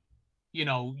 you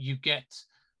know, you get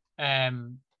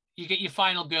your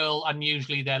final girl and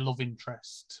usually their love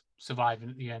interest surviving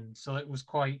at the end. So it was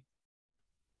quite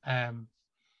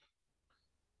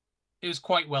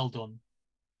well done.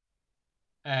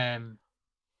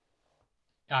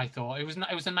 I thought it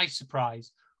was a nice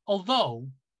surprise. Although,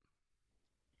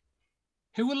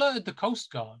 who alerted the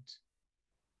Coast Guard?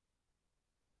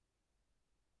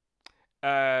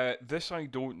 This I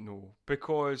don't know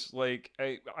because, like,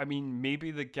 I mean, maybe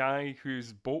the guy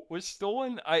whose boat was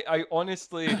stolen. I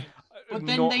honestly, I'm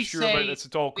not sure about this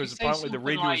at all because apparently the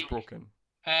radio's broken.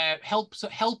 Help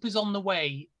is on the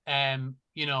way.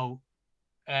 You know,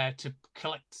 to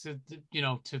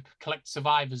collect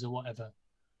survivors or whatever.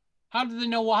 How do they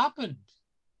know what happened?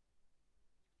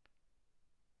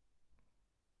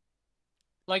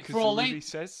 Like for all they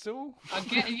says so. I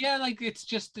get, yeah, like it's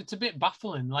a bit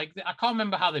baffling. Like I can't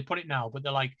remember how they put it now, but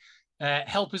they're like,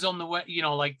 help is on the way. You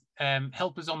know, like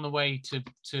help is on the way to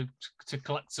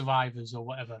collect survivors or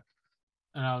whatever.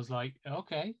 And I was like,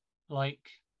 okay, like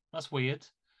that's weird.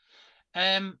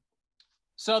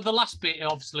 So the last bit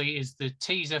obviously is the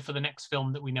teaser for the next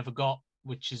film that we never got,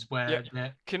 which is where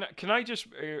can I just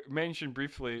mention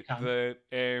briefly the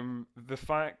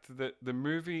fact that the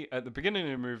movie at the beginning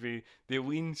of the movie they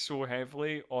lean so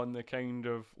heavily on the kind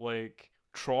of like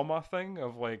trauma thing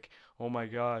of like, oh my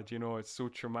god, you know, it's so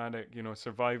traumatic, you know,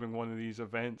 surviving one of these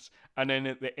events, and then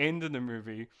at the end of the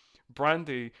movie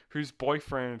Brandy, whose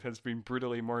boyfriend has been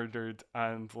brutally murdered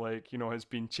and like, you know, has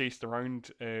been chased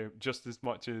around just as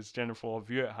much as Jennifer Love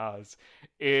Hewitt has,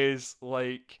 is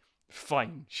like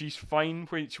fine. She's fine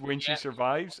when she Yeah,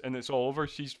 survives and it's all over.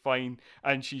 She's fine,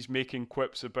 and she's making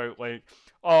quips about like,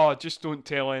 oh, just don't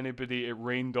tell anybody it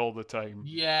rained all the time,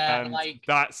 yeah, and like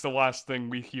that's the last thing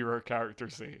we hear her character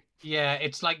say. yeah,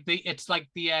 it's like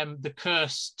the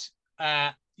cursed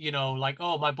like,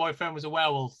 oh, my boyfriend was a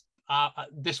werewolf.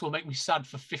 This will make me sad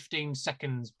for 15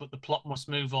 seconds, but the plot must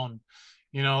move on.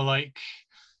 Like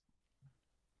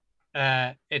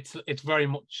it's very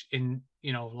much in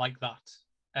like that.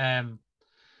 Um,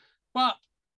 but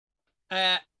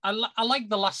I like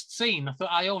the last scene.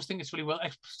 I always think it's really well,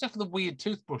 except for the weird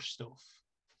toothbrush stuff.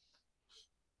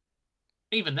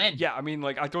 Even then, Yeah, I mean,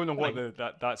 like, I don't know what like,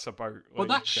 that's about. but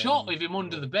Like, that shot of him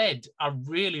under the bed, I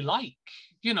really like.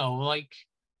 Like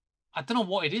I don't know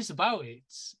what it is about it.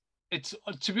 It's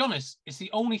to be honest, it's the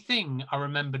only thing I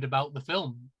remembered about the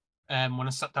film when I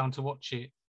sat down to watch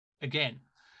it again,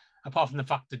 apart from the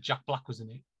fact that Jack Black was in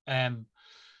it.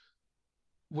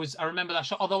 Was I remember that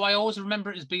shot? Although I always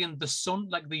remember it as being the son,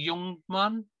 like the young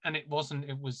man, and it wasn't.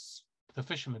 It was the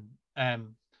fisherman.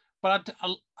 But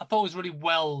I thought it was really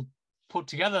well put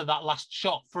together, that last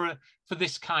shot for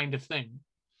this kind of thing.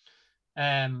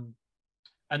 And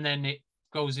then it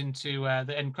goes into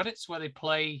the end credits where they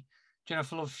play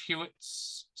Jennifer Love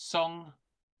Hewitt's song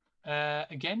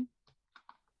again.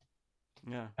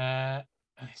 Yeah.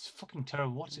 It's fucking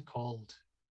terrible. What's it called?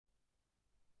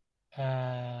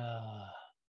 I'll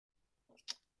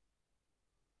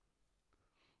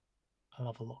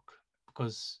have a look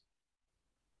because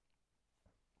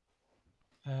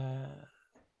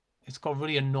it's got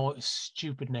really a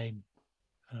stupid name,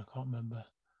 and I can't remember.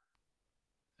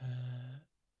 I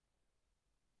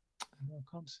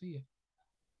can't see it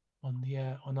on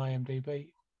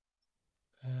IMDb.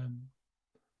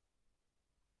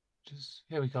 Just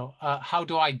here we go. How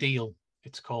Do I Deal?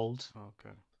 It's called.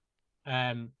 Okay.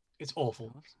 It's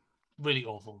awful, really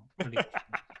awful, really awful.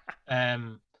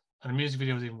 And the music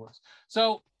video is even worse.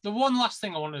 So the one last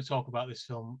thing I wanted to talk about this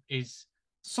film is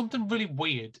something really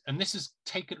weird, and this is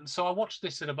taken. So I watched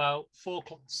this at about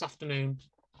 4:00 this afternoon.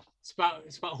 It's about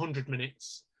 100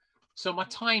 minutes. So my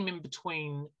time in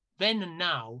between then and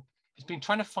now has been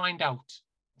trying to find out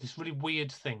this really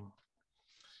weird thing.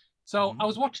 So I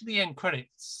was watching the end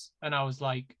credits, and I was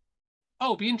like,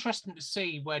 "Oh, it'd be interesting to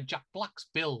see where Jack Black's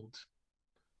build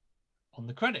on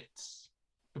the credits,"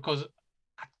 because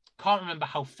I can't remember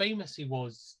how famous he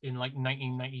was in like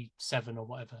 1997 or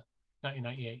whatever,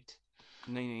 1998.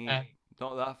 98.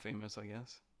 Not that famous, I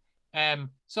guess.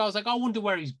 So I was like, I wonder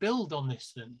where he's billed on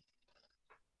this then.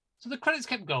 So the credits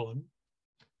kept going,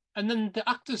 and then the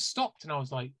actors stopped, and I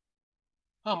was like,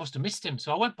 oh, I must have missed him.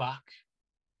 So I went back,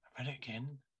 I read it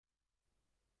again.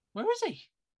 Where is he?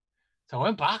 So I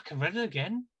went back and read it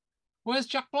again. Where's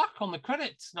Jack Black on the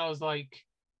credits? And I was like,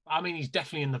 I mean, he's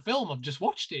definitely in the film. I've just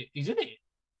watched it. He's in it,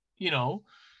 you know.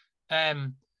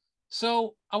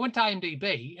 So I went to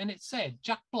IMDb and it said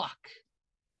Jack Black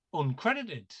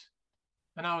uncredited.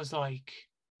 And I was like,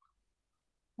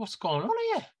 what's going on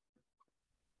here?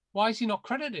 Why is he not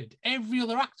credited? Every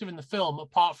other actor in the film,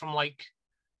 apart from like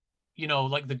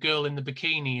the girl in the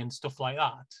bikini and stuff like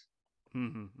that,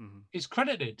 is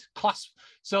credited.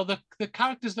 So the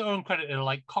characters that are uncredited are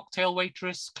like cocktail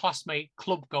waitress, classmate,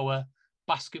 club goer,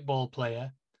 basketball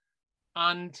player,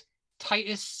 and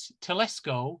Titus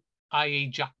Telesco, i.e.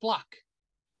 Jack Black,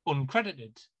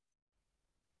 uncredited.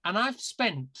 And I've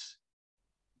spent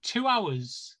 2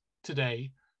 hours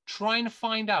today trying to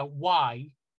find out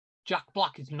why Jack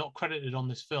Black is not credited on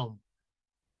this film.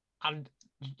 And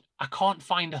I can't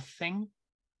find a thing.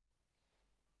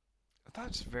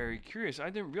 That's very curious. I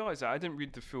didn't realize that. I didn't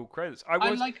read the full credits. I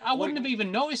wouldn't have even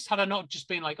noticed had I not just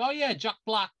been like, oh yeah, Jack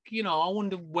Black, I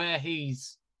wonder where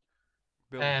he's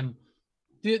the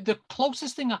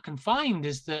closest thing I can find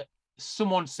is that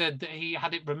someone said that he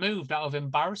had it removed out of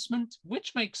embarrassment,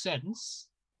 which makes sense.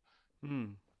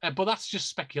 But that's just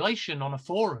speculation on a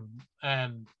forum.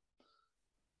 I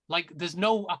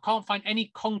can't find any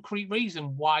concrete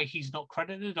reason why he's not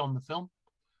credited on the film.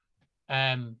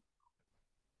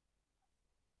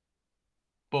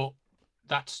 But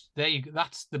that's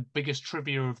the biggest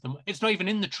trivia of them. It's not even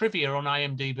in the trivia on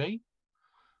IMDb.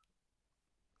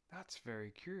 That's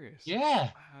very curious.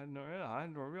 Yeah. I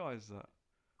hadn't realized that.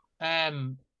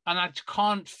 And I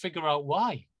can't figure out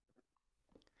why.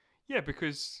 Yeah,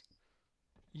 because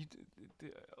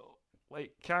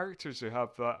like characters who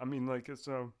have that. I mean, like it's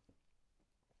a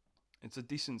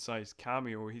decent sized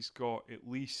cameo. He's got at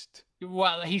least.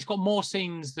 Well, he's got more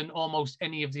scenes than almost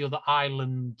any of the other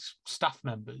island staff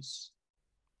members.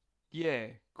 Yeah,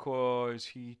 because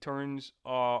he turns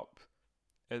up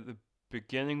at the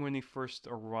beginning when they first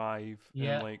arrive and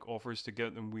Yeah. like offers to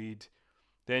get them weed.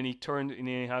 Then he turned and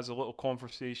he has a little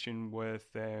conversation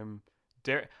with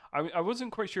Derek. I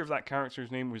wasn't quite sure if that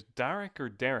character's name was Derek or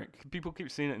Derek. People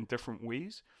keep saying it in different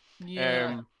ways.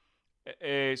 Yeah.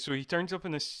 Um, so he turns up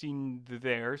in a scene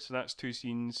there, so that's two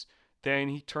scenes. Then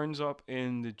he turns up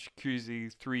in the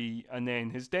jacuzzi 3, and then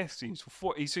his death scene. So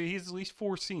four. So he has at least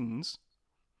 4 scenes.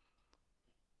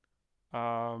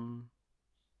 Um,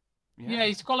 Yeah, yeah,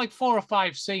 he's got like 4 or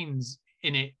 5 scenes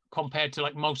in it compared to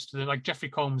like most of them. Like Jeffrey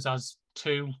Combs has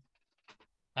two.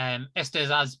 Estes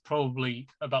has probably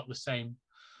about the same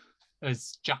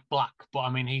as Jack Black, but I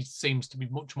mean he seems to be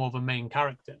much more of a main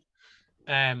character.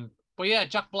 But yeah,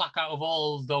 Jack Black out of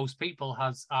all those people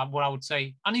has what I would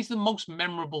say, and he's the most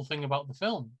memorable thing about the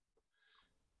film.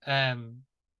 Um,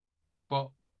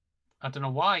 but I don't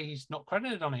know why he's not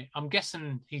credited on it. I'm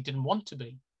guessing he didn't want to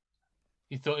be.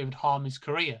 He thought it would harm his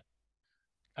career.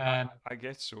 I, Um, I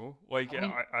guess so. Like, I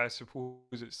mean, I suppose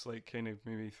it's like kind of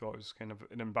maybe thought it was kind of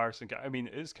an embarrassing. I mean,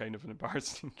 it is kind of an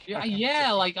embarrassing yeah, character.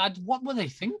 yeah. Like, what were they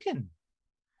thinking?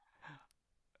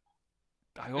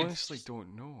 I honestly It's,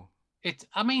 don't know. it's.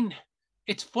 I mean,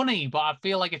 it's funny, but I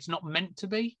feel like it's not meant to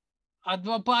be.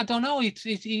 But I don't know. He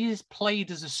is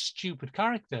played as a stupid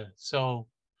character. So,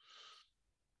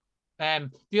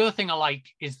 the other thing I like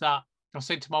is that I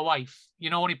said to my wife, you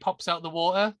know, when he pops out the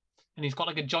water and he's got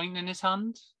like a joint in his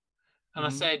hand, and I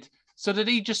Hmm. said, so did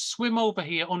he just swim over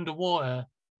here underwater,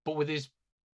 but with his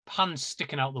hands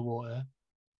sticking out the water,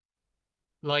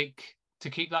 like to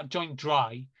keep that joint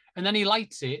dry? And then he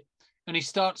lights it and he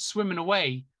starts swimming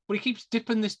away, but he keeps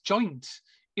dipping this joint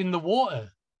in the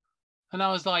water. And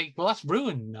I was like, well, that's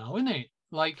ruined now, isn't it?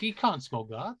 Like, he can't smoke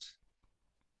that.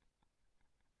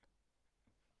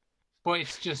 But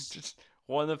it's just Just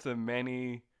one of the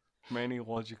many, many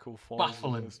logical flaws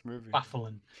in baffling, this movie.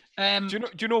 baffling. Do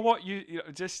you know what you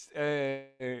know, just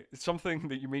something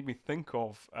that you made me think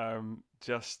of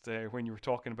just when you were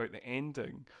talking about the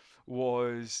ending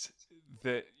was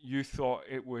that you thought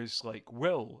it was like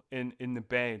Will in the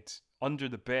bed under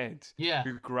the bed Yeah,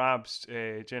 who grabs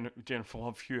Jennifer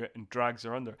Love Hewitt and drags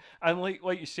her under, and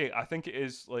like you say, I think it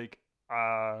is like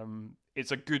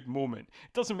it's a good moment.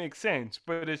 It doesn't make sense,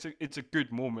 but it's a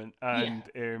good moment, yeah,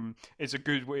 and it's a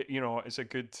good way, you know, it's a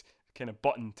good kind of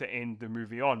button to end the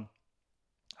movie on.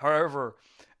 However,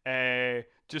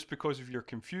 just because of your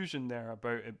confusion there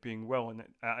about it being Will and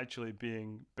it actually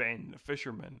being Ben the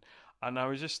fisherman, and I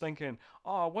was just thinking,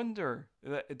 oh, I wonder,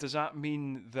 does that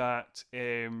mean that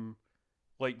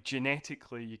like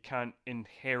genetically you can't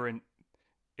inherit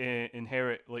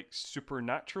like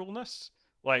supernaturalness?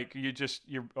 Like you're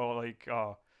like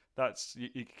that's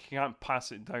you can't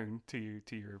pass it down to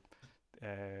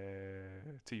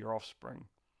your offspring.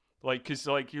 Like, because,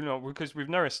 like, you know, because we've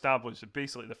now established that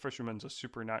basically the fisherman's a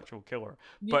supernatural killer,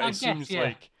 yeah. but I guess,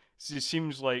 yeah. it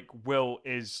seems like Will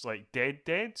is like dead,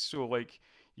 so like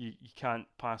you can't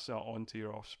pass that on to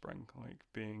your offspring, like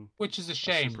being Which is a a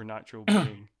shame supernatural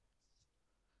being.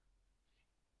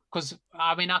 because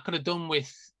I mean I could have done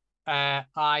with.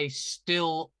 I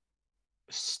still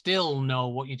know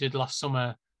what you did last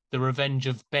summer. The Revenge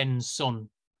of Ben's Son,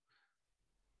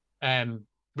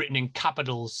 written in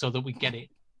capitals so that we get it.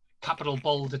 Capital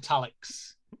bold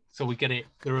italics, so we get it.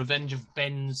 The Revenge of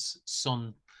Ben's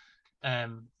Son,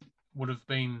 um, would have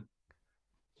been,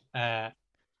 uh,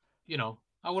 you know,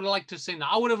 I would have liked to have seen that.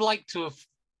 I would have liked to have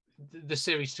the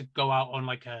series to go out on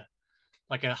like a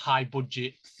high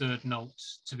budget third note,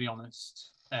 to be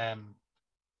honest.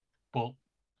 But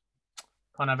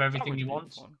can't have That everything would you be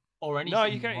want fun. or No,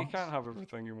 anything you you want. can't have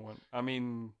everything you want. I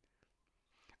mean,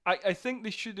 I think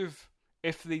they should have,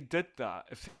 if they did that,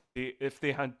 if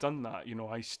they had done that, you know,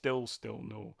 I still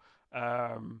know,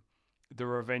 um, the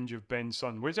Revenge of Ben's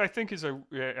Son, which I think is a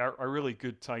really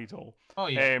good title. Oh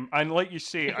yeah, And like you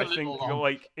say, took a I little think long.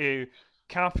 like a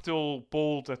capital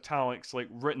bold italics, like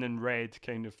written in red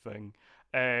kind of thing.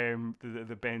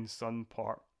 The Ben's Son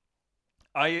part.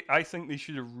 I think they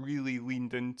should have really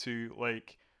leaned into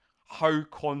like how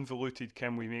convoluted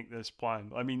can we make this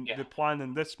plan? I mean, Yeah, the plan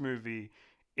in this movie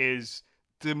is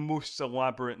the most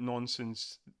elaborate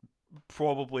nonsense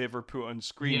probably ever put on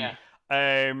screen. yeah.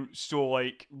 So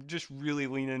like just really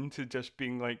lean into just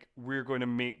being like we're going to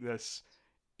make this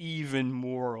even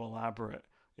more elaborate,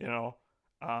 you know.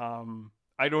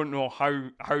 I don't know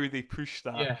how they push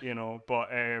that, Yeah. you know, but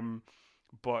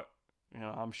you know,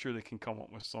 I'm sure they can come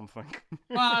up with something.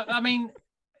 Well, I mean,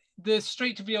 the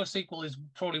straight to video sequel is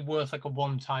probably worth like a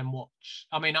one-time watch.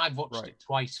 I mean, I've watched Right. it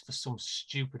twice for some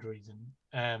stupid reason.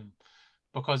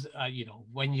 Because you know,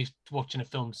 when you're watching a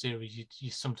film series,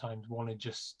 you sometimes want to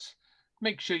just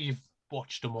make sure you've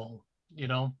watched them all. you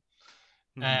know.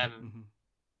 Mm-hmm, Um, mm-hmm.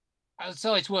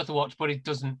 so it's worth a watch, but it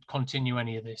doesn't continue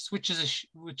any of this, which is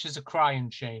which is a crying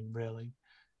shame, really.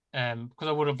 Because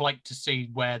I would have liked to see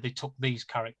where they took these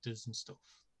characters and stuff.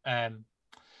 Um,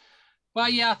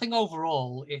 but Yeah. yeah, I think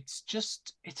overall it's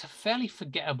a fairly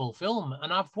forgettable film,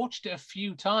 and I've watched it a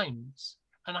few times,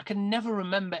 and I can never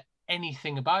remember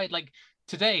anything about it. Like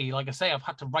today, like I say, I've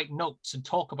had to write notes and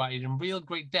talk about it in real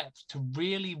great depth to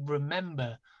really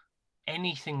remember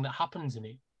anything that happens in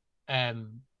it.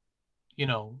 Um,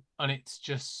 and it's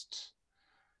just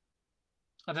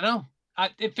I don't know.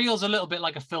 It feels a little bit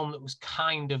like a film that was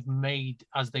kind of made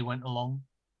as they went along.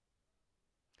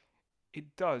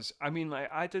 It does. I mean, like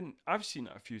I didn't. I've seen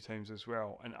it a few times as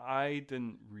well, and I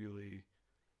didn't really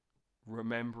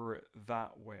remember it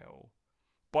that well.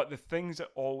 But the things that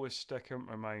always stick in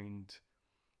my mind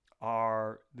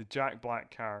are the Jack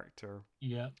Black character,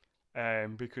 Yeah,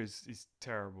 because he's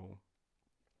terrible.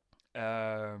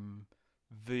 Um,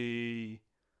 the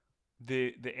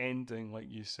the ending, like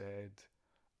you said,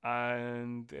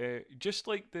 and just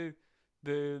like the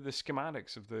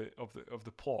schematics of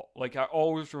the plot. Like I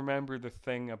always remember the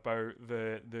thing about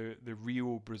the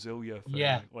Rio Brasilia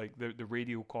yeah, thing, like the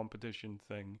radio competition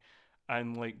thing,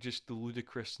 and like just the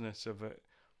ludicrousness of it,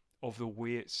 of the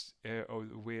way it's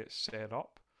set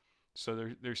up. So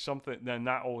there's something then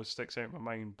that always sticks out in my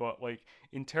mind. But like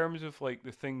in terms of like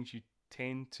the things you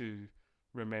tend to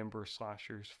remember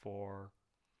slashers for,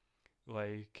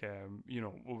 like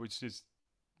which is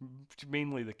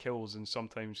mainly the kills and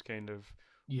sometimes kind of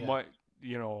yeah, my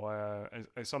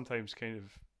sometimes kind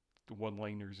of the one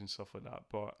liners and stuff like that.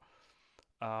 But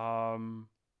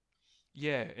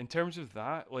yeah, in terms of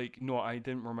that, like no, I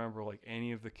didn't remember like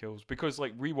any of the kills because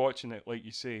like rewatching it, like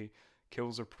you say,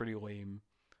 kills are pretty lame.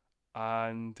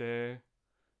 And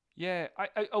yeah,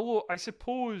 although I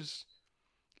suppose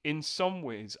in some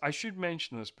ways I should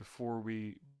mention this before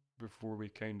we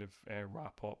kind of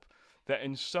wrap up, that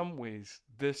in some ways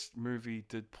this movie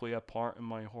did play a part in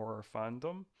my horror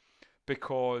fandom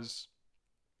because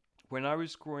when I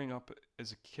was growing up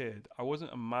as a kid, I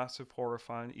wasn't a massive horror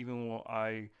fan, even though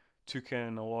I took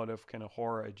in a lot of kind of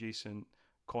horror adjacent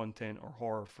content or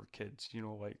horror for kids,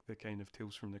 like the kind of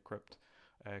Tales from the Crypt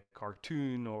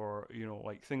cartoon, or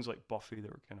like things like Buffy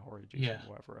that were kind of horror yeah, adjacent,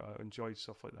 whatever. I enjoyed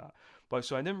stuff like that. But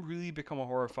so I didn't really become a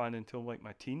horror fan until like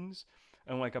my teens,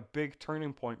 and like a big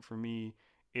turning point for me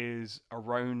is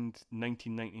around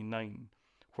 1999,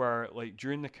 where like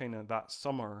during the kind of that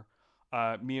summer,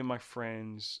 me and my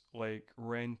friends like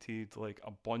rented like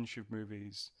a bunch of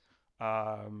movies,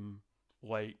 um,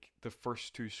 like the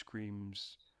first two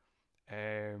Screams,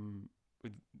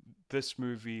 with this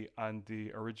movie and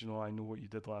the original I Know What You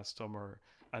Did Last Summer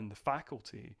and The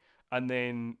Faculty, and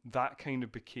then that kind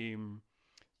of became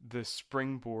the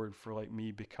springboard for like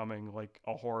me becoming like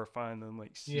a horror fan and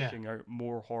like yeah, seeking out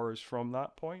more horrors from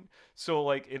that point. So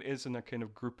like it is in a kind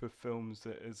of group of films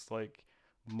that is like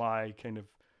my kind of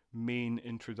main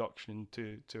introduction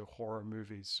to horror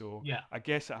movies. So yeah. I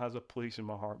guess it has a place in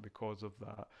my heart because of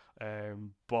that.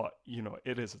 But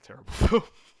it is a terrible film.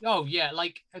 Oh yeah,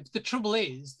 like the trouble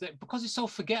is that because it's so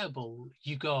forgettable,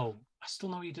 you go, I still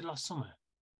know what you did last summer.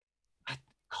 I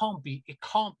it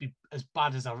can't be as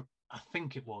bad as I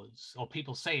think it was, or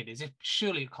people say it is.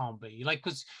 Surely it can't be. Like,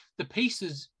 because the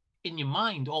pieces in your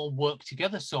mind all work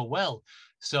together so well.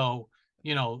 So,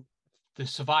 you know, the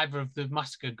survivor of the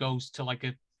massacre goes to like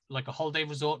a holiday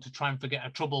resort to try and forget her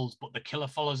troubles, but the killer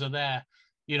follows her there,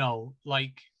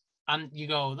 like, and you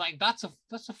go, like, that's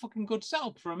a fucking good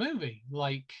setup for a movie.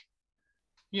 Like,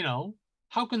 you know,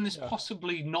 how can this Yeah.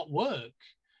 possibly not work?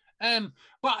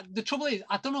 But the trouble is,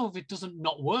 I don't know if it doesn't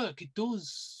not work. It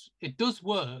does. It does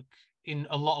work in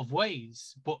a lot of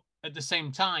ways, but at the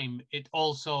same time, it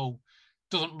also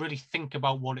doesn't really think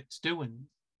about what it's doing.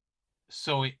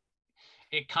 So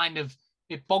it kind of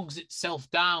it bogs itself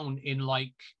down in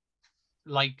like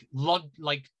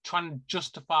trying to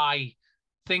justify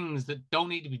things that don't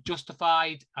need to be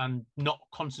justified and not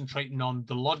concentrating on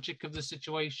the logic of the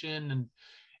situation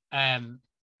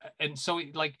and so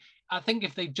like I think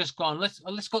if they'd just gone, let's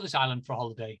go to this island for a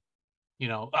holiday,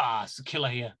 it's a killer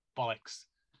here, bollocks,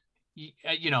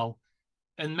 you know,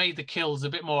 and made the kills a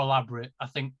bit more elaborate. I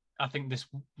think this,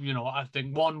 I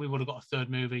think one we would have got a third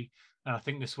movie, and I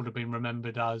think this would have been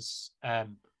remembered as,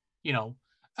 you know,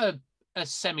 a a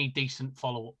semi decent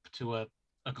follow up to a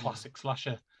Yeah. classic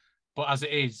slasher. But as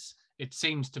it is, it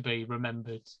seems to be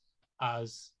remembered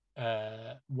as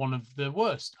one of the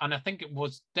worst. And I think it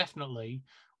was definitely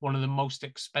one of the most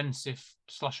expensive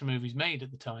slasher movies made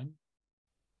at the time,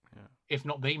 Yeah. if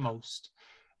not the most.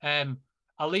 Um,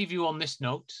 I'll leave you on this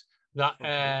note. that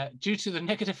Okay. due to the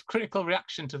negative critical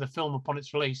reaction to the film upon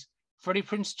its release, Freddie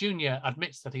Prinze Jr.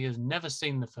 admits that he has never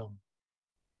seen the film.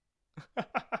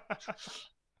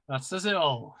 That says it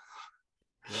all.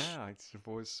 Yeah, I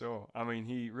suppose so. I mean,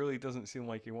 he really doesn't seem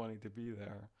like he wanted to be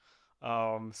there.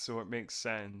 So it makes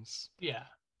sense. Yeah.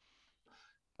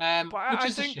 But Which I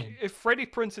is a think shame. if Freddie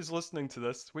Prince is listening to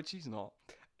this, which he's not,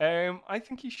 I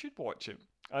think he should watch it.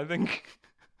 I think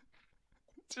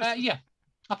just Yeah,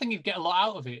 I think you'd get a lot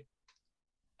out of it.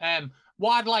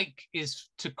 What I'd like is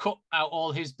to cut out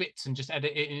all his bits and just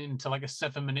edit it into like a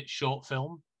 7-minute short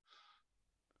film.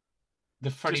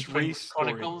 The Freddie just Prinze restory.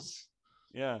 Chronicles.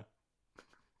 Yeah.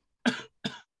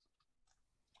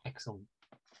 Excellent.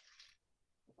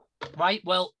 Right,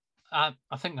 well, I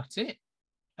think that's it.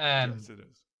 Yes, it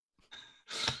is.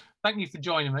 Thank you for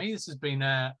joining me. This has been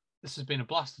a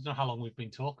blast. I don't know how long we've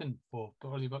been talking for,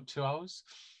 probably about 2 hours.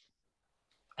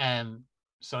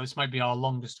 So this might be our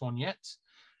longest one yet.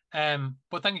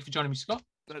 But thank you for joining me, Scott.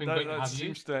 It's been great to That have you.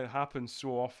 seems to happen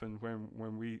so often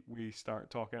when we start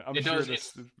talking. I'm It sure does.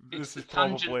 this It's the is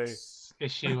probably tangents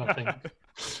issue, I think.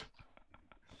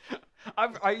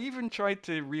 I even tried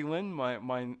to reel in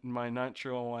my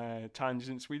natural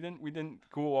tangents. We didn't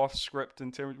go off script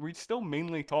in terms. We still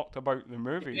mainly talked about the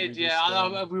movie. We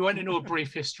just we went into a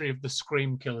brief history of the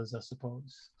Scream killers, I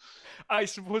suppose. I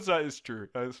suppose that is true.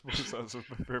 I suppose that's a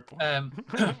fair point.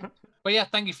 But yeah,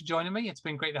 thank you for joining me. It's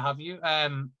been great to have you.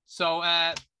 So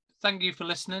thank you for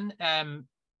listening.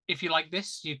 If you like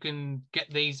this, you can get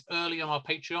these early on our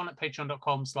Patreon at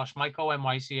patreon.com/Myco,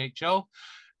 MYCHO.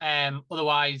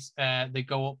 Otherwise, they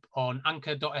go up on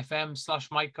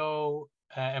anchor.fm/Myco,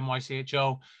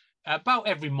 MYCHO, about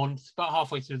every month, about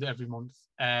halfway through every month.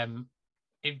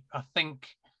 If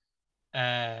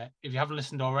you haven't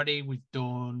listened already, we've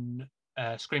done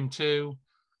Scream 2,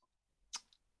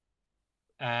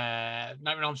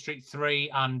 Nightmare on Elm Street 3,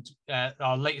 and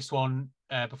our latest one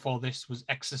before this was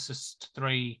Exorcist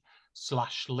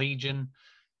 3/Legion.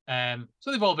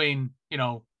 So they've all been,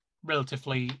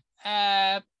 relatively,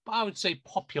 I would say,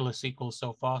 popular sequels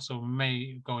so far. So we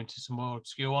may go into some more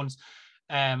obscure ones.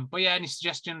 But yeah, any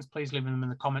suggestions, please leave them in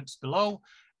the comments below.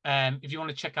 If you want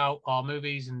to check out our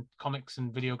movies and comics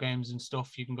and video games and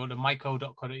stuff, you can go to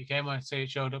myco.co.uk,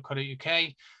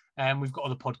 mycho.co.uk. We've got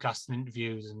other podcasts and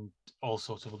interviews and all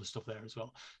sorts of other stuff there as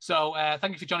well. So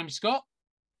thank you for joining me, Scott.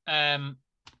 And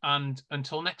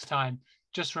until next time,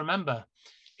 just remember,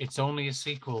 it's only a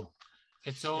sequel.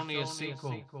 It's only a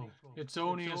sequel. It's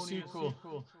only a sequel.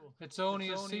 It's only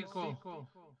a sequel.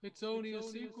 It's only a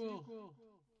sequel.